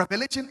wisdom and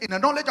revelation in the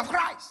knowledge of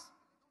Christ,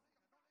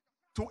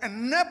 to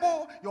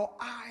enable your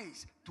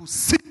eyes to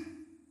see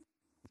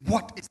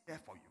what is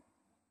there for you.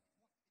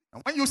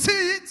 And when you see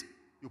it,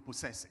 you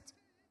possess it.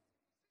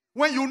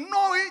 When you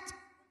know it,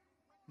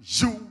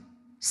 you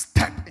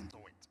step into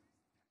it.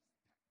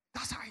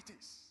 That's how it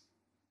is.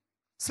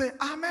 Say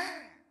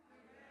amen.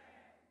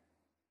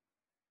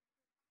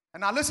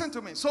 And now listen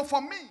to me. So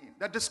for me,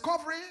 the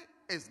discovery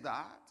is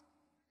that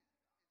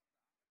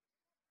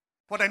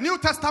for the New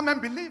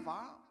Testament believer,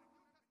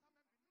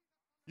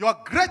 your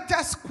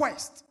greatest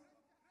quest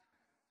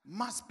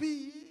must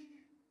be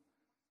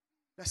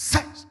the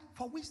search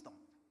for wisdom.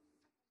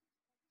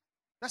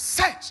 The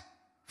search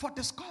for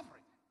discovery.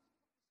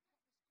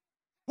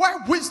 Where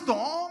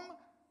wisdom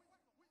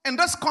in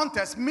this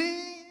context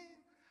means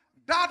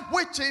that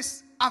which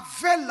is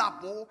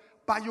available,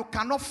 but you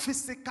cannot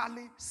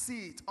physically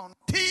see it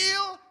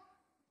until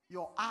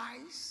your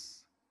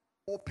eyes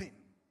open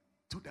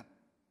to them.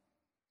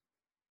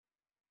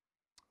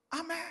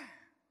 Amen.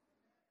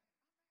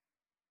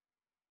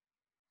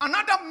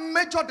 Another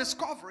major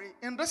discovery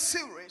in this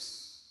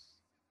series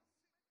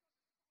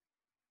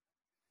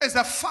is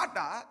the fact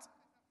that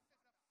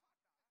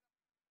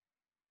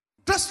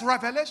this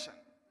revelation,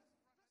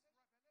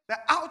 the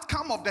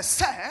outcome of the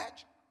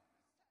search,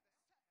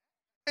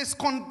 is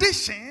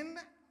conditioned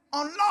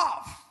on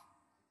love.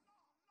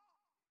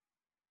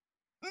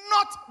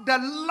 Not the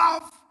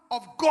love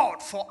of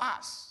God for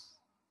us,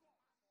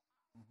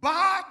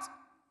 but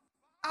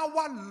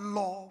our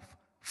love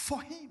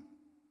for him.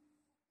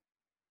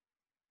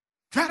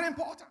 Very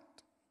important.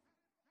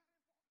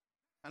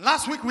 And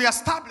last week we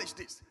established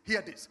this.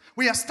 Hear this.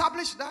 We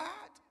established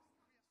that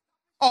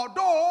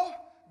although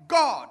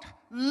God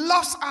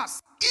loves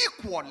us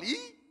equally,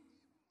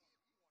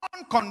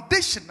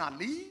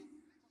 unconditionally,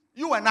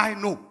 you and I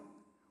know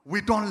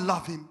we don't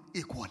love him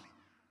equally.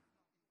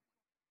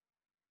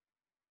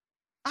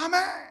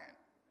 Amen.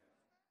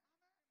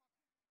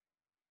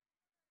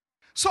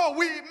 So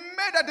we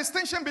made a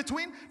distinction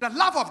between the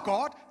love of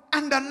God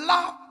and the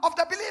love of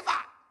the believer.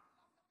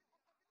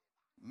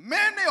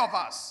 Many of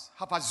us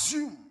have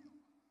assumed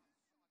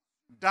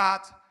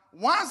that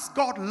once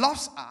God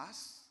loves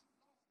us,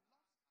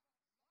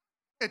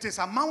 it is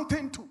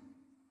amounting to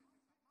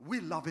we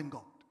loving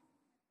God.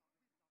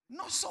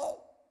 Not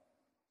so.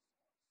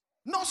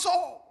 Not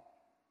so.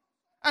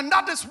 And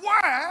that is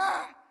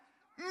where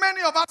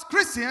many of us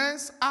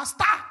Christians are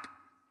stuck.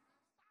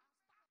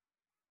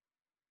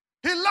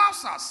 He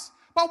loves us,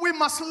 but we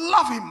must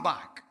love him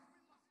back.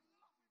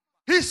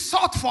 He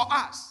sought for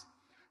us.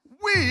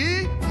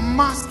 We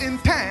must in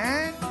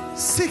turn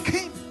seek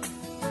him.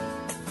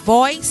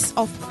 Voice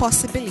of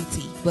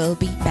Possibility will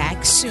be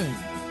back soon.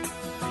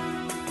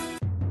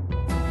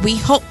 We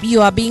hope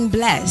you are being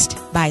blessed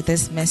by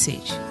this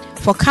message.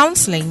 For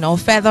counseling or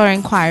further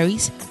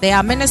inquiries, there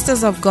are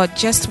ministers of God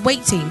just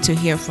waiting to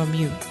hear from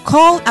you.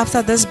 Call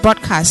after this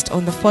broadcast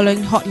on the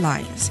following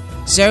hotlines: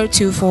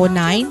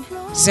 0249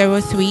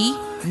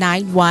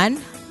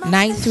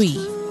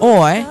 039193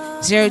 or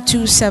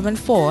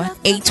 0274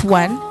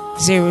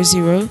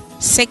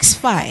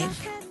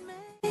 810065.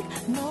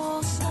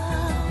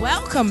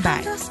 Welcome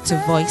back to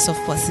Voice of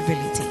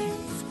Possibility.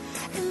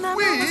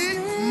 We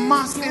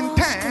must in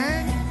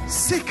turn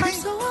seek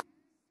him.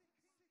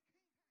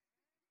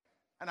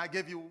 And I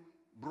gave you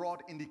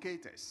broad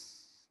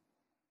indicators.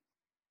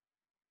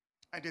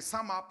 And they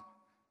sum up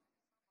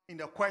in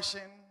the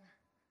question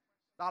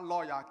that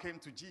lawyer came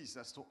to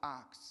Jesus to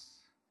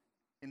ask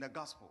in the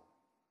gospel: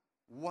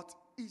 what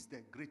is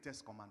the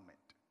greatest commandment?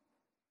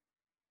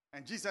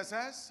 And Jesus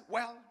says,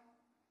 well,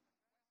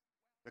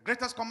 the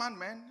greatest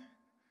commandment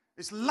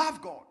is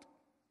love God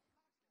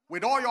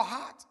with all your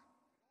heart,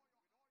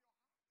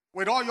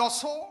 with all your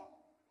soul,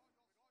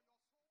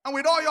 and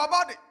with all your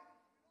body.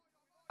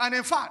 And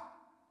in fact,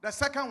 the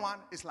second one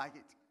is like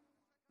it: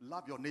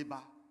 love your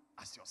neighbor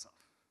as yourself.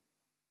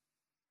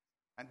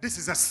 And this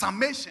is a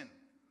summation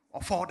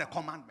of all the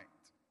commandments.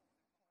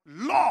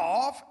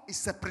 Love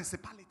is a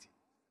principality.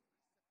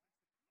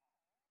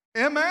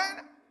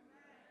 Amen?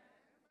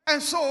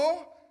 And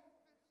so,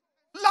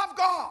 love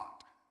God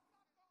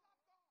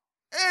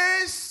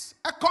is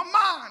a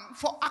command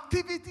for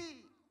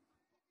activity.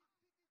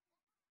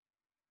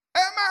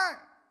 Amen?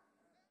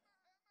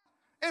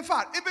 In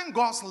fact, even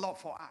God's love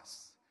for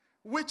us,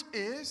 which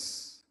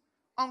is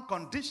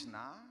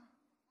unconditional,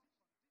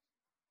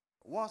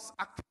 was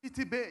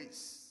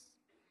activity-based.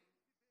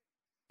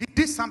 He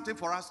did something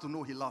for us to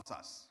know he loves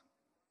us.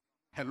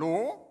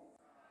 Hello?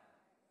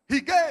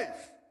 He gave.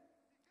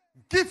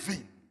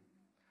 Giving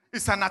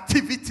is an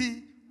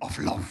activity of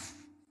love.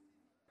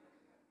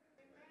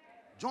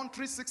 John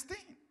 3:16.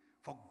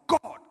 For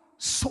God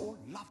so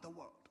loved the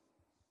world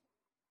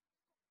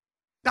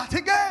that he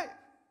gave.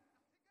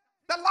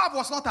 The love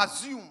was not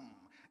assumed.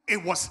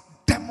 It was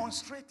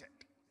demonstrated.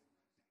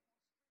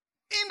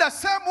 In the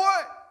same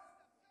way,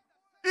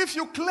 if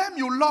you claim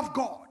you love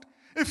God,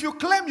 if you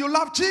claim you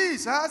love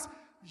Jesus,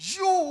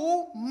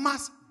 you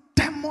must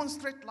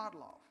demonstrate that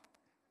love.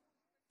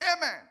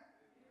 Amen.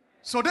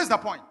 So this is the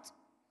point.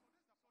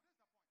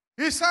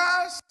 He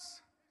says,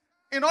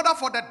 in order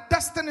for the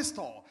destiny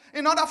store,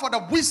 in order for the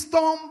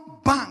wisdom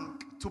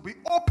bank to be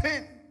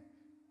open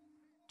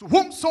to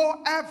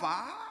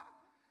whomsoever,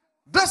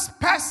 this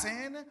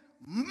person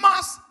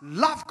must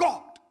love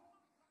God.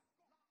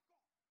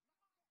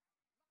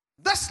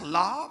 This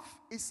love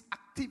is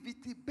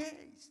activity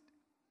based.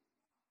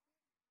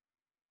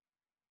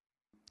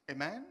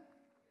 Amen.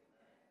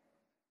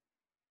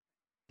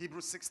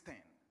 Hebrews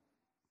 6:10.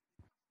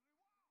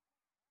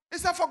 It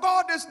said, for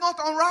God is not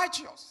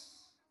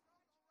unrighteous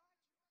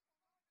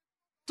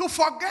to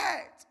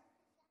forget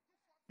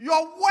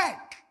your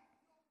work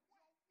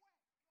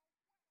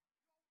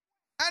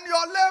and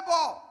your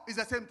labor is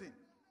the same thing.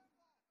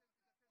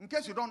 In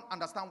case you don't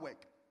understand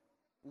work,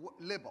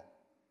 labor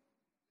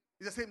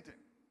is the same thing.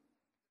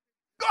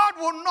 God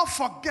will not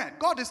forget.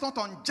 God is not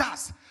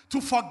unjust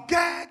to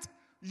forget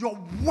your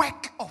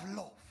work of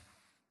love,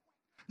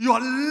 your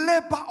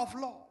labor of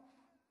love,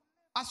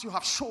 as you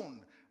have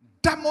shown,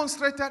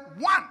 demonstrated,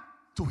 one,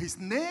 to his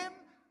name,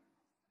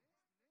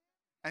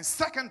 and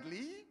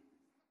secondly,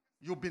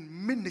 you've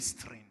been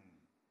ministering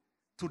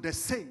to the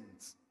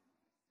saints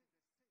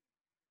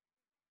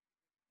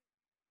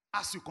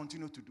as you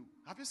continue to do.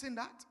 Have you seen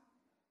that?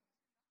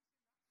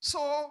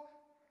 So,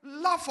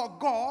 love for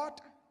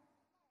God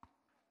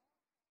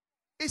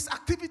is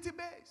activity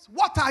based.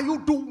 What are you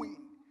doing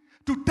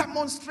to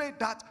demonstrate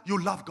that you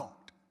love God?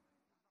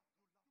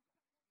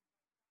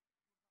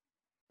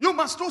 You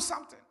must do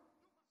something.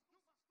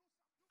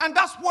 And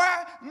that's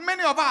where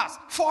many of us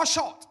fall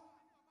short.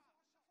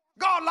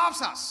 God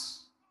loves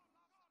us.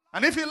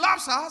 And if he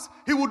loves us,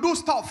 he will do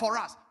stuff for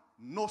us.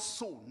 Not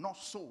so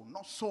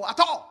at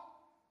all.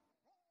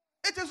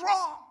 It is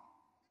wrong.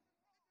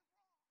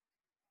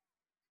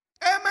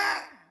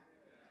 Amen.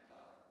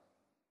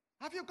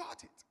 Have you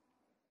got it?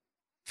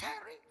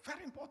 Very,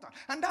 very important.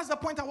 And that's the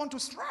point I want to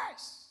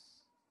stress.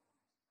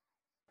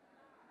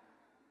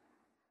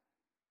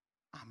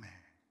 Amen.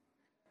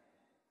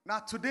 Now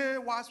today,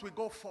 whilst we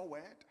go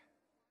forward,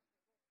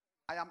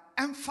 I am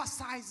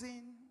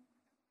emphasizing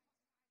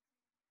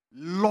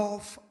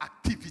love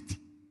activity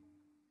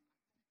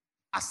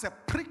as a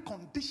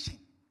precondition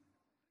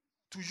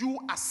to you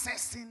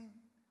accessing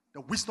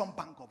the wisdom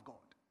bank of God.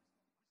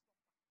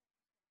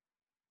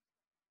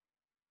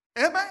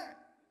 Amen.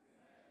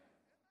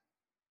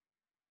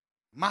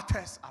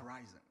 Matters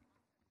arising.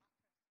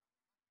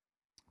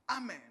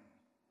 Amen.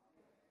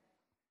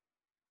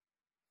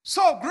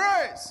 So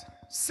grace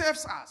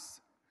saves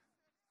us.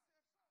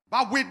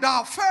 But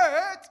without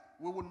faith,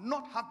 we would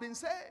not have been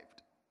saved.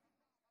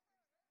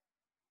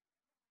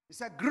 He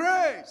said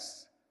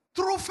grace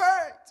through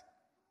faith.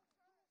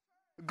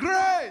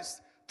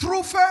 Grace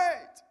through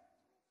faith.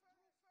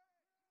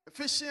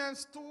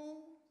 Ephesians 2,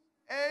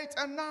 8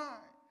 and 9.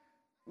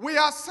 We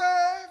are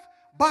saved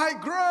by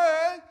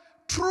grace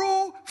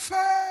through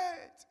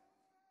faith.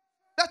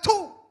 The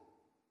two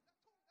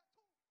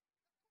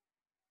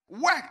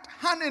worked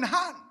hand in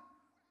hand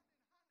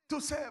to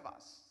save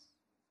us.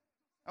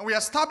 And we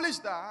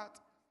established that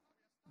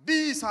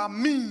these are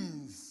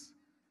means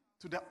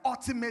to the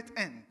ultimate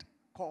end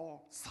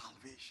called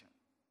salvation.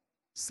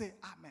 Say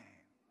amen.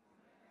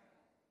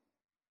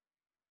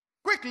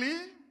 Quickly,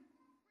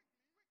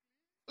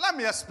 let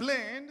me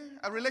explain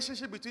a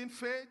relationship between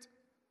faith,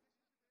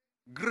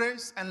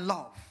 grace, and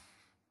love.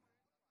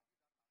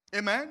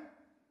 Amen.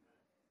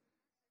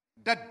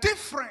 The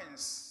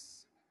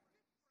difference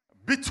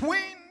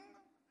between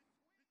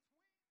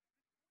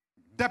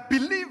the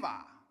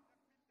believer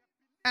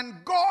and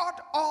God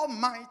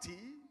Almighty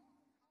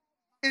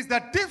is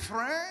the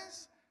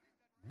difference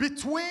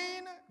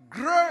between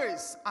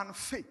grace and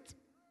faith.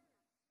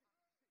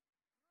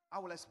 I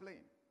will explain.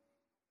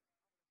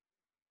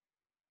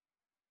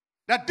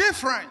 The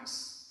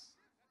difference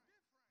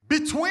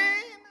between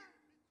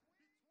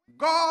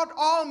God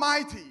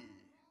Almighty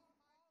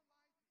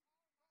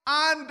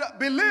and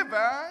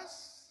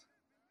believers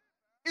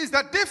is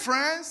the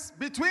difference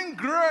between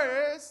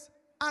grace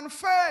and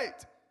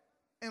faith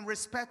in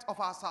respect of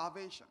our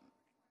salvation.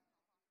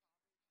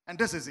 And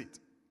this is it.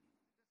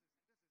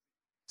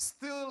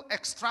 Still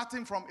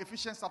extracting from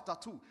Ephesians chapter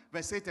 2,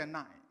 verse 8 and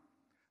 9.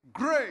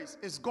 Grace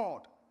is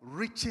God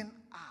reaching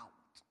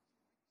out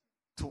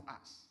to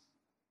us.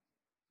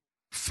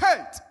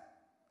 Faith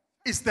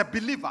is the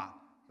believer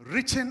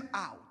reaching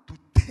out to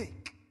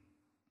take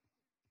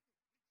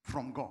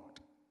from God.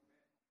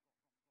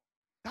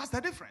 That's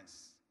the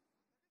difference.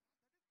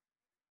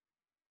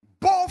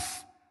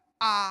 Both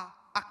are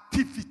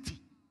activity.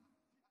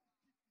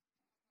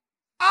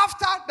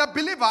 After the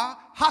believer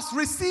has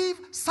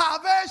received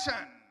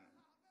salvation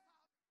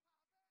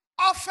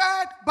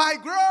offered by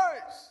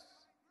grace,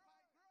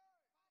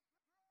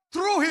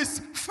 through his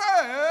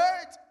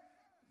faith,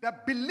 the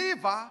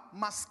believer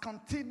must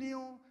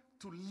continue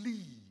to live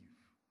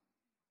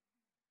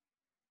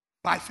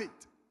by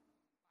faith.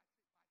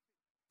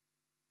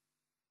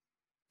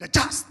 The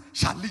just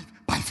shall live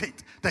by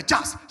faith. The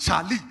just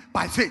shall live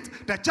by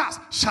faith. The just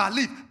shall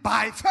live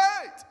by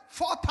faith.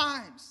 4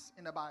 times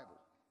in the Bible.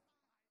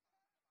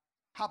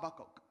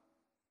 Habakkuk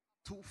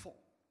 2:4.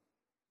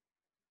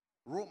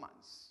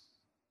 Romans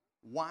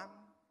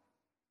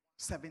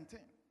 1:17.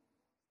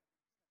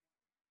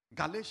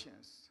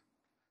 Galatians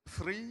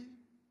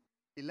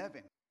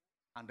 3:11.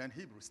 And then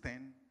Hebrews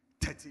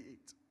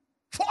 10:38.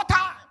 4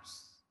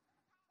 times.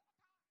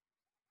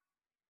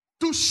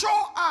 To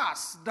show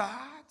us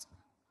that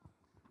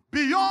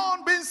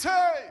beyond being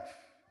saved,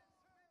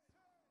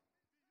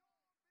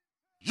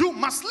 you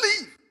must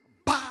live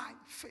by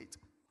faith.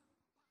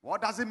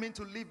 What does it mean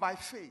to live by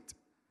faith?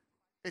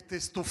 It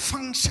is to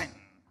function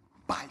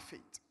by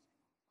faith.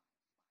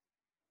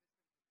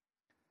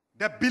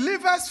 The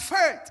believer's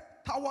faith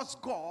towards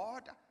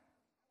God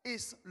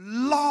is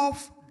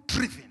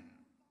love-driven.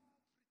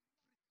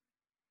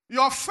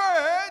 Your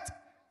faith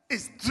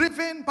is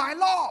driven by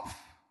love.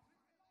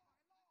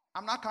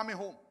 I'm not coming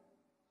home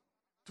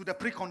to the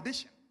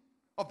precondition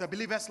of the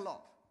believer's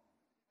love.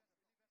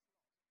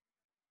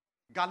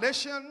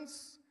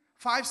 Galatians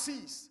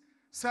 5:6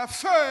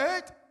 says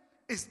faith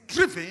is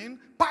driven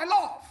by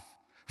love.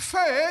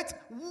 Faith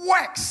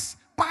works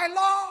by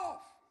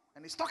love.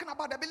 And he's talking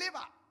about the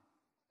believer.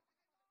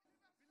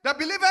 The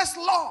believer's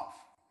love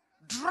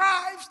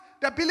drives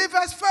the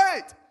believer's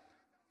faith.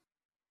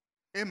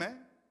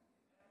 Amen.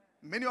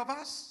 Many of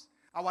us,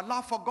 our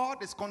love for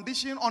God is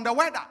conditioned on the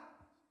weather.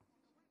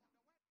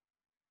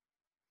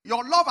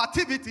 Your love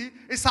activity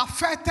is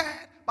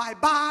affected by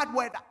bad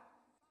weather.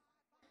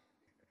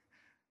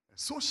 The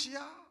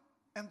social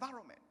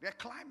environment, the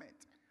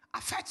climate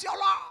affects your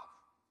love.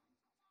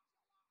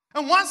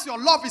 And once your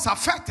love is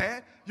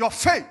affected, your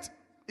faith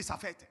is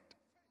affected.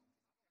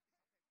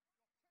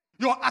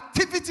 Your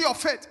activity of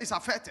faith is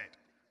affected.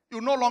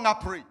 You no longer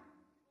pray.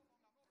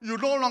 You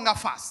no longer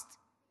fast.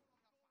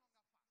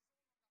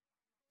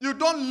 You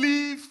don't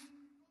live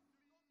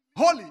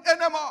holy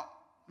anymore.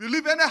 You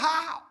live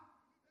anyhow.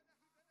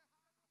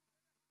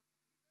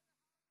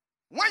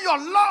 When your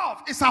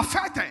love is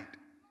affected,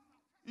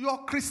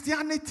 your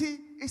Christianity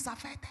is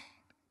affected.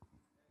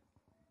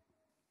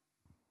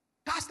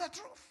 That's the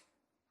truth.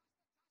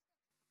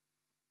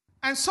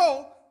 And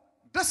so,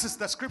 this is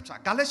the scripture.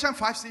 Galatians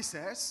 5:6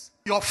 says,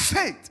 your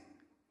faith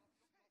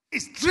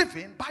is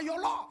driven by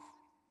your love.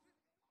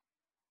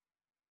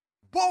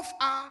 Both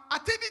are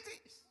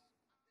activities.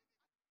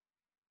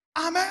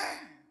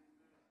 Amen.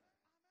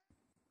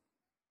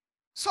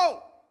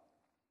 So,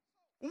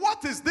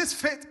 what is this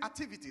faith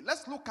activity?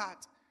 Let's look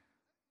at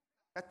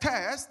a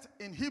text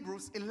in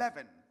Hebrews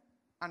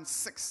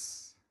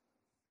 11:6.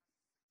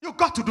 You've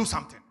got to do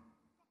something.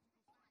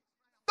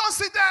 Don't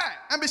sit there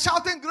and be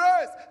shouting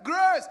grace,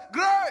 grace,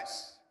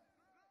 grace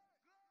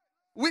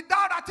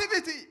without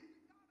activity.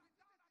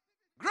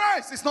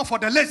 Grace is not for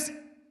the lazy.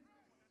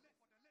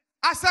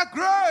 I said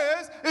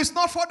grace is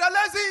not for the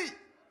lazy.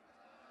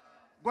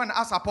 Go and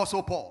ask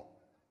Apostle Paul.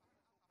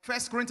 1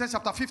 Corinthians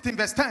chapter 15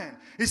 verse 10.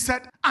 He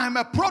said, I am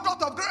a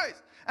product of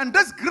grace. And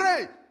this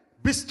grace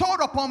bestowed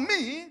upon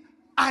me,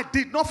 I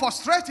did not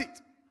frustrate it.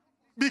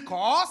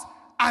 Because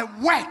I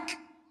work,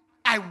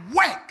 I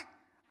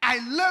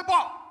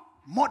labor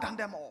more than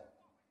them all.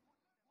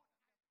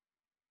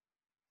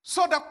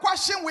 So the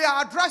question we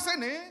are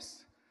addressing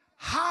is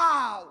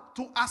how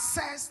to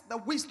access the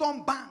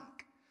wisdom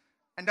bank.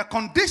 And the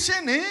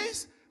condition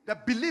is the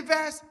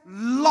believer's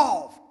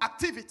love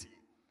activity.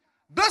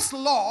 This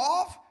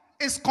love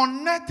is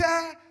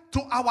connected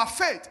to our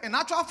faith. In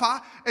actual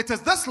fact, it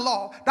is this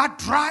love that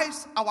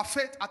drives our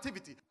faith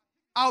activity.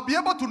 I'll be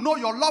able to know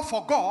your love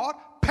for God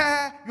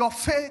per your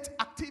faith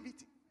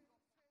activity.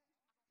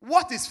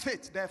 What is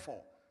faith,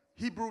 therefore?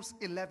 Hebrews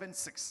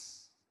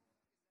 11:6.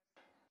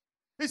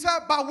 He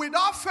said, but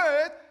without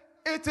faith,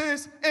 it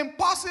is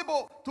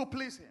impossible to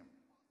please him.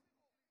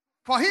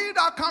 For he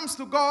that comes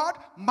to God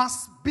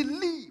must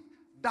believe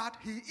that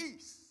he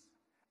is,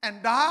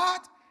 and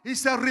that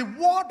he's a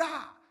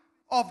rewarder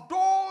of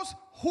those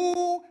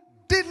who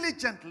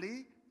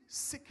diligently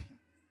seek him.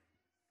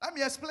 Let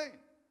me explain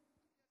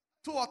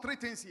 2 or 3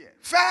 things here.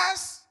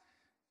 First,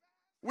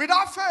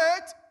 without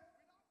faith,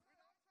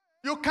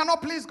 you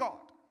cannot please God.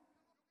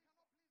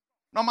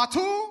 Number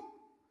 2,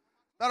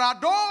 there are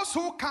those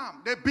who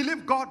come, they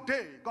believe God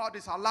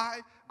is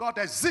alive, God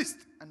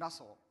exists, and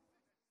that's all.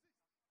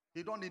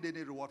 You don't need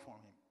any reward from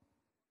him.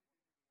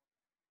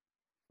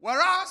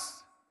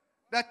 Whereas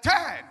the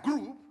third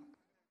group,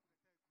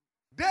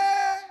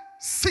 they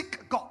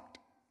seek God.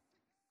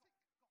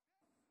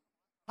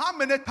 How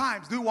many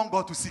times do you want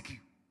God to seek you?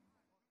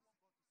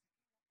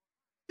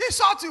 He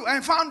sought you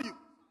and found you.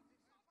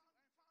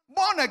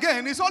 Born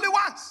again is only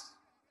once.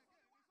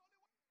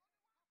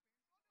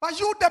 But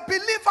you, the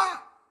believer,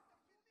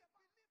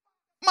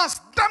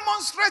 must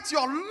demonstrate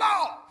your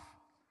love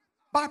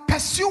by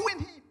pursuing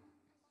him.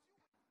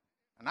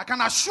 And I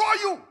can assure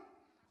you,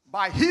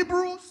 by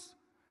Hebrews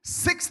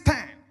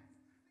 6:10,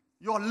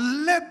 your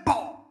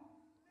labor,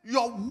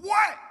 your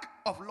work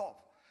of love,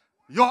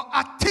 your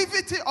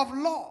activity of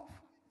love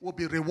will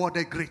be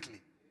rewarded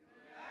greatly.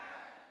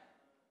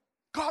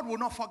 God will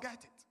not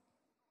forget it.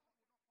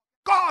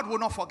 God will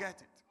not forget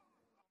it.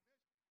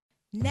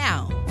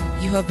 Now,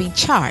 you have been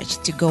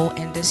charged to go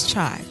and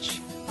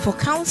discharge. For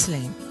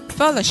counseling,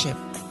 fellowship,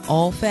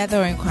 or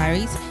further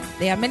inquiries,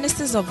 there are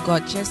ministers of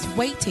God just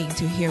waiting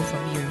to hear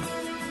from you.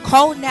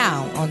 Call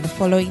now on the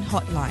following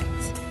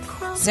hotlines: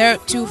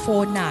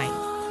 0249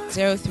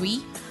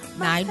 03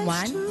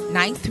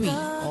 9193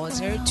 or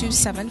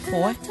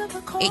 0274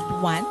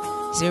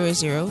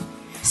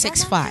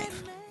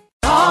 810065.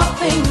 All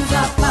things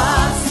are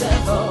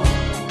possible.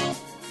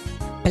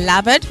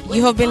 Beloved,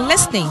 you have been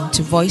listening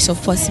to Voice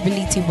of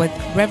Possibility with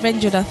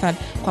Reverend Jonathan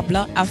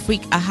Kwabla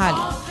Afrique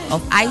Ahali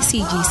of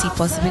ICGC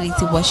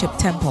Possibility Worship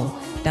Temple,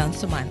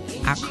 Dansoman,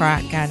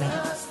 Accra,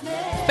 Ghana.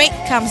 Faith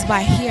comes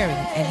by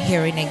hearing and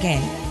hearing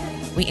again.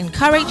 We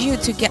encourage you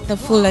to get the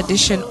full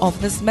edition of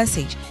this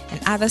message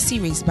and other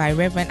series by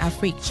Reverend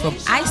Afrique from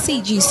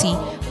ICGC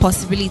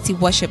Possibility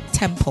Worship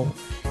Temple,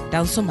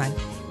 Dansoman,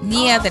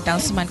 near the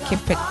Dansoman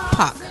Kipit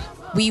Park.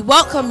 We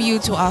welcome you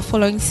to our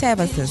following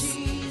services.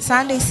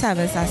 Sunday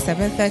service at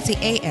 7:30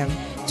 a.m.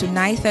 to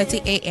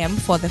 9:30 a.m.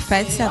 for the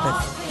first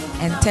service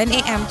and 10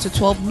 a.m. to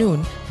 12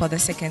 noon for the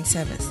second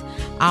service.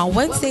 Our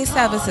Wednesday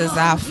services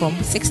are from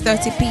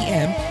 6:30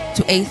 p.m.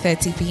 to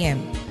 8:30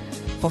 p.m.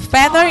 For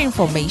further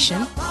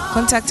information,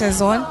 contact us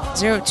on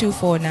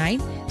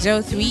 0249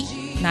 03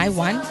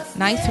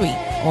 9193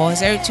 or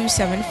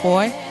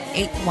 0274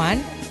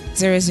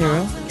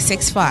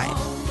 810065.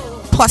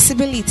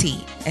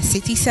 Possibility, a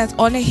city set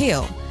on a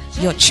hill.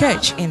 Your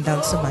church in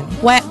Dansoman,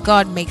 where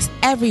God makes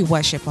every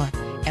worshiper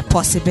a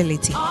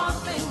possibility.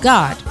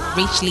 God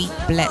richly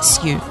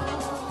bless you.